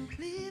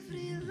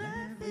 livre,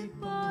 leve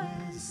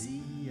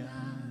poesia,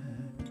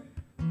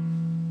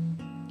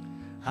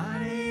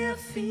 areia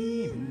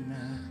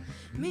fina,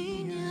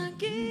 minha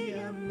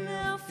guia,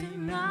 meu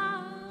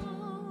final,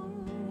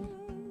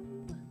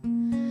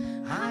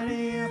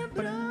 areia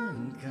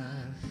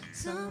branca,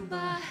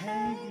 samba,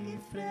 reggae,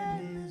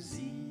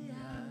 freguesia.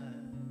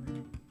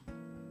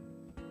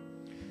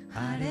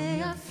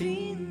 Areia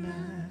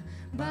fina,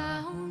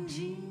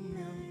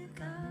 barrondina e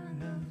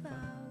carnaval.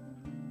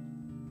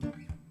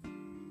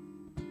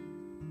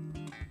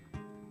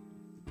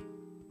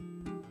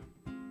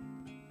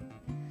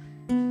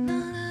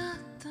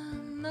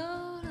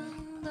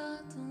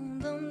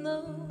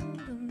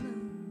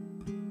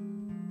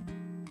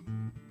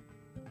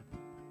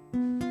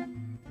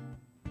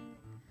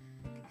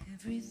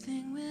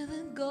 Everything with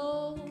a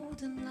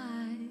golden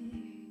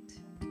light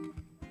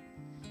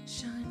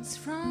shines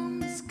from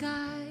the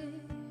sky.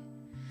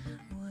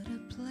 What a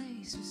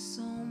place with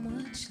so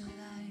much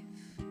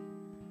life.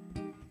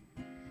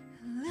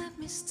 Let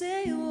me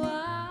stay a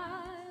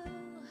while.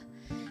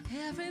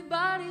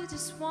 Everybody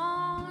just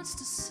wants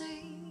to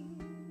sing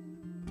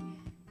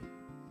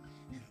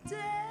and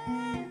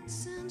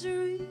dance and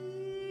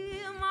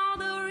dream all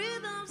the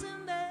rhythms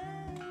and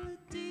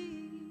melodies.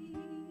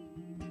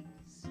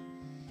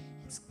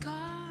 It's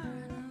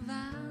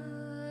carnival.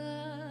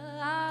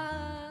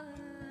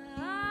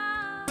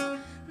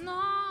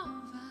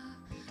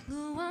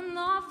 Lua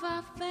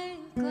nova vem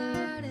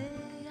clarear,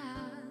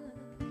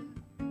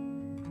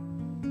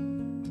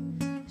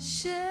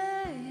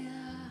 cheia,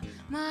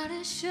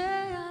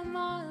 Marecheia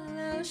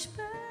molha os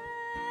pés,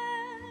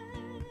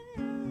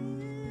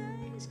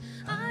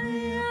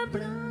 areia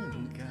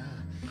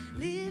branca,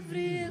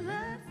 livre,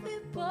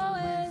 leve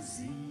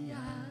poesia,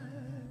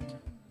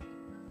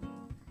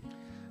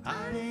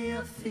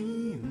 areia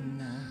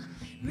fina,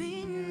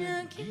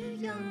 minha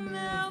guia,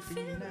 meu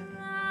final,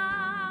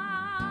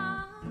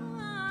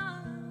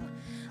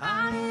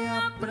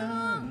 areia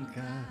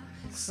branca,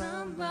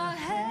 samba,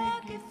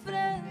 reggae,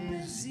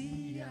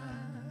 frenesia.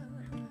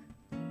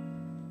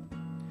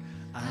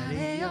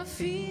 Areia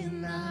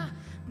fina,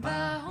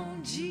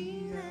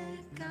 barrondina é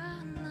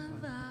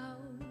carnaval.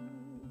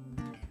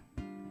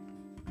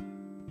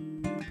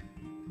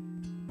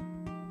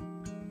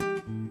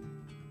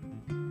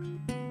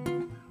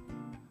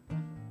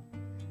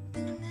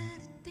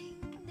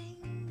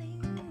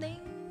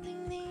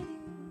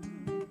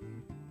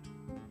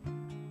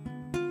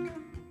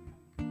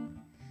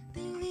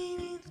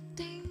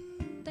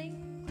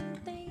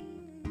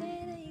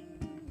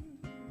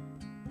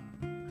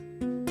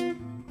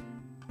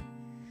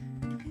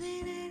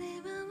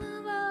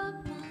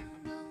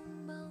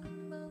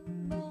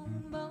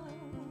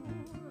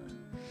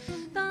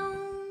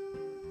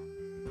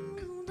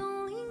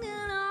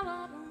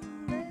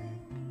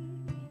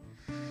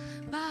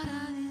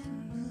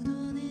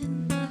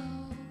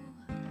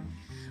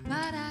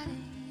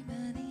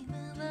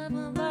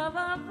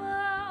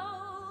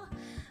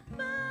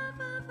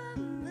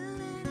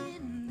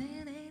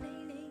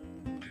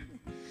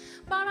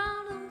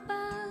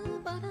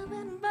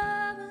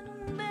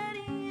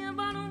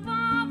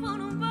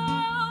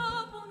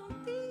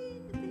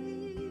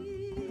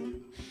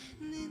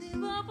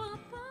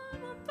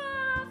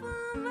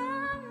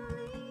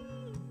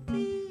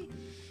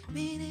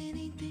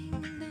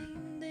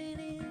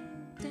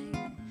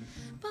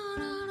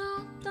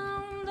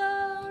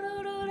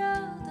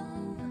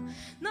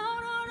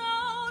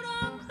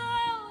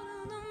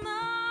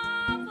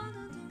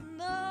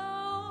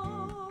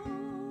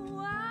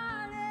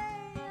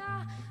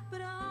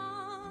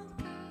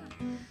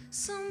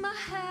 Samba,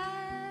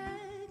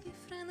 reggae,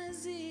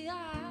 frenesia,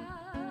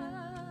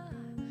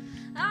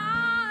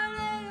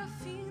 areia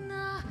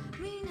fina,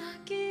 minha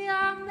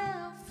guia,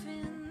 meu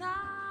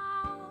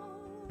final,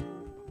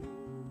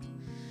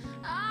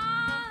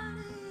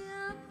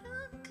 areia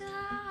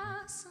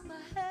branca, samba,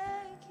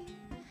 reggae,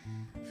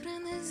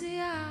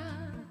 frenesia,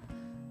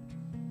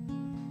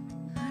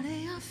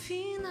 areia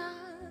fina,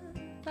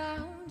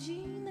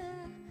 barrondina,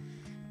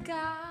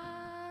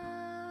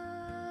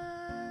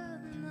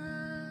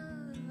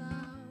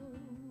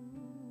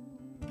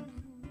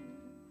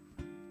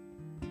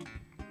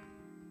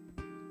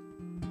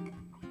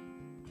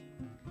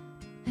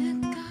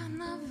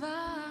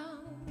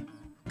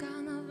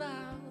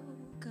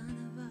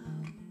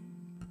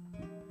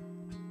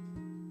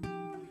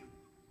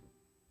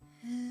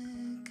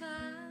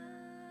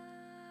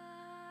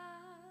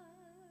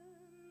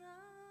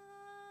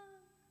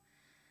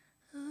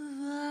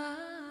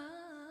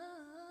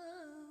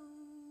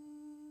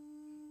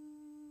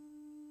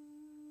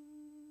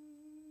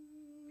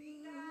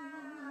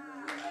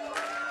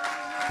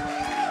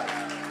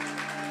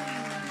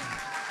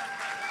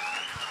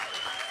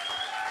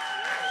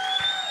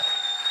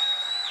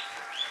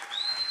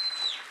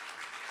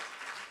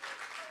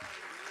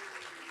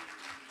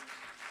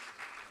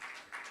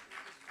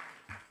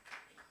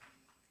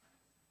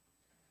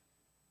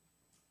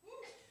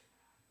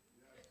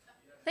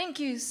 Thank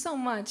you so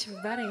much,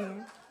 everybody.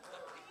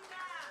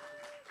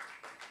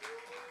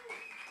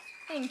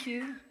 Thank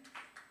you.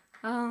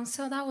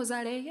 So that was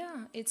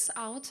Areia. It's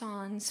out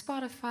on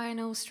Spotify and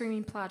all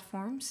streaming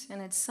platforms,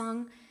 and it's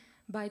sung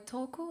by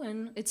Toku,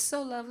 and it's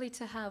so lovely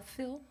to have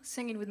Phil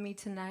singing with me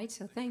tonight,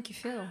 so thank you,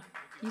 Phil.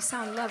 You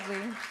sound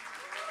lovely.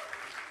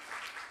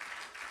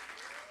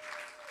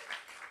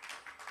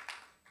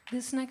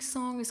 This next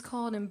song is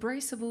called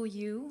Embraceable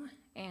You,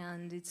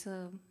 and it's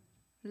a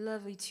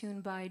lovely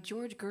tune by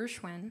George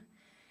Gershwin,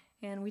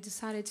 and we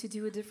decided to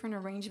do a different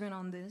arrangement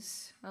on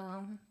this,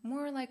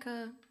 more like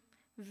a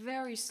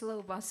very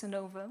slow bossa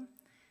nova.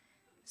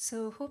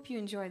 So hope you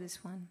enjoy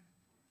this one.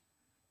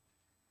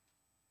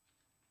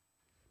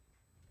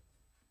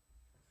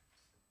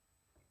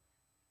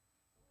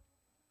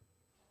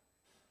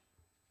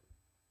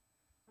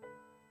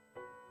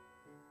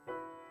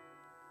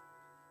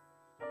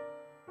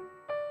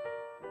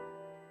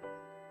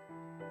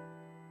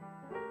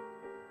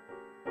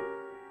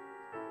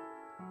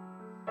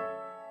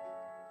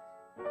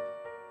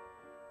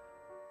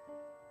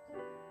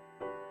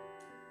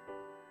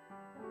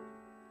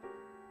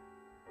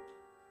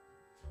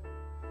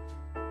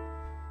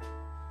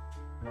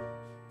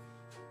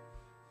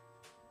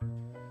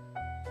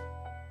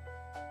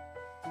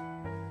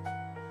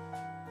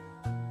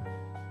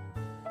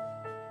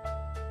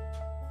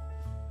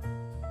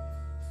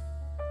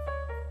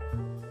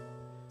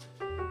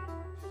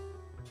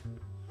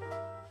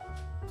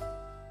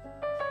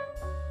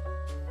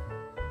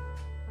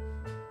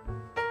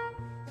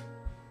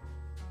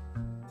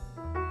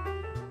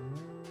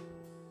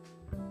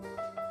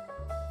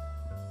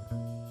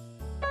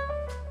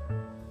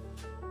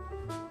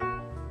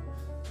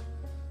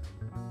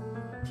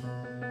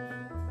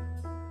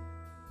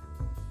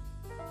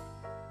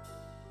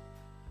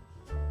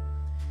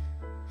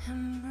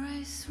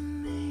 Embrace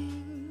me,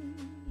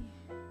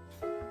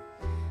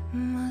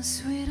 my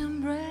sweet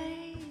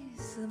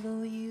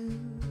embraceable you.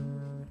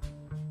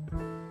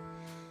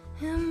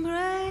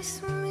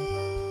 Embrace me,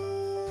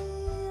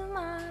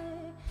 my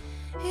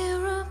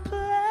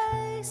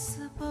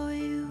irreplaceable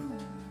you.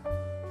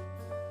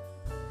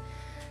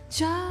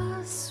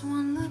 Just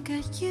one look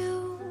at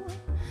you,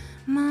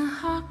 my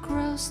heart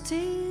grows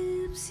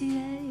tipsy,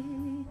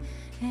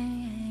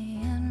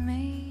 and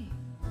me,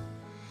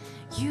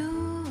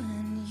 you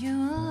and you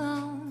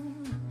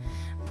alone,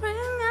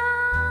 bring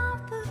out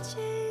the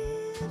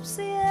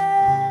gypsy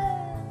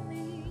in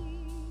me.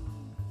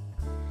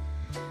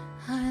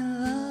 I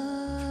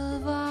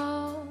love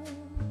all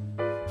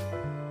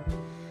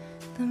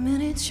the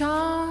many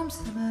charms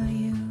about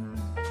you.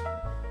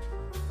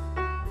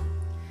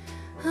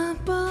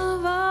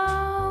 Above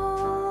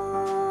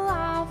all,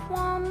 I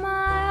want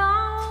my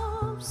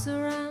arms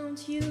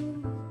around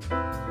you.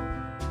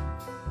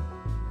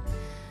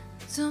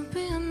 Don't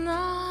be a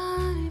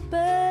naughty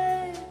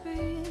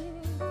baby,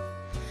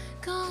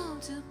 come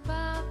to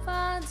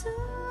Papa do,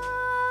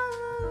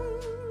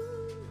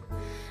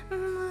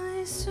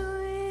 my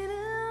sweet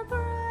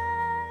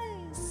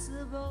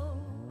embraceable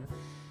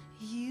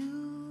you.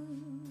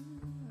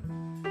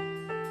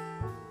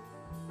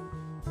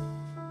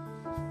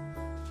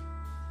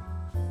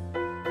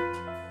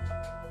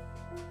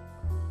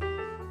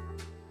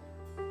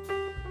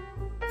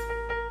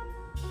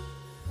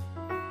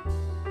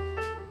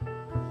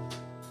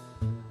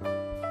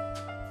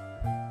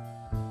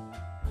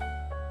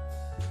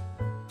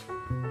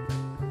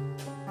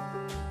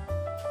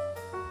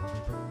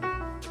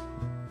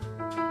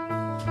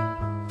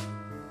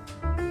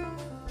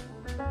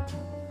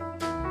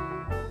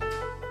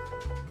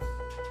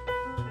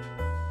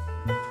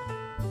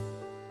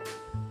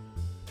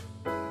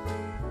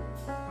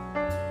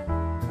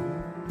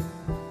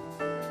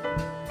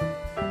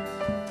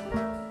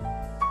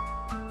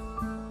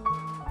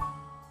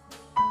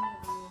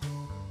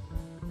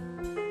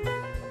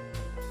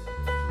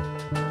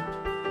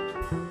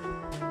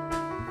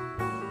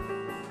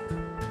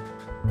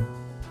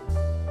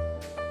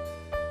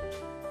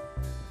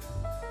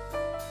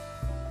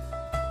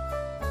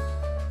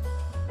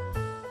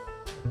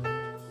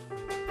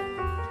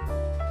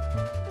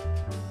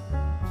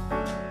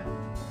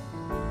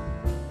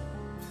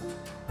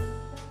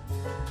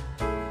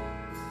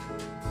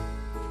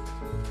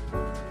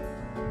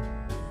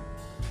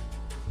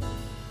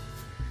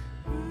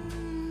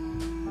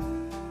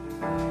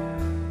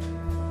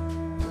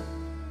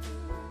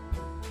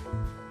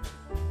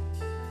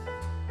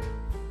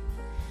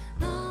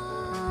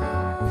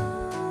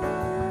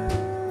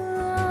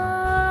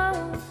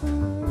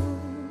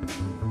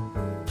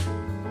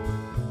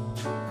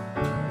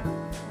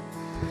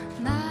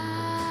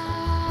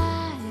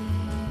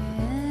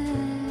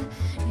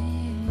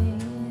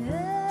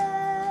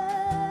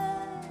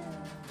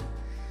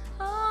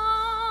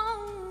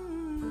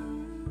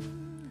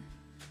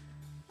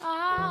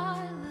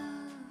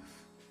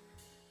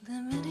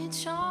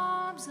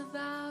 Charms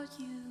about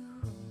you.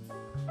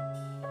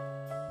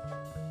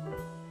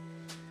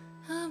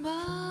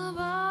 Above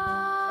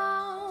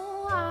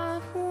all,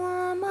 I've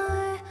worn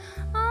my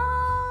arms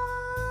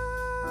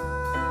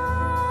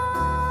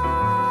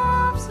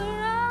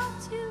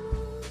around you.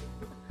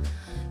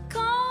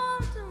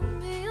 Come to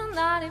me, a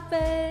naughty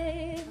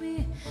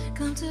baby,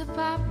 come to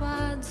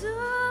Papa do,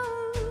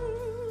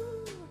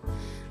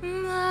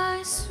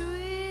 my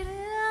sweet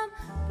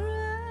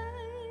embraceable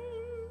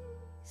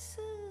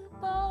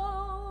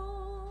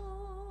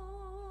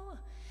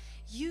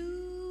you.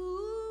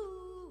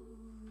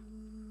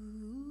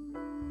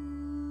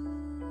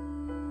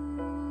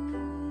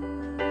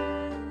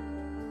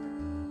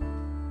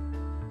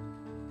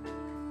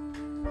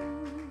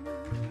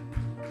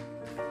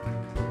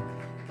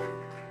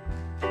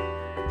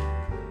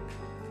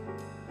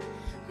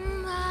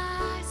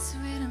 My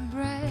sweet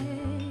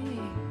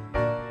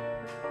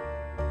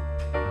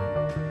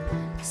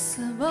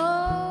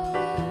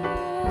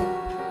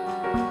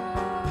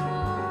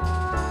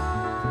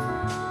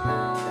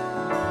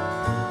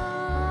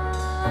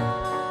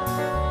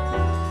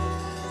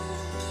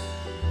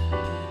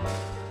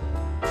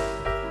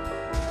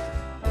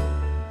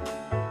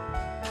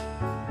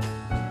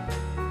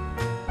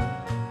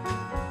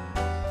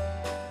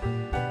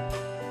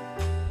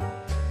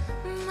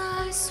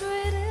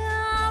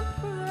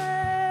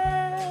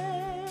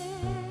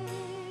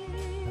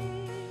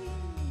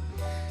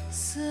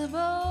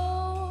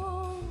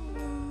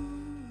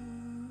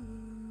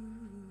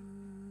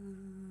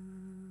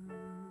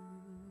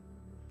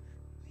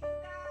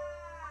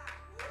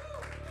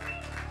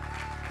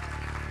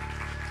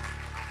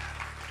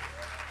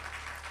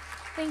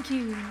Thank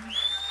you.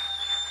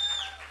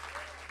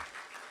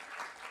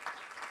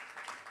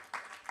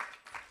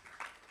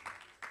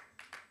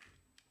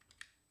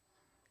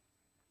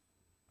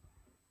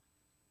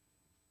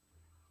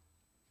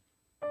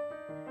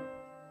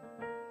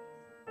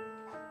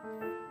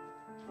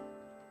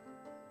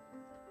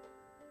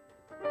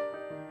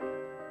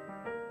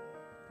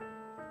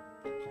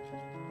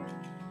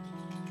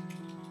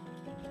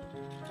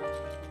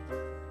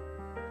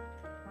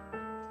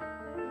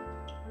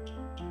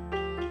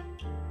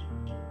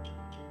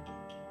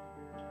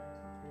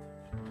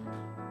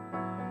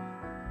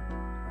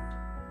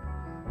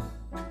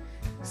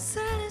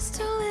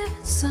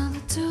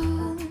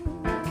 solitude.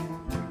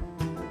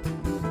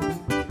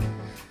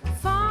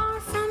 Far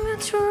from your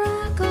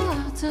tranquil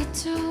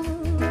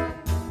altitude.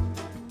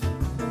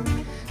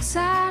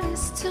 Sad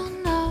is to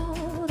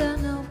know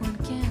that no one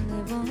can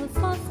live on a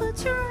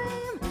fourth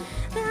dream.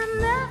 There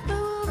never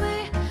will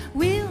be,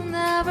 we'll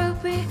never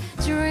be.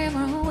 Dream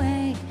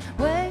away,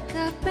 wake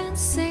up and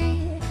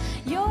see.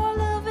 Your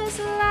love is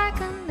like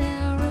an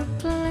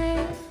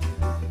aeroplane.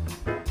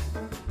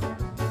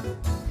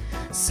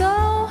 So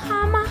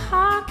how my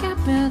heart can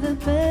bear the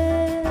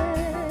pain.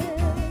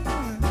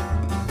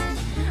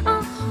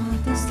 A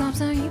heart that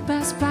stops and you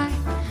pass by,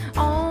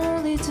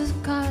 only to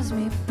cause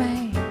me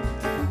pain.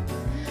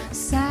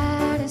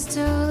 Sad is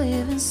to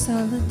live in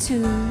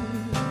solitude.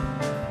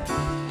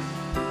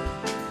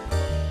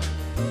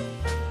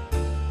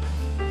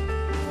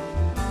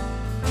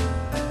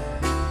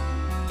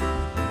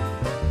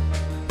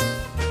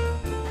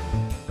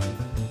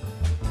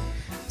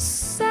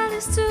 Sad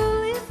is to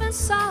live in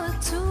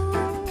solitude.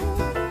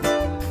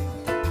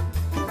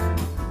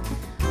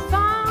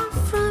 Far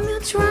from your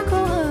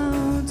tranquil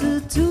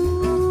altitude.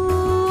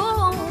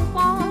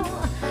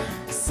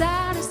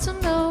 Sad is to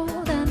know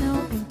that no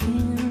one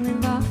can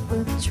live off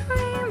a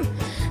dream.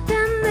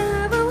 There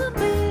never will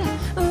be,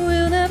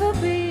 will never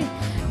be.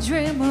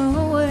 Dream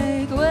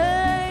awake,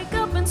 wake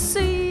up and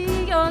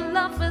see. Your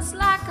love is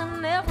like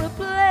an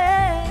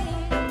aeroplane.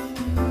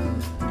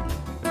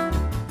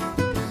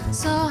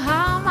 So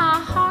how my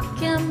heart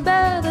can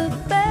bear the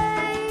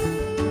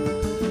pain.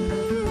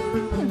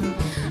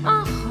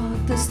 A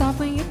heart that stops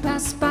when you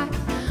pass by,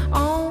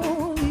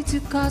 only to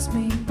cause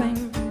me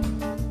pain.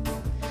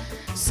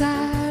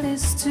 Sad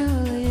is to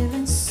live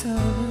in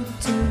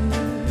solitude.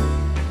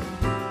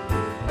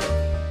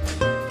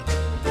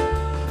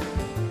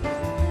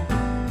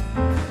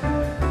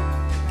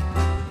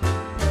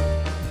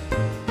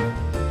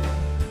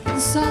 In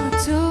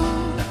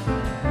solitude.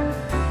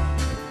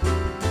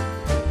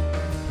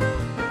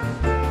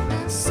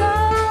 In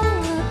solitude.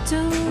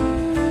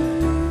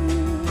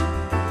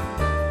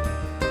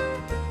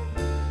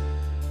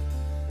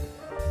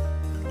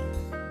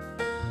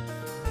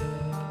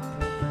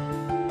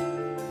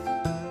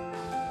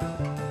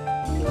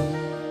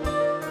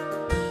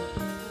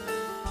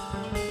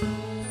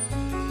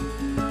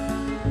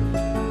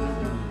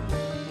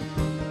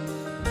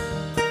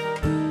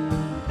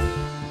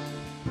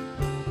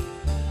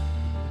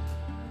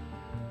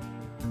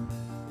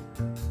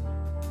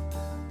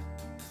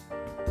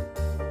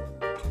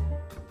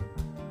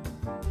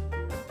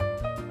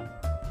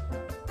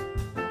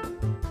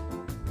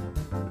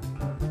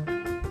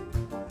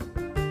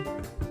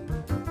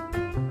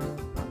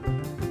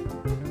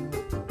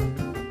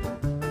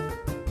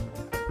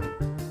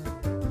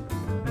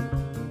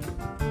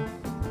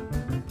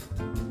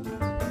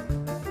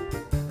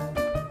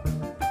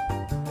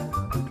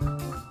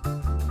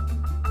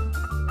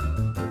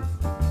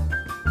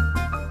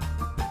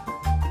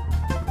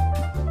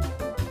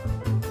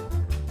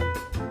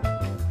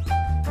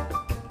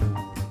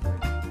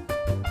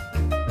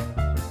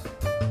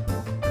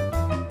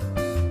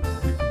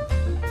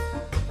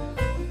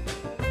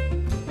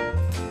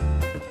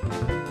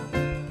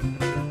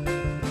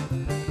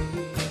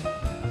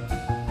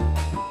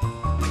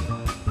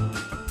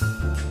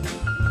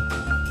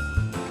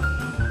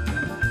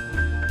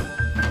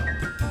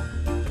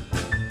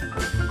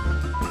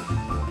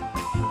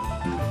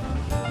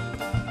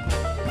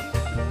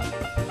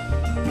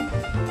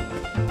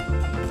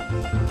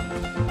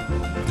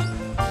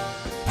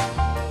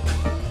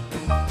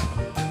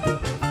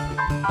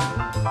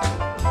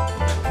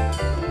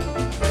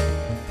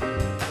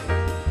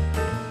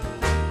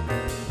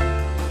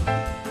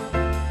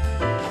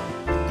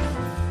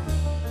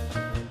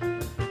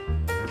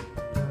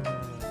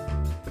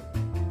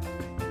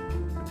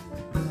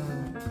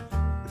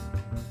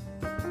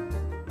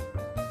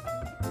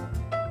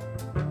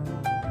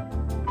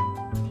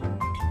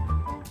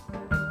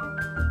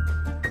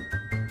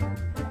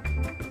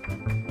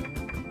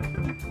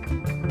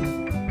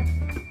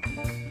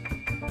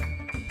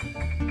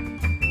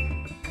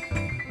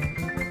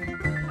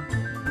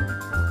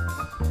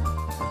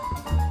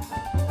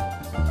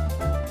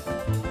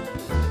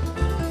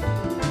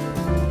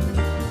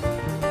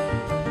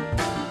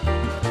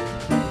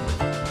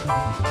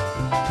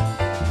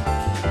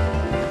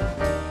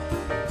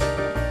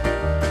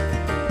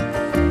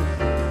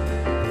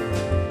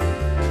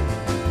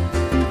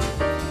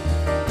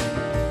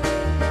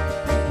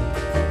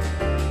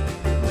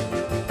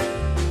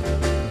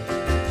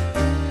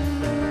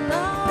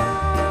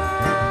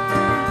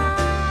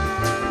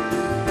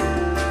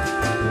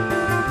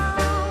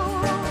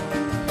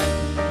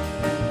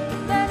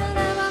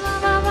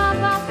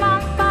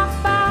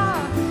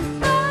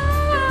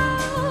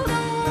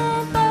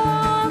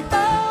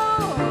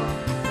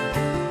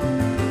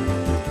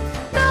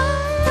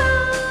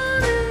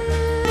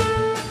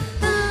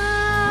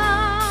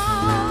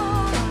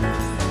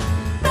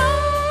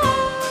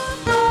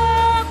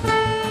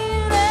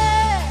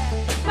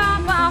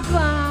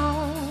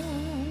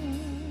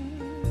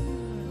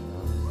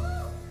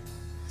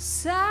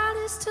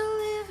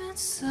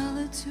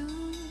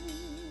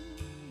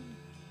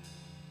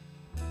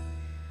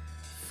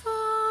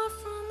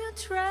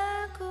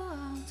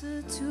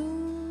 too.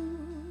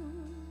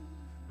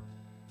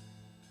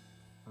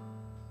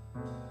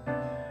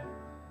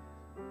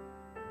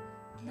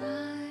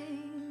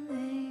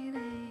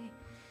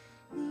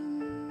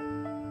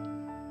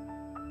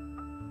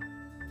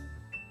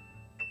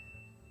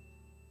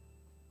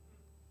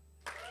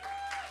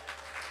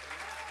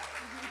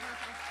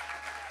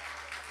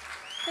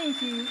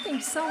 Thank you.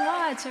 Thanks so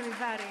much,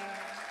 everybody.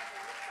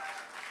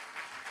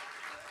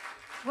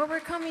 Well, we're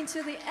coming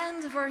to the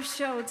end of our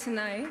show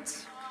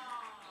tonight.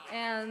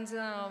 And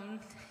that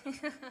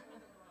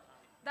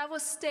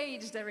was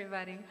staged,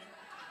 everybody.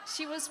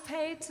 She was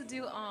paid to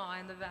do awe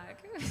in the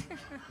back.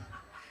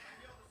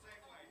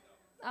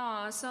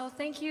 So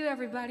thank you,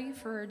 everybody,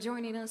 for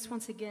joining us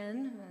once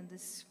again on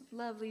this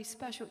lovely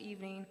special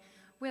evening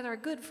with our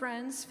good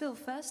friends, Phil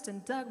Fest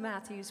and Doug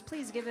Matthews.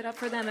 Please give it up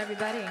for them,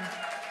 everybody.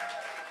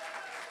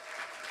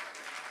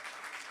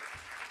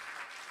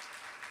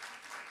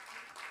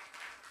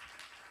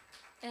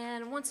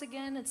 And once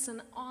again, it's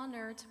an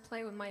honor to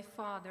play with my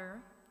father,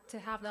 to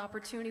have the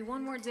opportunity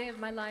one more day of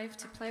my life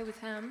to play with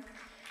him,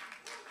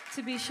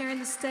 to be sharing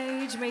the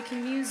stage,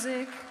 making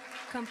music,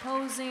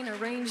 composing,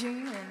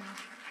 arranging,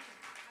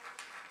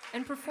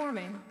 and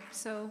performing.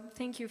 So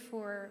thank you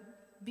for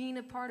being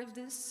a part of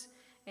this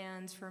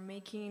and for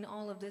making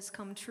all of this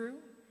come true.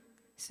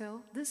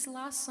 So this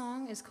last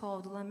song is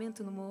called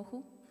Lamento no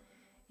Morro,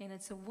 and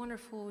it's a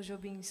wonderful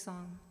Jobim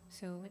song.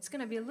 So it's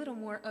gonna be a little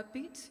more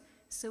upbeat,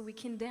 so we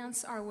can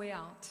dance our way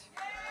out.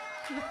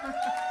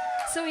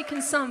 So we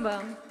can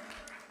samba.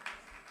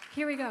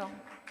 Here we go.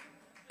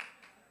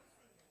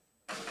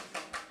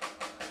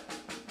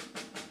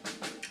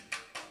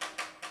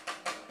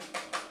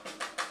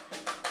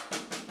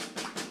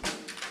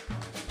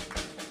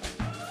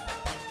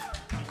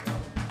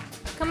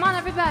 Come on,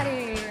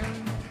 everybody.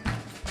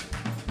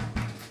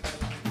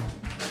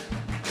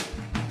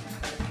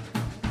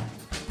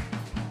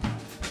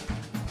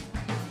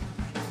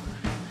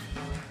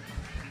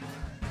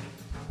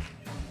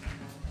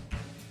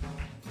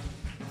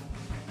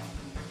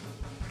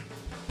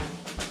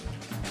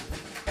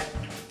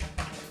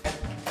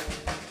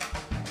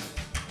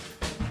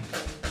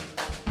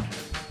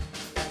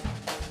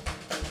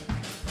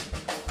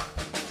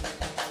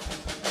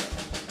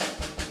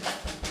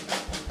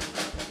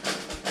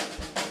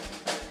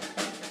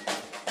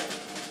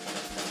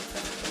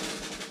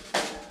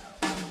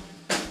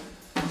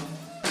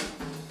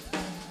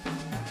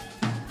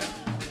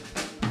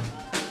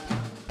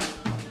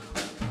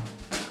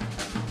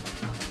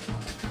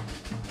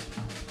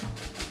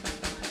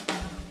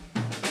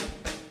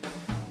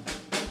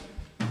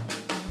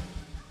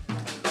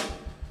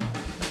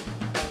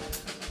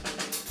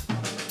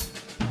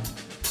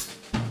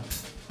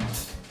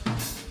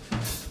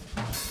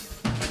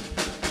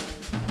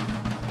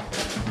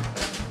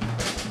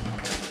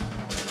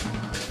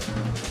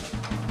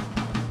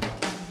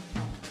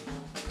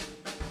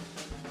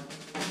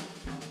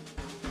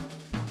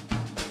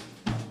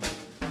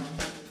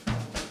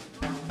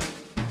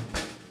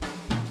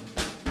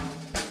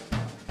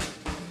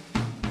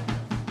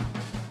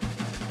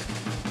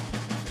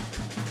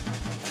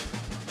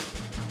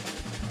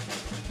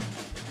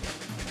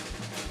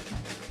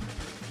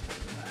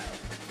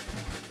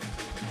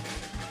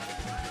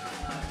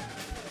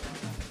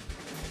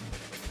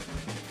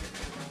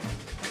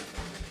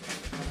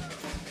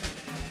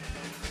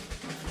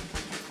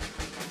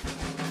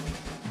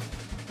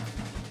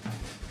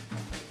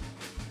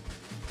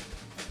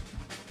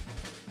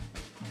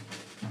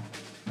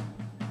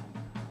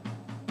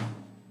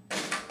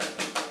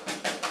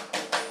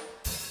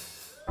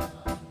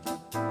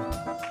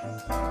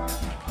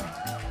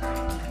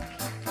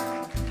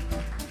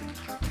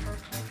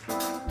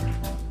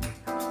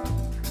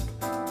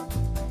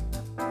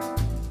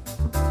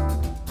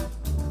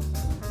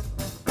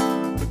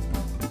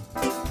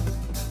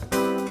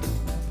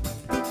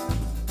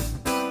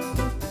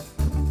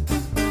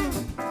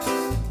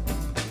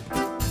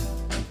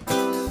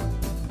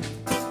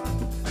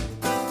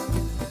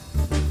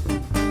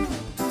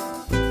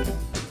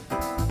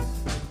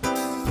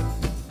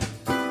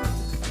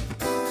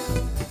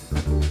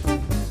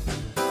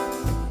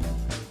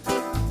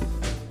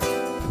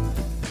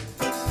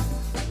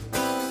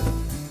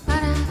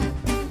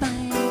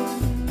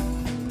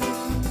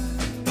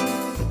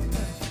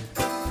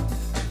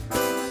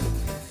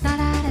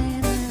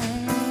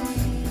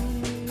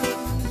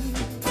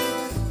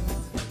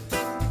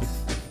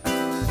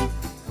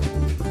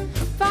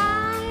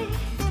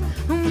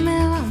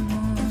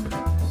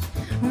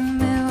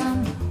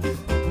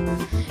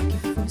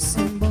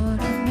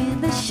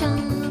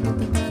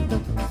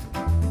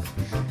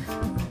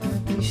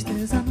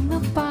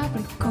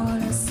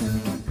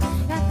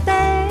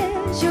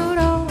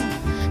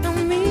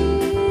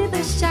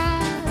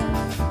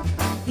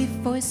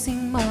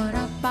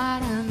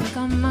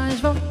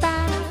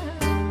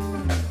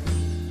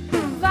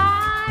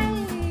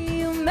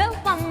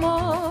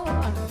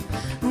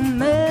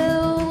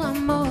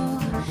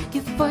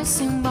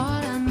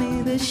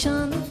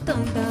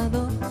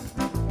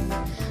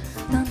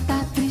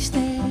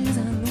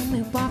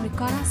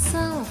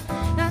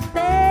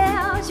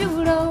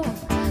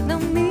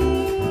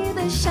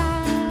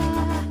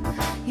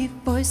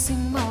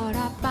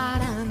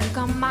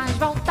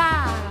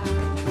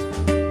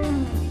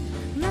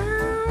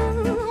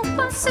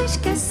 posso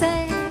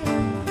esquecer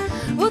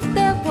o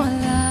teu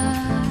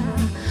olhar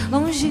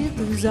longe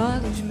dos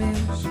olhos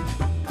meus.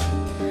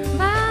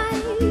 Vai,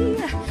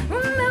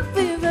 o meu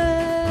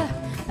viver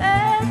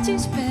é te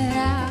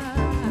esperar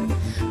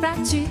pra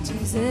te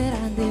dizer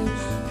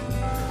adeus.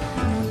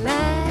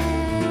 Mulher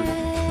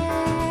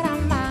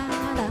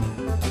amada,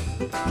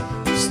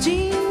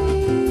 destino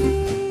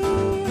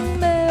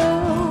meu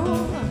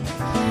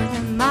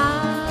é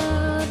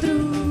madrugada,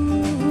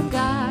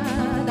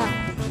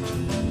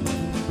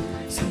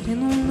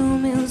 sereno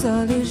nos meus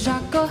olhos já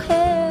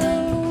correu.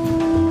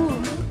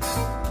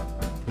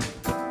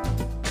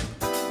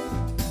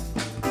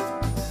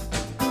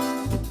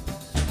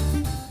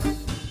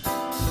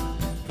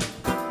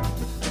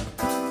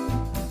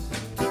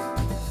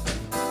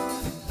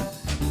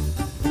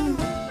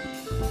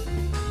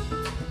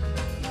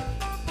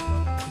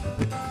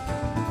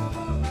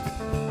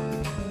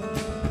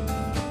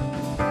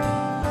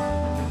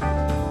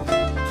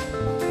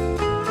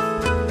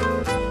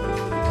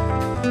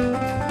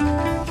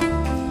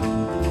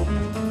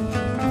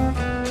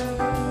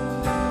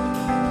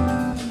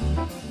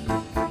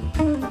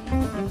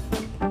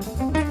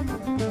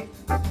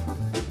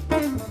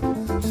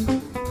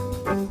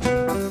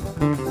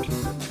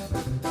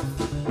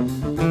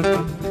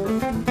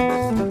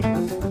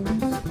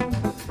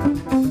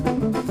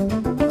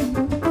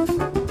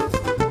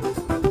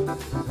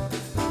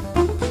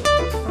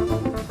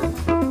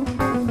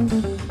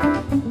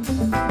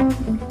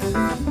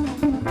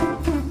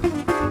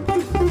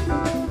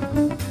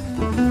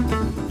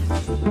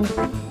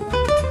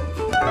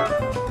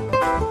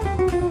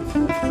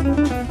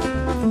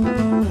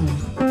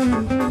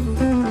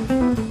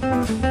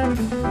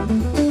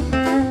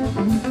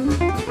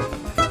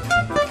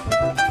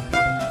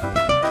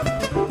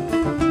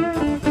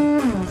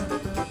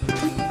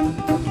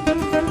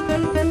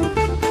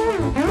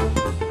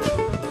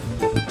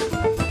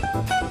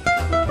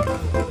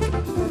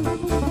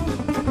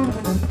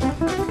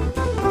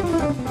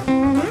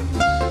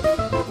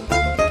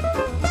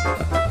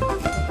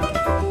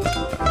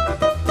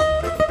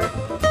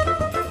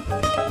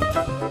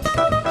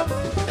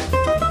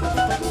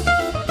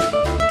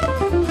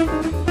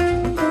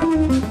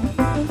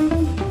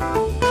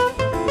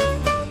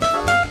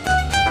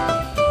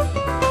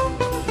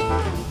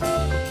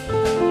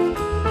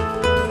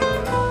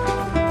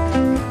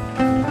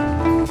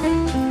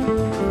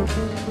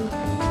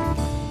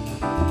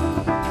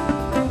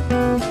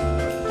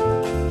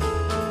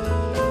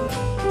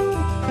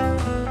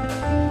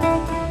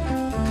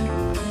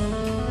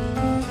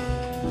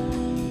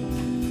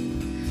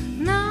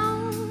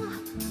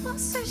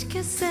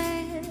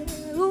 Esquecer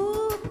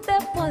o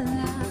teu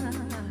olhar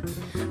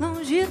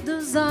longe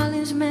dos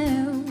olhos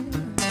meus.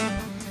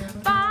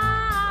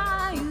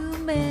 Vai, o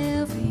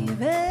meu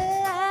viver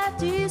é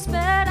te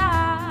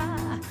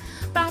esperar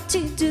pra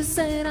te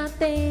dizer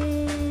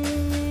adeus.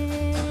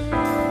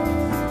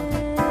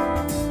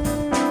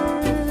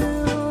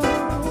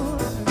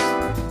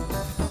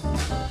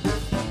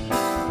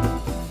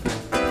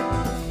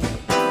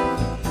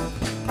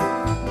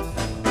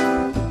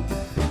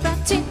 Pra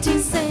te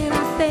dizer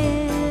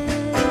adeus.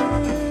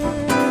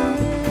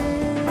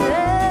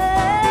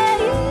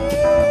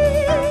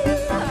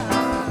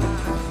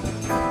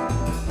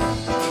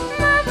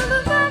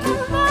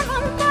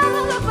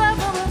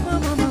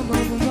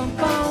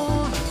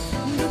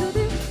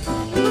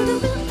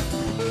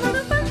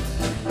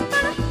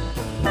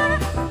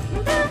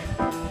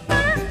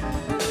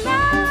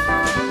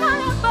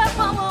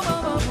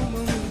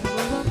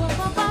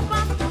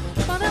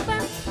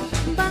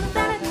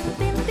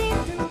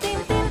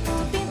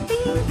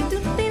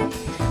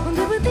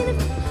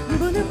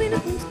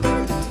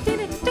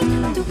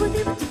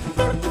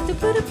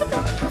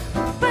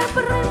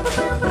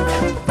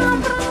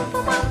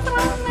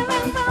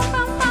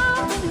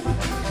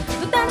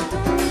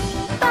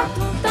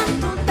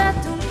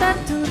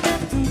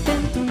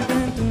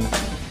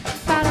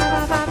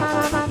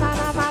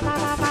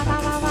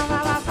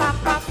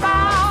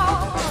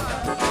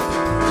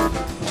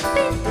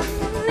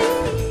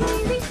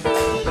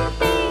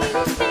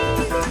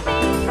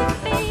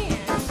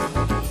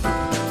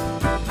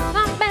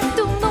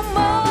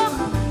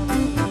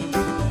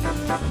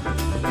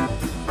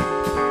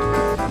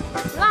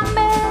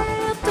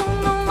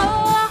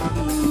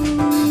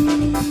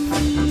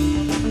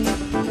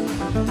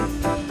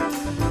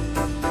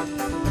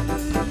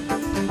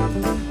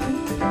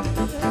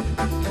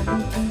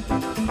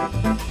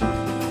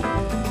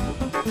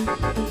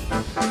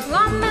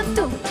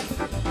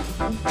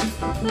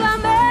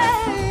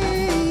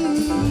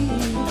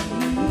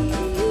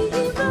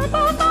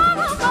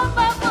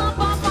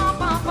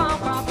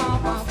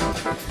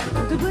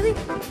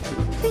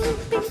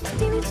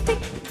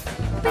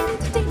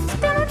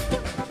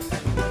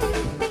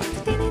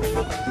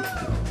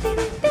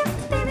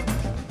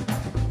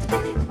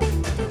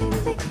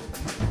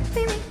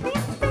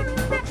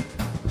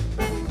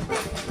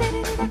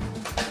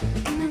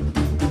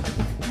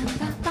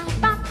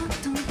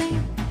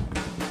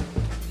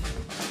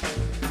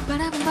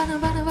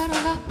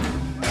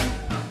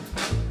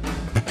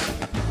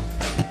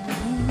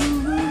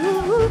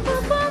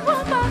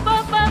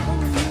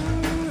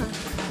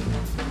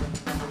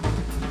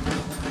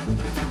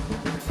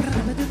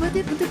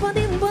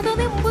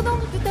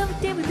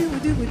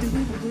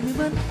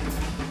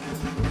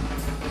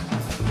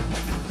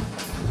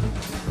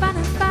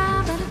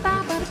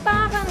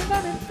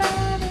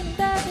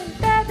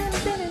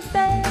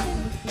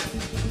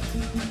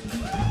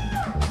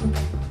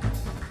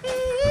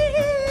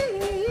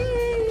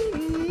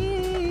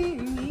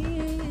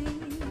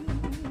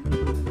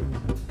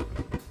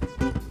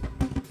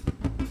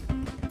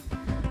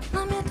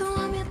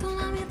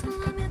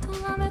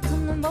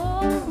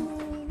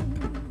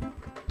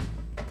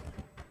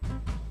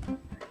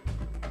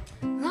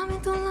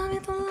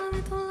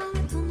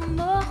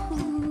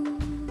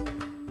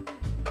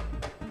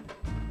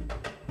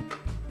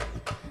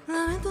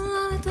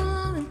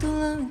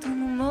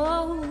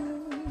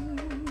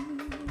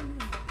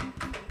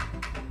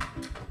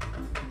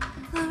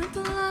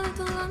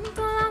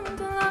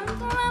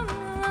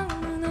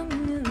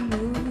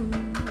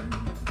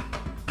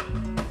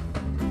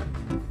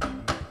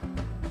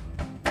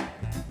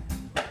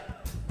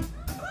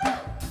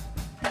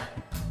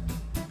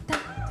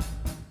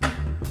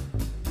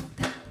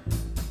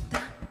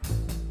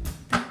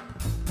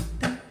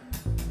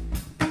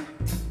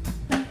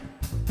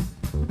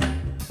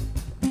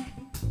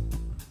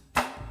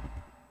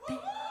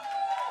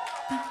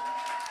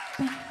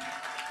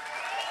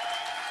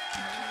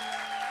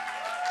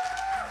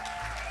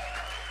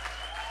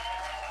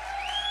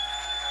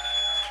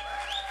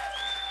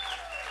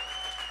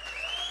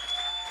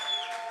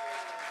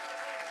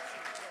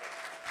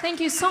 Thank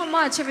you so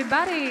much,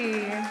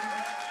 everybody.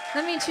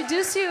 Let me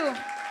introduce you.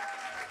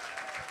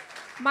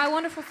 My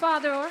wonderful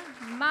father,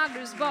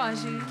 Magnus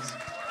Borges.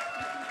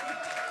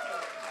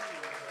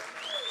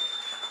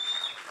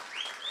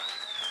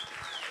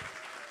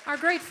 Our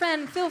great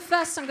friend, Phil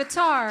Fest on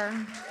guitar.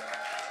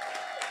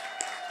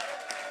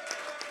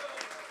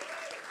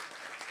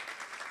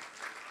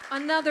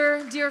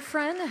 Another dear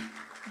friend,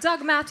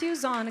 Doug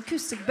Matthews on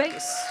acoustic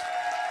bass.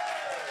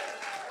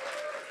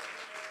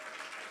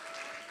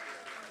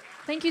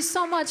 Thank you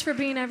so much for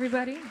being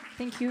everybody.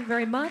 Thank you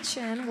very much,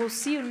 and we'll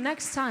see you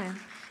next time.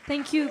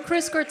 Thank you,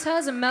 Chris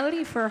Cortez and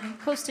Melody, for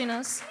hosting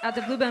us at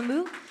the Blue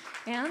Bamboo,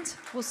 and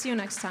we'll see you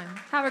next time.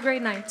 Have a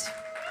great night.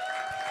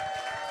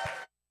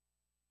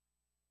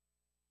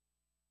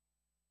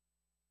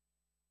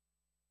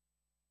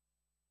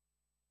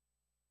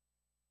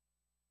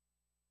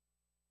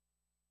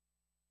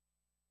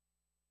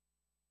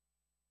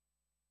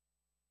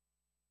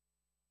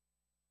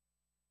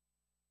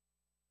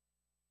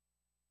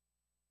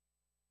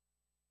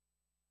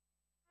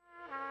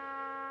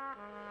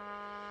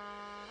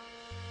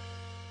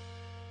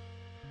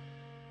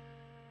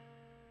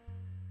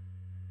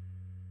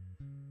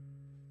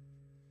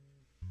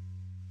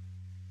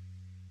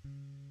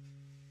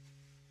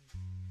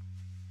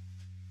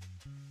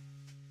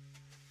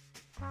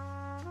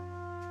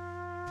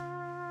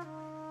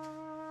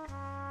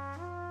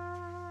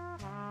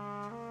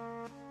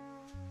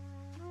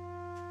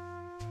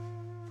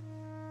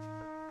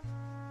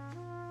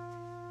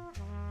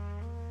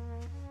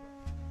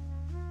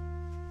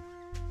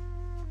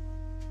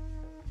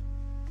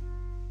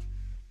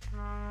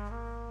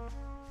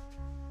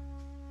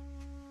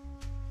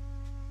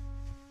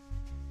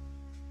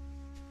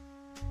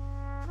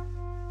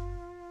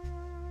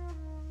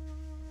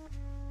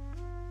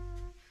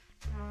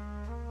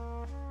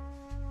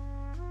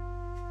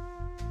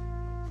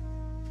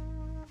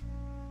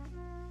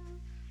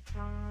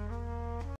 Bye.